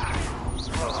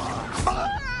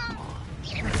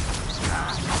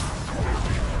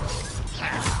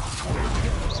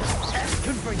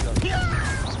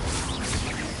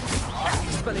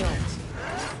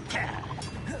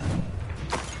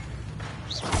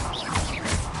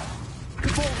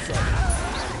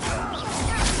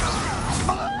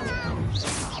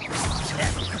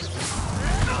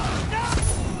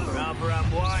 Rather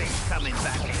unwise coming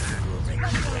back here.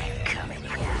 Regret coming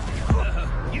here.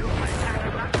 You must have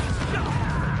a lucky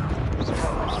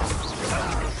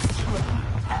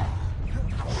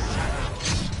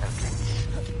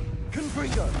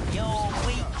Confringo! You're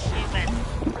weak, human.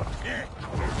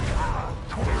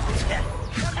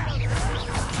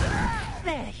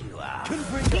 There you are.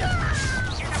 Confringo!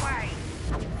 Get away!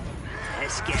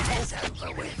 Let's get this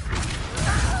over with.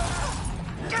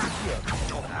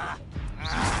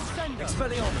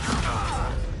 Expelliarmus!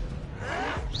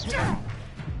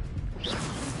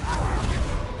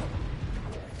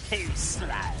 Too slow.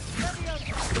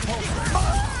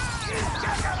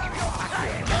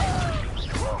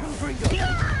 Confringo!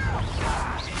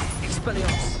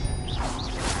 Expelliarmus!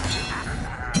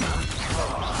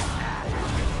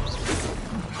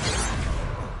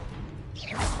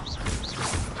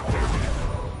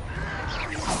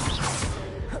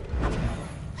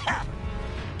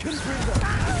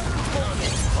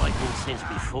 Fighting since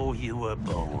before you were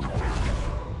born.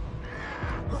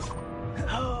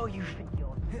 Oh, you think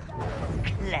you're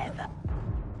clever.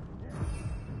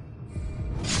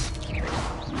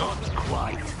 Not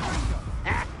quite.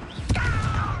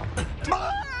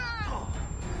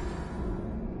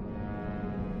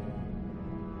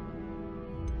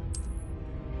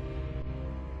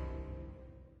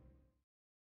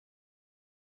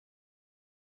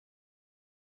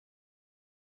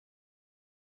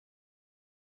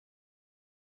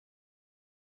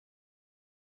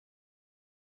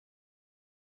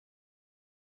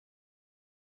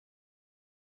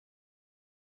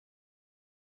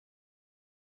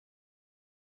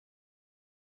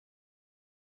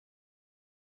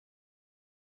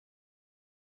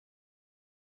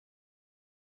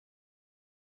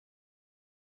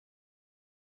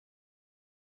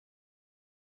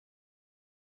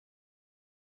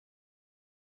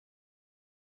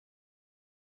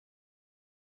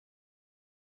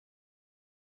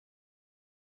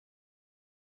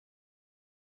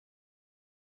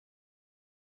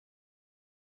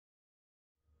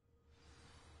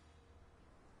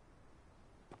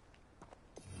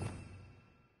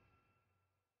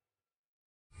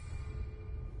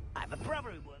 I have a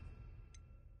brother who works.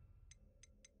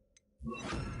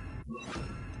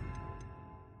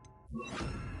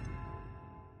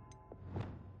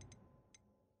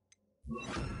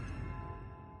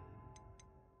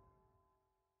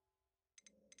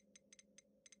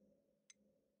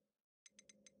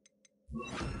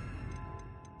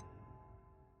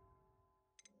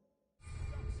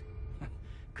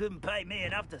 Couldn't pay me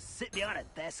enough to sit behind a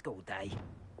desk all day.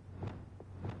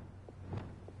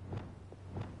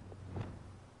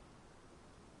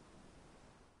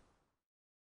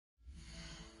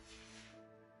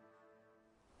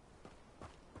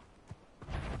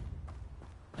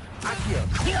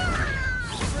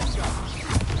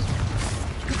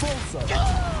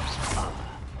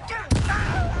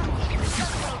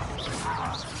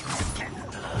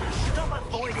 Stop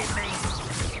avoiding me!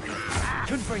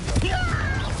 Confringo!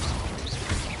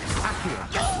 Accio!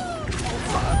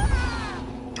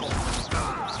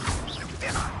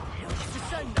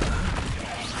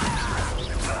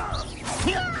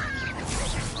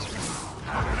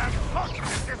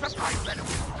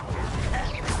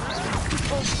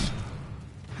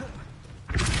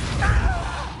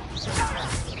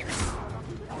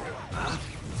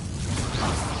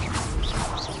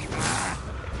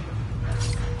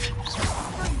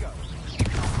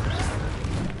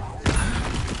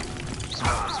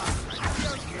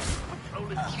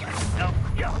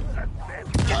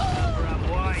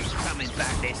 Unwise coming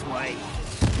back this way.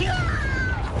 You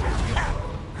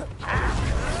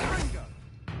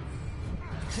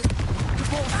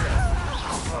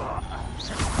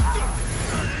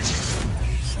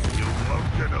won't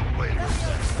get away with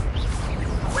that.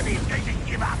 When are you going to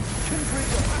give up?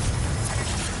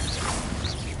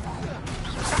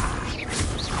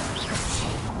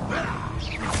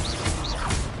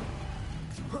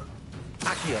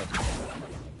 Accio!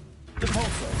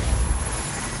 Depulso!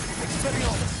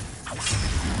 Expelliarmus!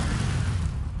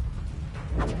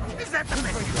 Is that the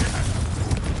message?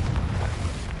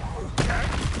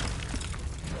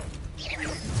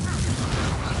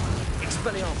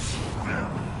 Expelliarmus!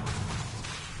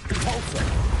 Depulso!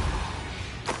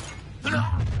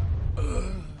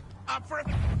 Up for it!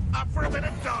 Up for it! habit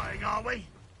of dying, are we?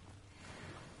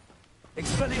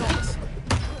 Expelliarmus!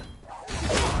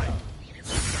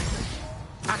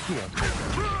 Accio!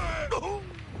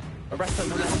 Arresto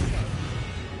Momentum!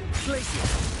 Glacier!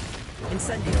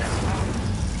 Incendio!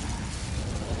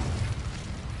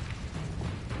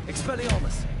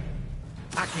 Expelliarmus!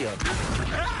 Accio!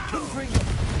 Confringo!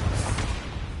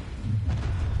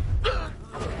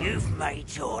 You've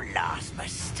made your last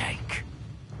mistake.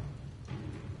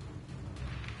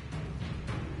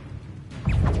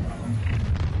 You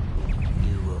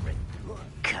will regret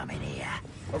coming here.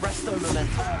 Arresto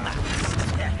Momentum!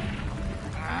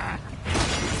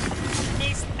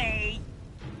 It's me.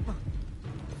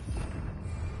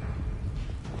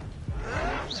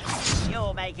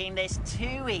 You're making this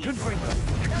too easy. Confringo!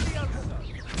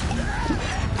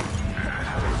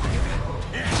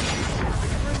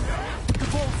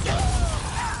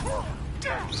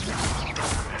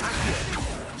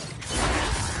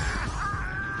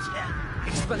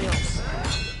 Expelliarmus!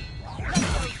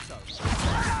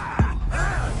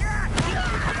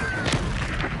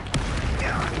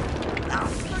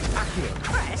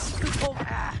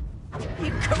 You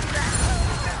called that?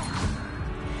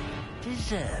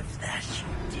 Deserves that,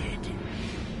 you did.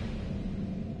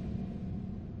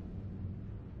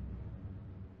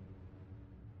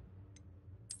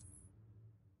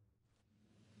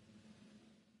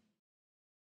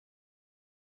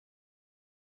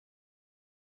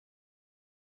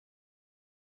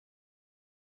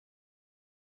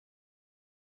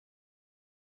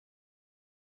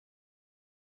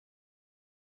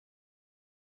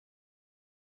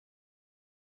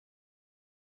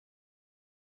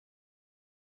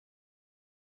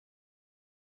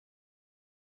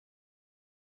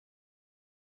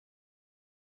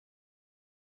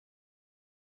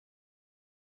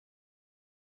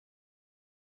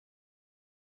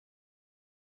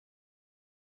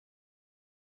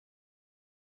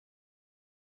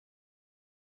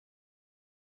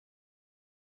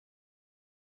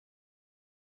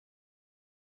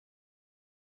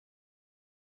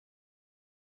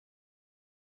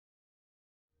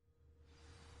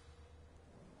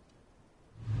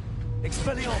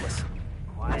 Expelliarmus!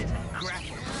 Why is it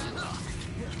cracking?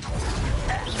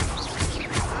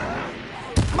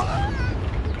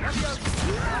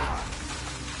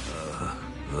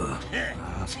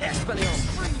 Expelliarmus!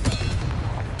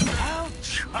 How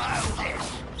childish!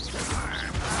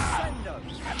 Handle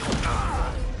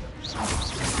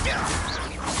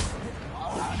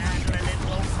a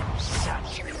little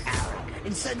such arrogance.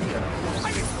 Incendio!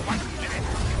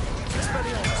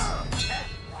 Expelliarmus!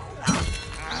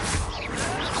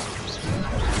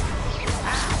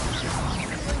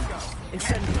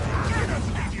 Incendio! You don't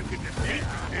think you can defeat me,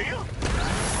 do you?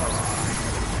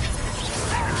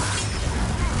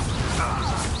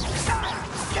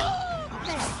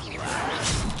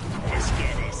 Let's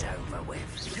get this over with.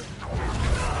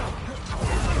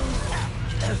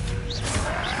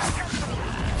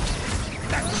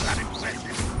 That's not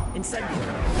impressive.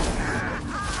 Incendio!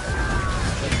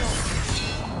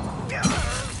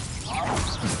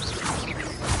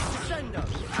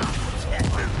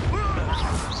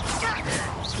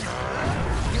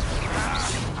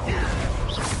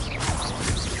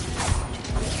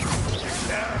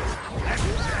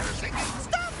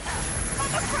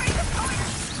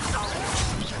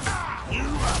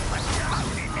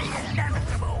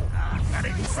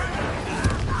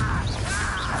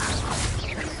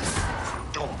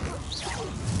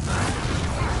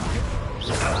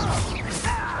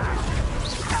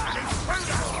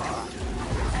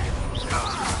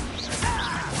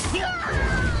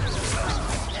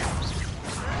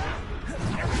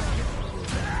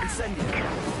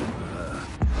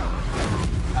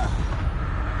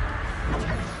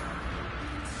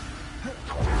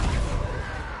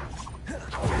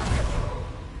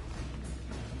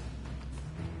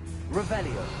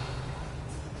 Revelio.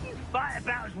 You fight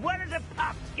about as well as a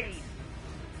pup scheme.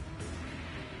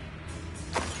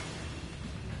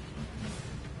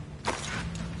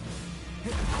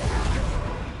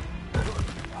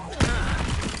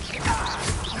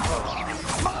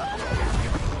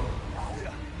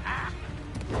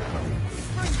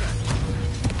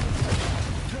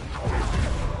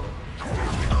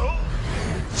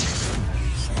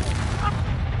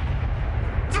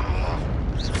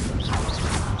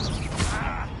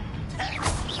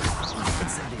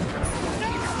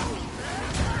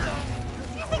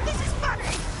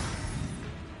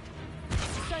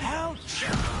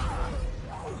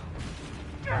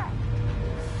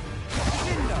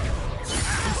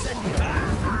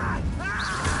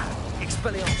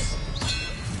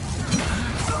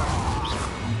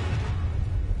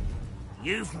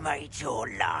 You've made your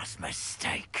last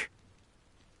mistake.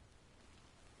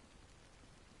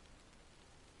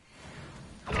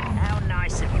 How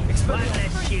nice of you. One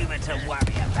less human to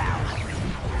worry about.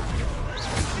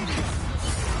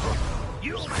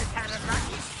 You almost had a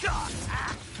lucky shot.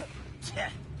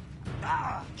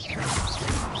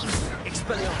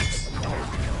 Expelliarmus.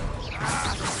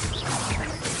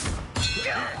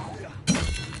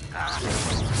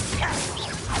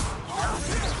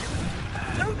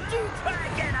 Don't do try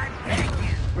again, I beg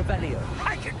you. Revelio.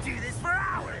 I could do this for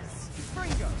hours.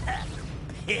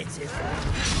 Pitiful.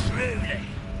 Truly.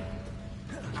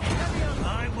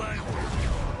 I won't.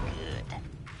 Good.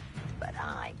 But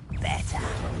I'm better.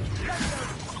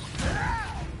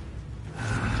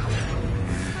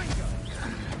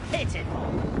 Hit it.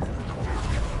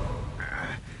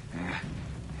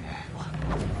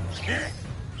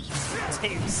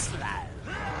 Too slow.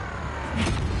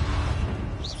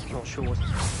 Not sure what...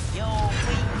 You're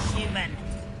weak, human.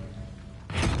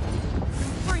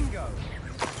 Ringo!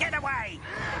 Get away!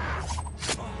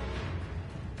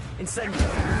 Incendio.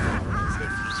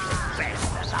 Best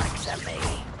the likes of me.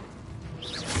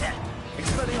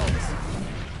 Expelliarmus.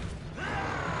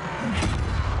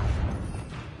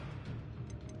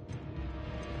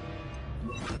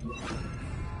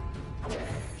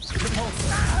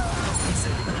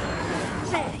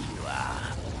 There you are.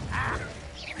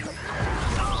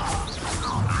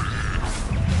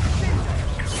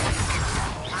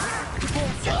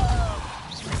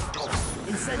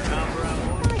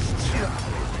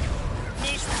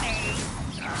 Miss me.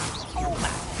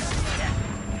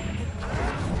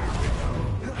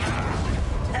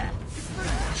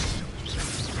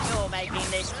 You're making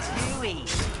this too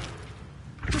easy.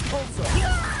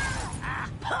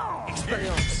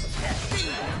 Expelliarmus.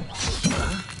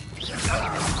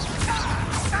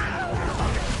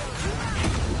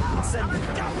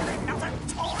 Not a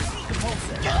toy.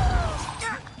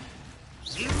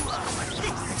 You are.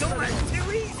 This is almost too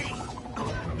easy.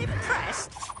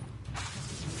 Impressed?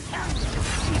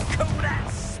 You call that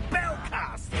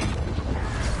spellcasting?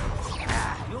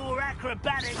 Your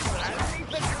acrobatics will only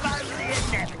postpone the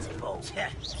inevitable.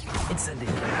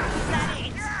 Incendio. That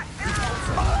is.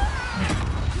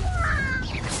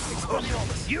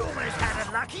 You almost had a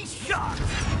lucky shot.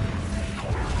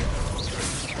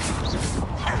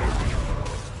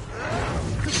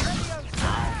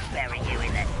 I'll bury you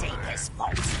in the deepest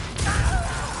vault.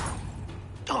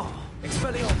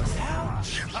 Expelliarmus. How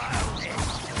childish.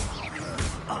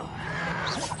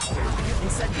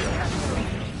 Incendio.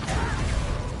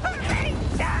 Hurry!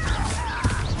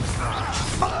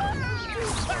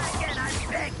 Again, I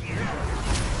beg you.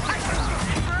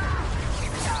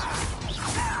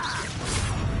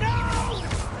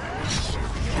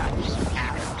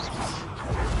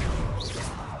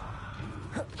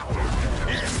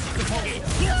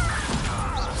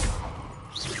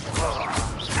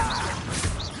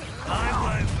 I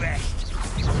won't rest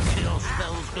until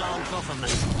spells glance off of me.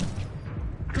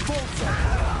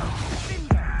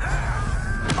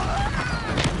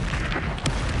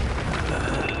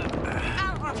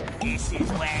 This is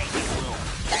where you will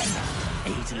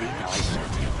be easily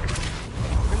diverted.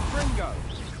 Ringo!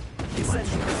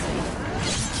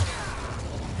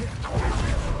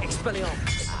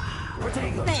 Expelliarmus.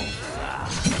 Protego.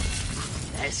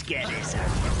 Let's get this over.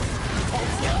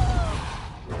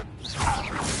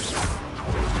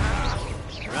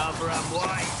 Rather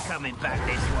unwise coming back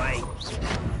this way.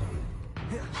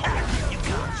 You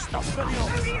can't stop me.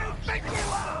 Who do you think you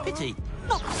are? Pity.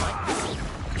 Not quite.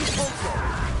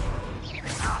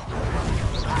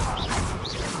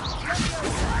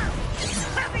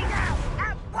 Let me now!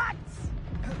 At once!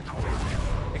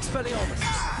 Expelliarmus.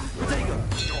 Protego.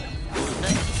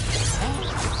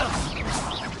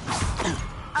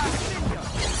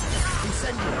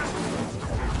 Incendio.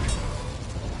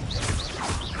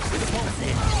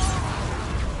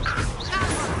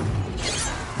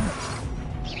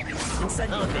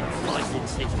 Incendio. I've been fighting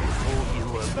since before you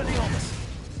were. Expelliarmus.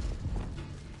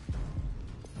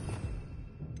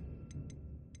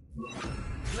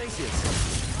 Glacius.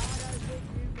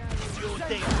 Your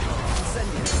thing.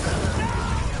 Incendio.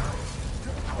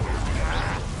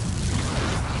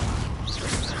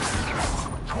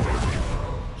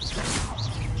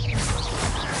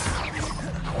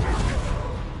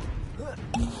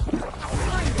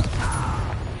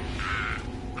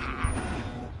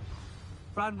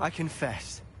 I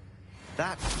confess,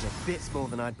 that was a bit more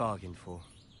than I'd bargained for.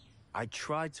 I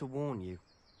tried to warn you.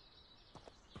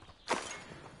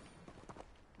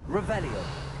 Revelio.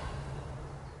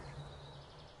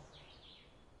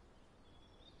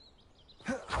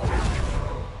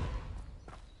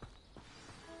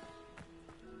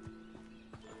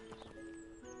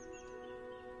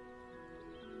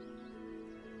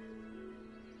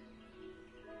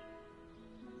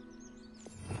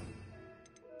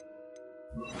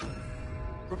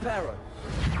 Reparo.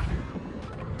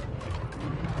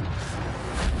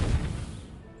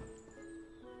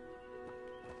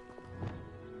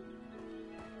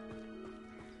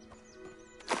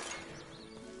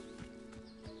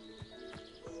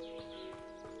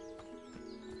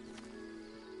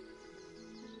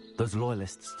 Those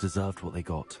loyalists deserved what they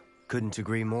got. Couldn't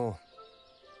agree more.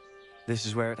 This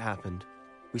is where it happened.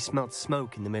 We smelled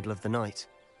smoke in the middle of the night.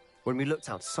 When we looked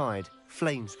outside,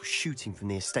 flames were shooting from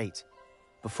the estate.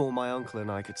 Before my uncle and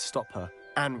I could stop her,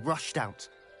 Anne rushed out,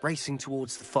 racing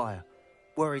towards the fire,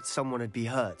 worried someone had been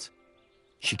hurt.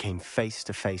 She came face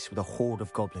to face with a horde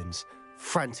of goblins,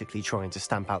 frantically trying to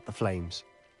stamp out the flames.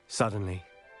 Suddenly,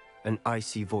 an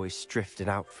icy voice drifted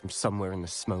out from somewhere in the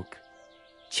smoke.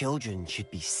 Children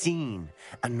should be seen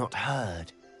and not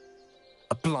heard.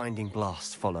 A blinding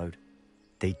blast followed.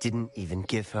 They didn't even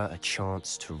give her a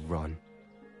chance to run.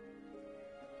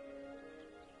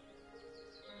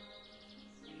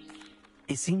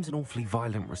 It seems an awfully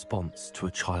violent response to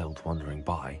a child wandering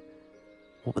by.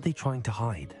 What were they trying to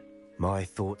hide? My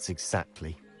thoughts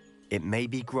exactly. It may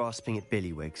be grasping at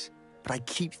Billywigs, but I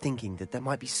keep thinking that there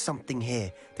might be something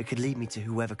here that could lead me to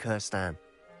whoever cursed Anne.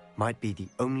 Might be the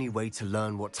only way to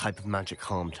learn what type of magic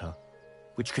harmed her,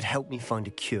 which could help me find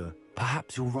a cure.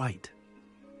 Perhaps you're right.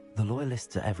 The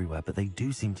Loyalists are everywhere, but they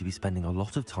do seem to be spending a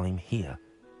lot of time here,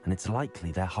 and it's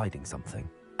likely they're hiding something.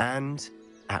 And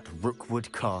at Rookwood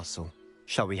Castle.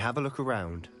 Shall we have a look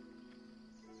around?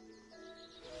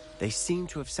 They seem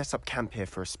to have set up camp here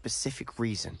for a specific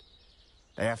reason.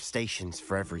 They have stations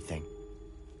for everything.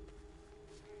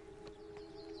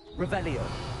 Revelio.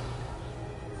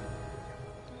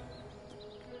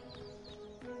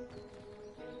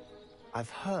 I've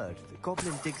heard that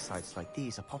goblin dig sites like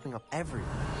these are popping up everywhere.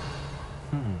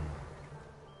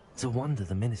 It's a wonder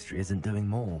the Ministry isn't doing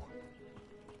more.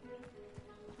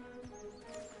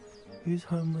 Whose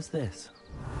home was this?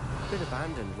 Been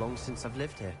abandoned long since I've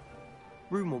lived here.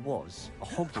 Rumour was a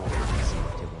Hogwarts Legacy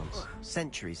lived here once,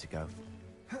 centuries ago.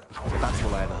 That's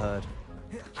all I ever heard.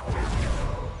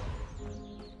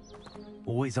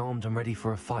 Always armed and ready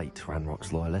for a fight,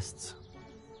 Ranrock's Loyalists.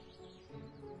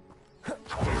 It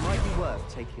might be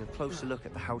worth taking a closer look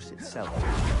at the house itself.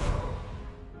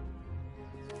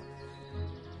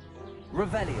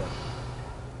 Revelio.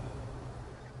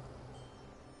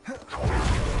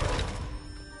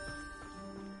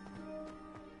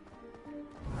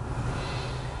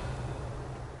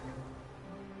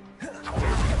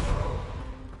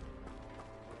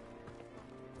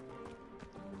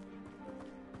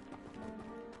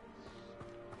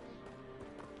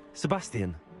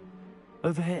 Sebastian,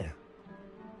 over here.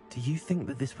 Do you think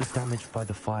that this was damaged by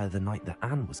the fire the night that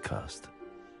Anne was cursed?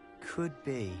 Could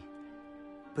be.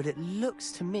 But it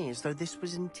looks to me as though this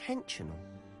was intentional.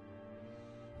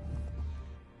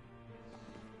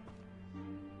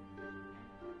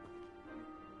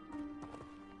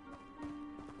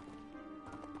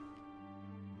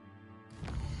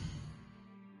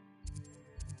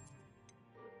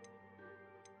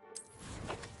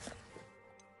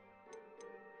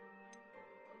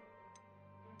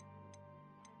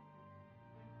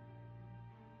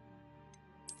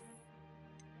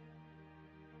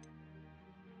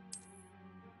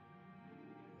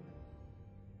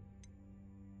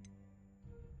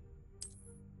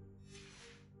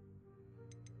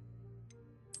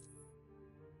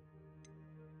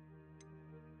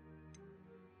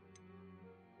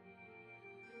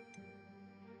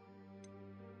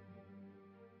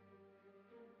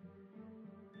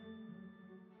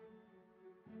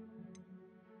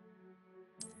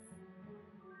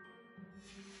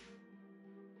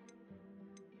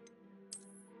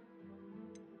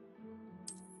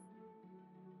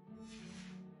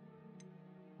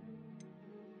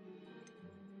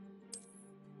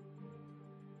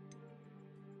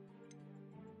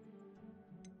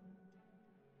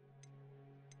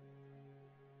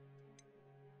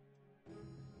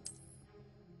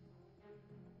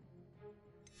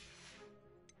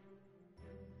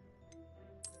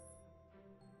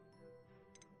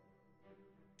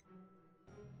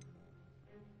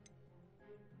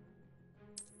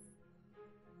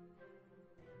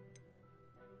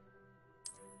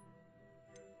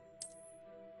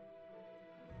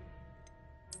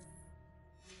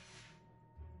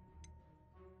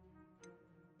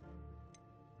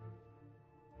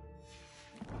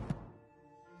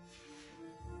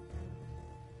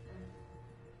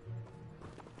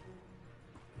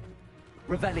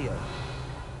 Revelio.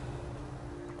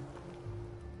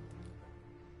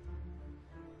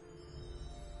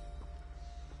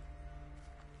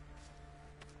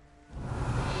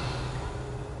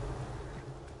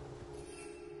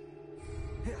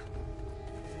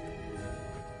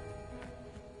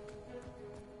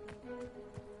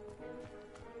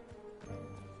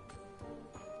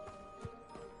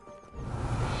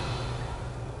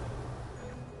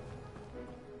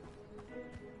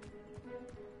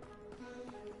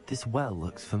 This well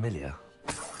looks familiar.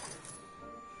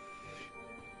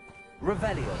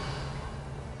 Revelio.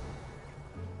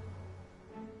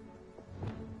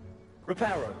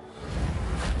 Reparo.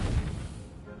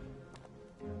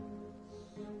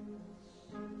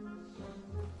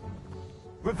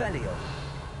 Revelio.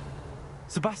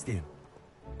 Sebastian,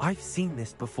 I've seen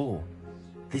this before.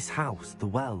 This house, the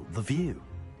well, the view.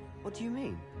 What do you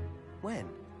mean? When?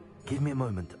 Give me a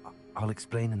moment. I'll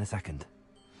explain in a second.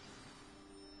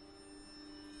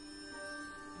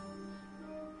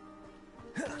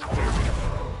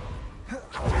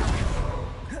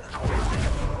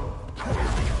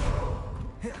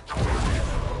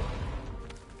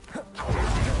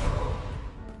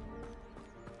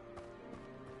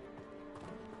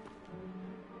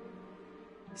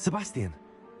 Sebastian,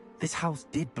 this house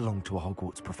did belong to a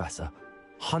Hogwarts professor,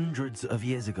 hundreds of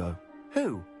years ago.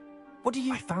 Who? What do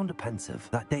you... I found a pensive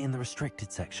that day in the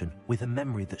restricted section with a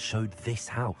memory that showed this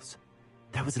house.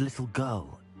 There was a little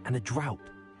girl and a drought.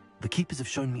 The keepers have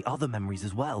shown me other memories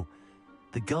as well.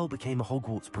 The girl became a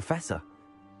Hogwarts professor.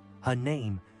 Her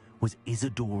name was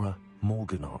Isadora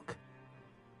Morganach.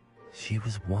 She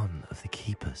was one of the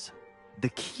keepers. The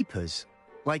keepers?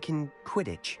 Like in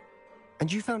Quidditch?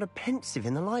 And you found a pensive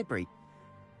in the library?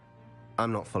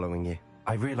 I'm not following you.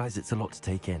 I realize it's a lot to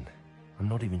take in. I'm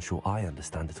not even sure I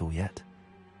understand it all yet.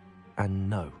 And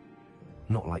no,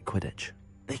 not like Quidditch.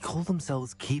 They call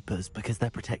themselves keepers because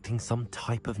they're protecting some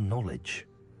type of knowledge.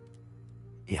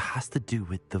 It has to do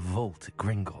with the vault at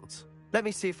Gringotts. Let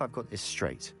me see if I've got this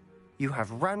straight. You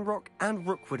have Ranrock and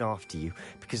Rookwood after you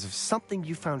because of something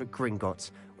you found at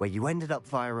Gringotts where you ended up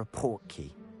via a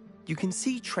portkey. You can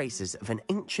see traces of an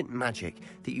ancient magic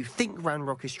that you think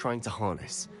Ranrock is trying to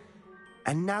harness.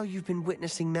 And now you've been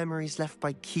witnessing memories left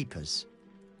by keepers.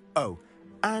 Oh,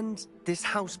 and this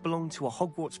house belonged to a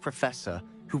Hogwarts professor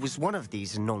who was one of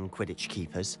these non-Quidditch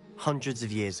keepers hundreds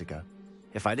of years ago.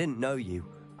 If I didn't know you,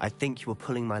 I'd think you were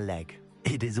pulling my leg.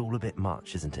 It is all a bit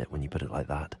much, isn't it, when you put it like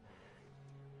that?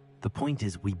 The point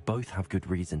is, we both have good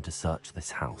reason to search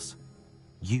this house.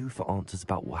 You for answers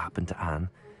about what happened to Anne,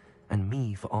 and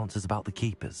me for answers about the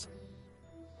keepers.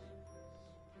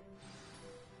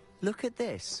 Look at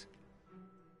this.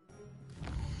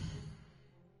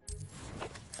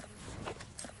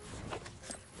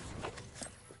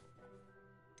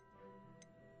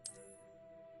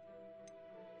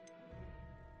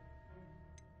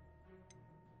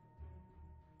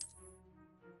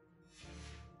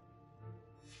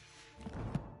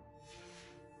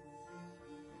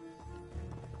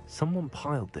 Someone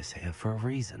piled this here for a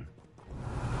reason.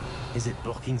 Is it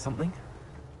blocking something?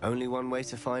 Only one way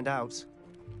to find out.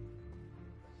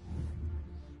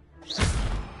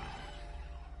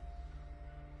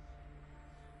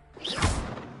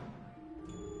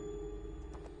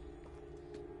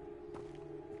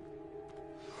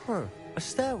 Huh, a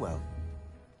stairwell.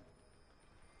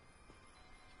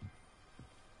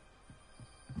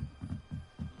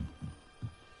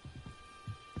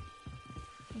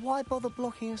 Why bother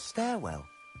blocking a stairwell?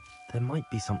 There might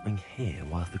be something here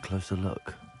worth a closer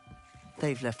look.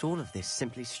 They've left all of this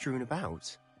simply strewn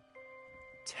about.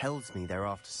 Tells me they're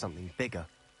after something bigger.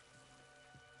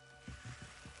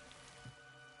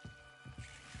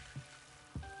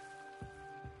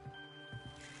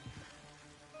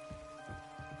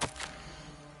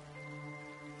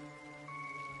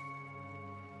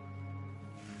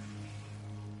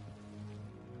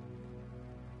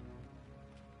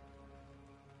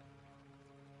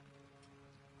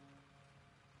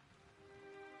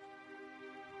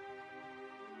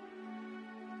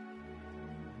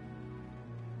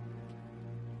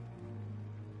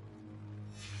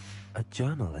 A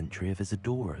journal entry of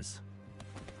Isadora's.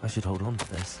 I should hold on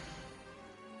to this.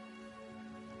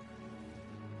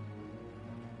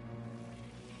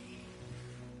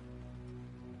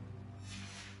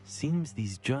 Seems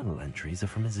these journal entries are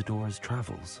from Isadora's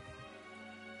travels.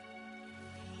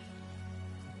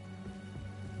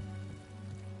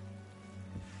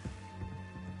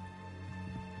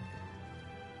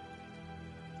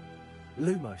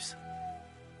 Lumos.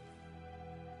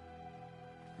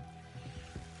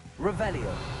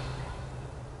 Revelio.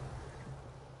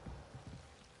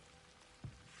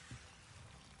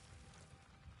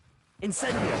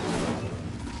 Incendio.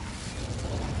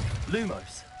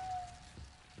 Lumos.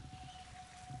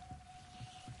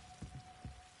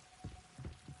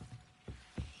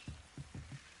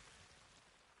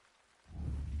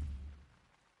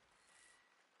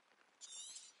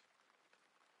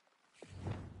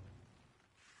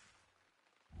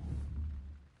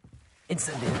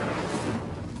 Incendio.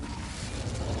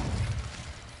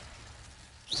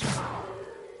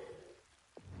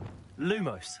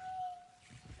 Lumos.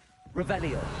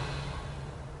 Revelio.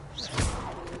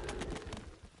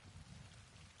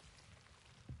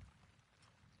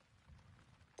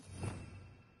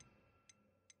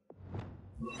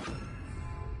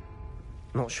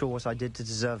 Not sure what I did to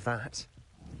deserve that.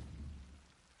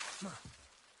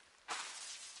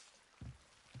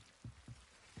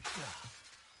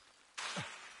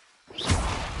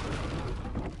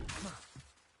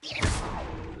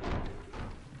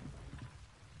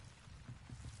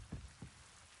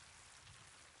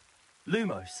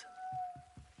 Lumos.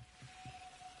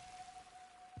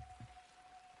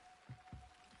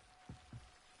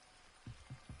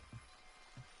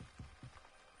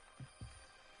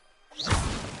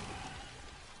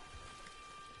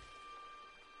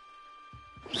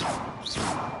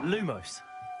 Lumos.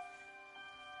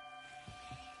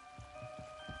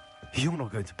 You're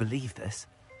not going to believe this.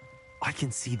 I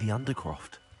can see the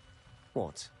Undercroft.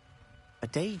 What? A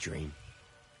daydream?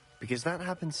 Because that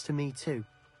happens to me too.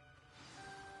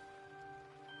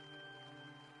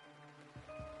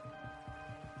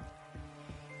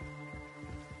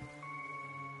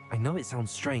 I know it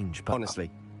sounds strange, but...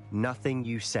 Honestly, nothing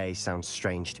you say sounds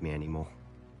strange to me anymore.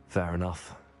 Fair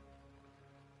enough.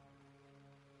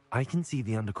 I can see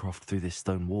the Undercroft through this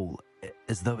stone wall,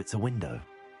 as though it's a window.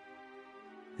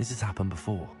 This has happened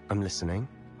before. I'm listening.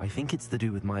 I think it's to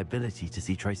do with my ability to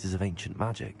see traces of ancient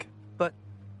magic. But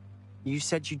you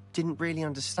said you didn't really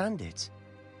understand it,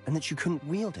 and that you couldn't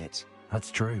wield it.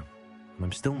 That's true, and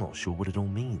I'm still not sure what it all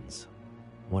means.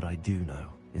 What I do know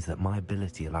is that my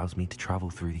ability allows me to travel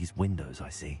through these windows I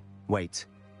see. Wait.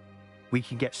 We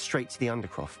can get straight to the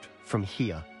Undercroft from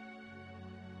here.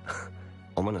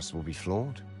 Ominous will be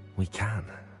floored. We can.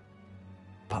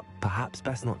 But perhaps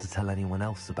best not to tell anyone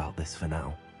else about this for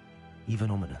now. Even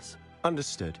Ominous.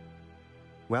 Understood.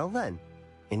 Well then,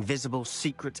 invisible,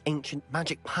 secret, ancient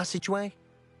magic passageway?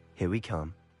 Here we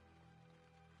come.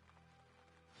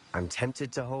 I'm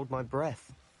tempted to hold my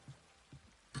breath.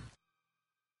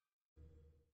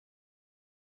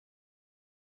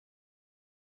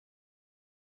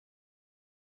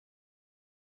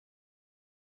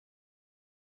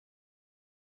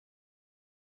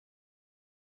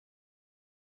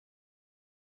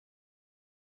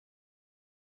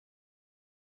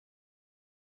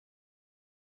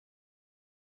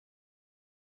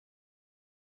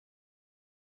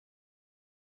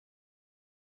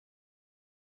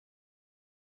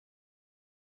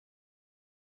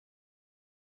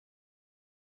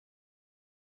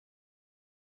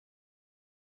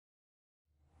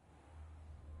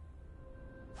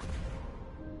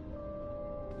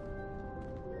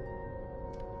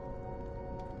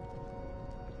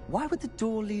 Why would the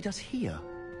door lead us here?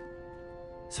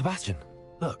 Sebastian,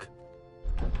 look.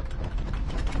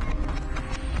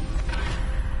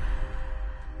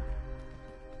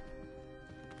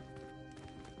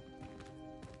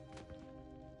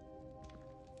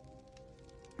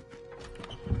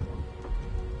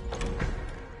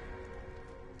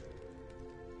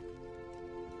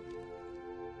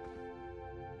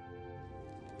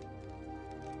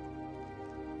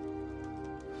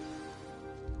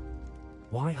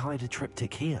 Why hide a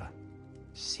triptych here?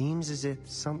 Seems as if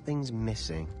something's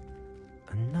missing.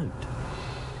 A note.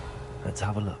 Let's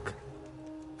have a look.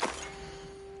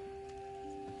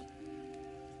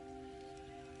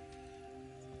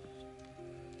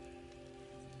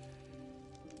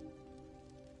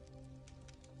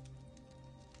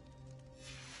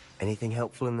 Anything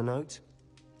helpful in the note?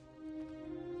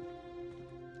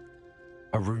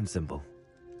 A rune symbol.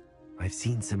 I've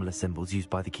seen similar symbols used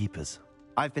by the keepers.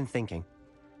 I've been thinking.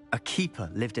 A keeper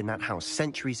lived in that house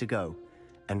centuries ago,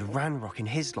 and Ranrock and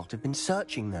his lot have been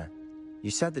searching there.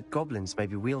 You said that goblins may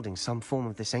be wielding some form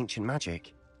of this ancient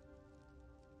magic.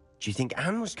 Do you think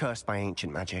Anne was cursed by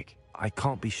ancient magic? I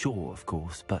can't be sure, of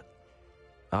course, but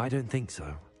I don't think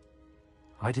so.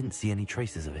 I didn't see any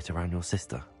traces of it around your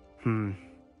sister.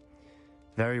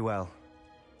 Very well.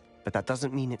 But that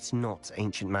doesn't mean it's not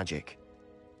ancient magic.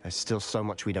 There's still so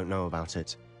much we don't know about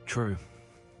it. True.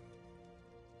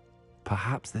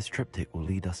 Perhaps this triptych will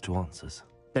lead us to answers.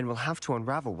 Then we'll have to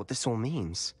unravel what this all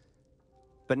means.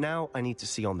 But now I need to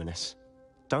see Ominous.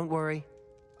 Don't worry,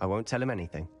 I won't tell him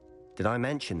anything. Did I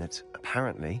mention that,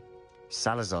 apparently,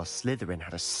 Salazar Slytherin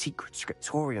had a secret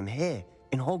scriptorium here,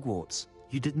 in Hogwarts?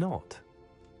 You did not?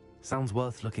 Sounds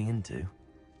worth looking into.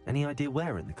 Any idea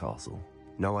where in the castle?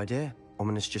 No idea.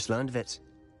 Ominous just learned of it.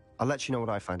 I'll let you know what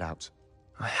I find out.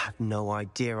 I had no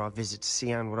idea our visit to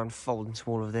Cian would unfold into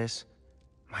all of this.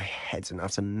 My head's an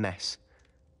utter mess.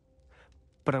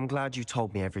 But I'm glad you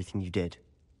told me everything you did.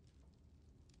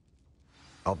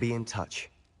 I'll be in touch.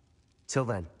 Till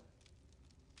then.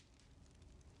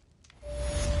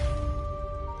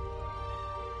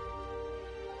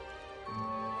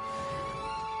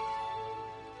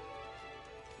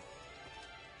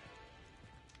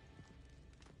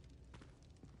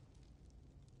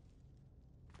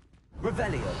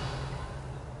 Revelio.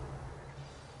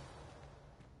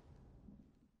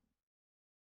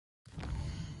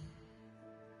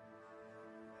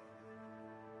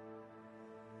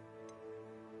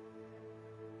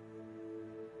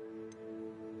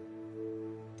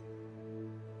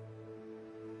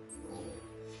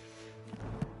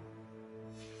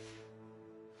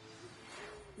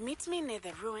 Meet me near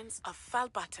the ruins of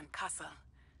Falbarton Castle.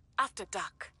 After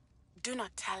dark. Do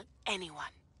not tell anyone.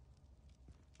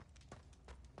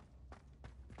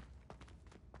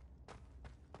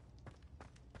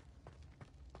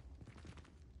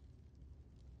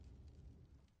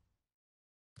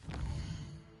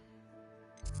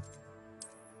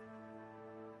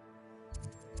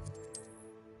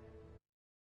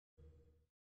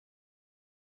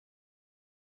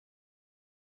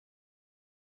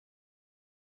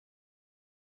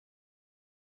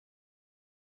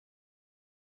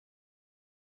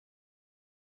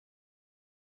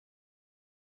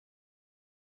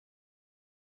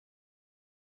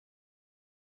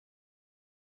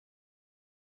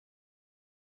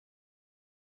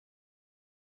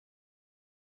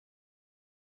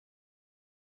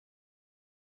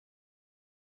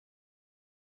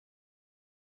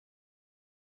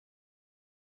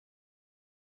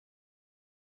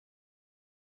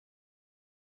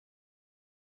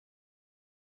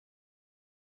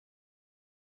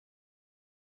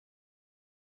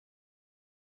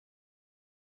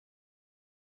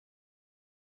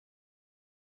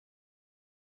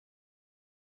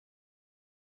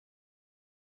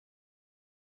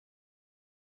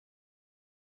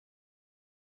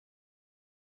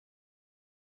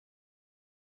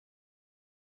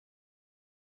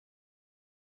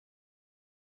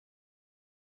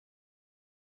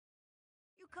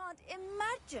 You can't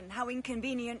imagine how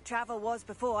inconvenient travel was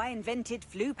before I invented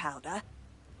flu powder.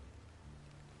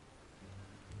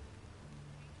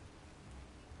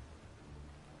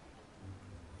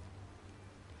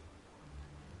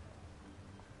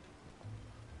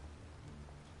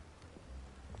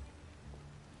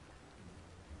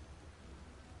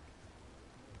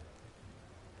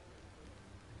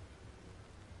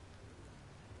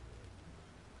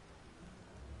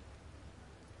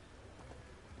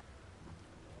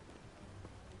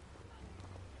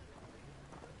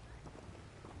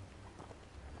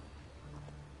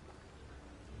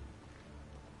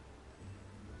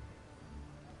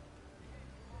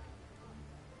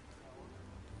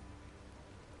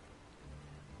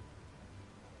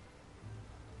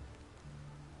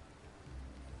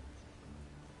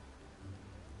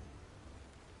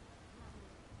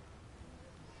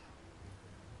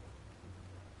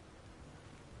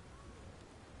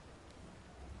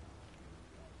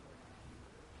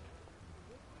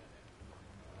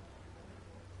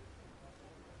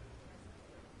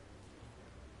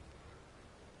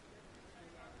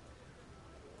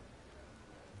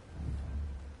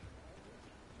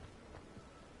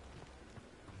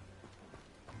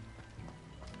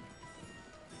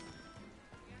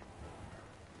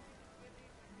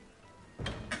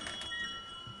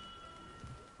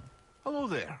 Hello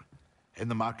there. In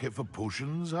the market for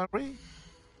potions, are we?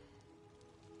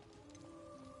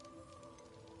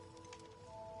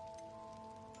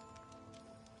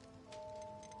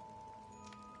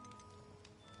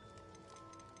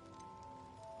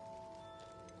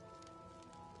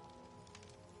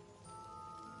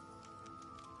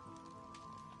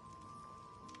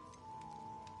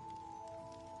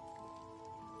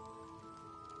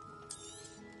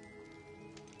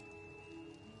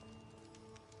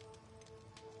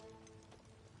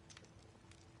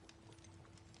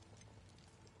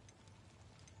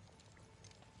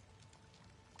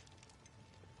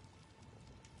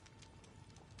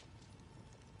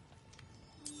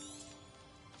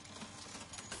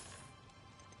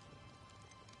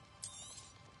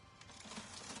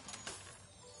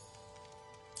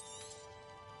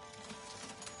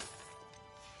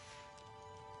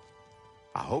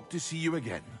 I hope to see you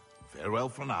again. Farewell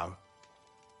for now.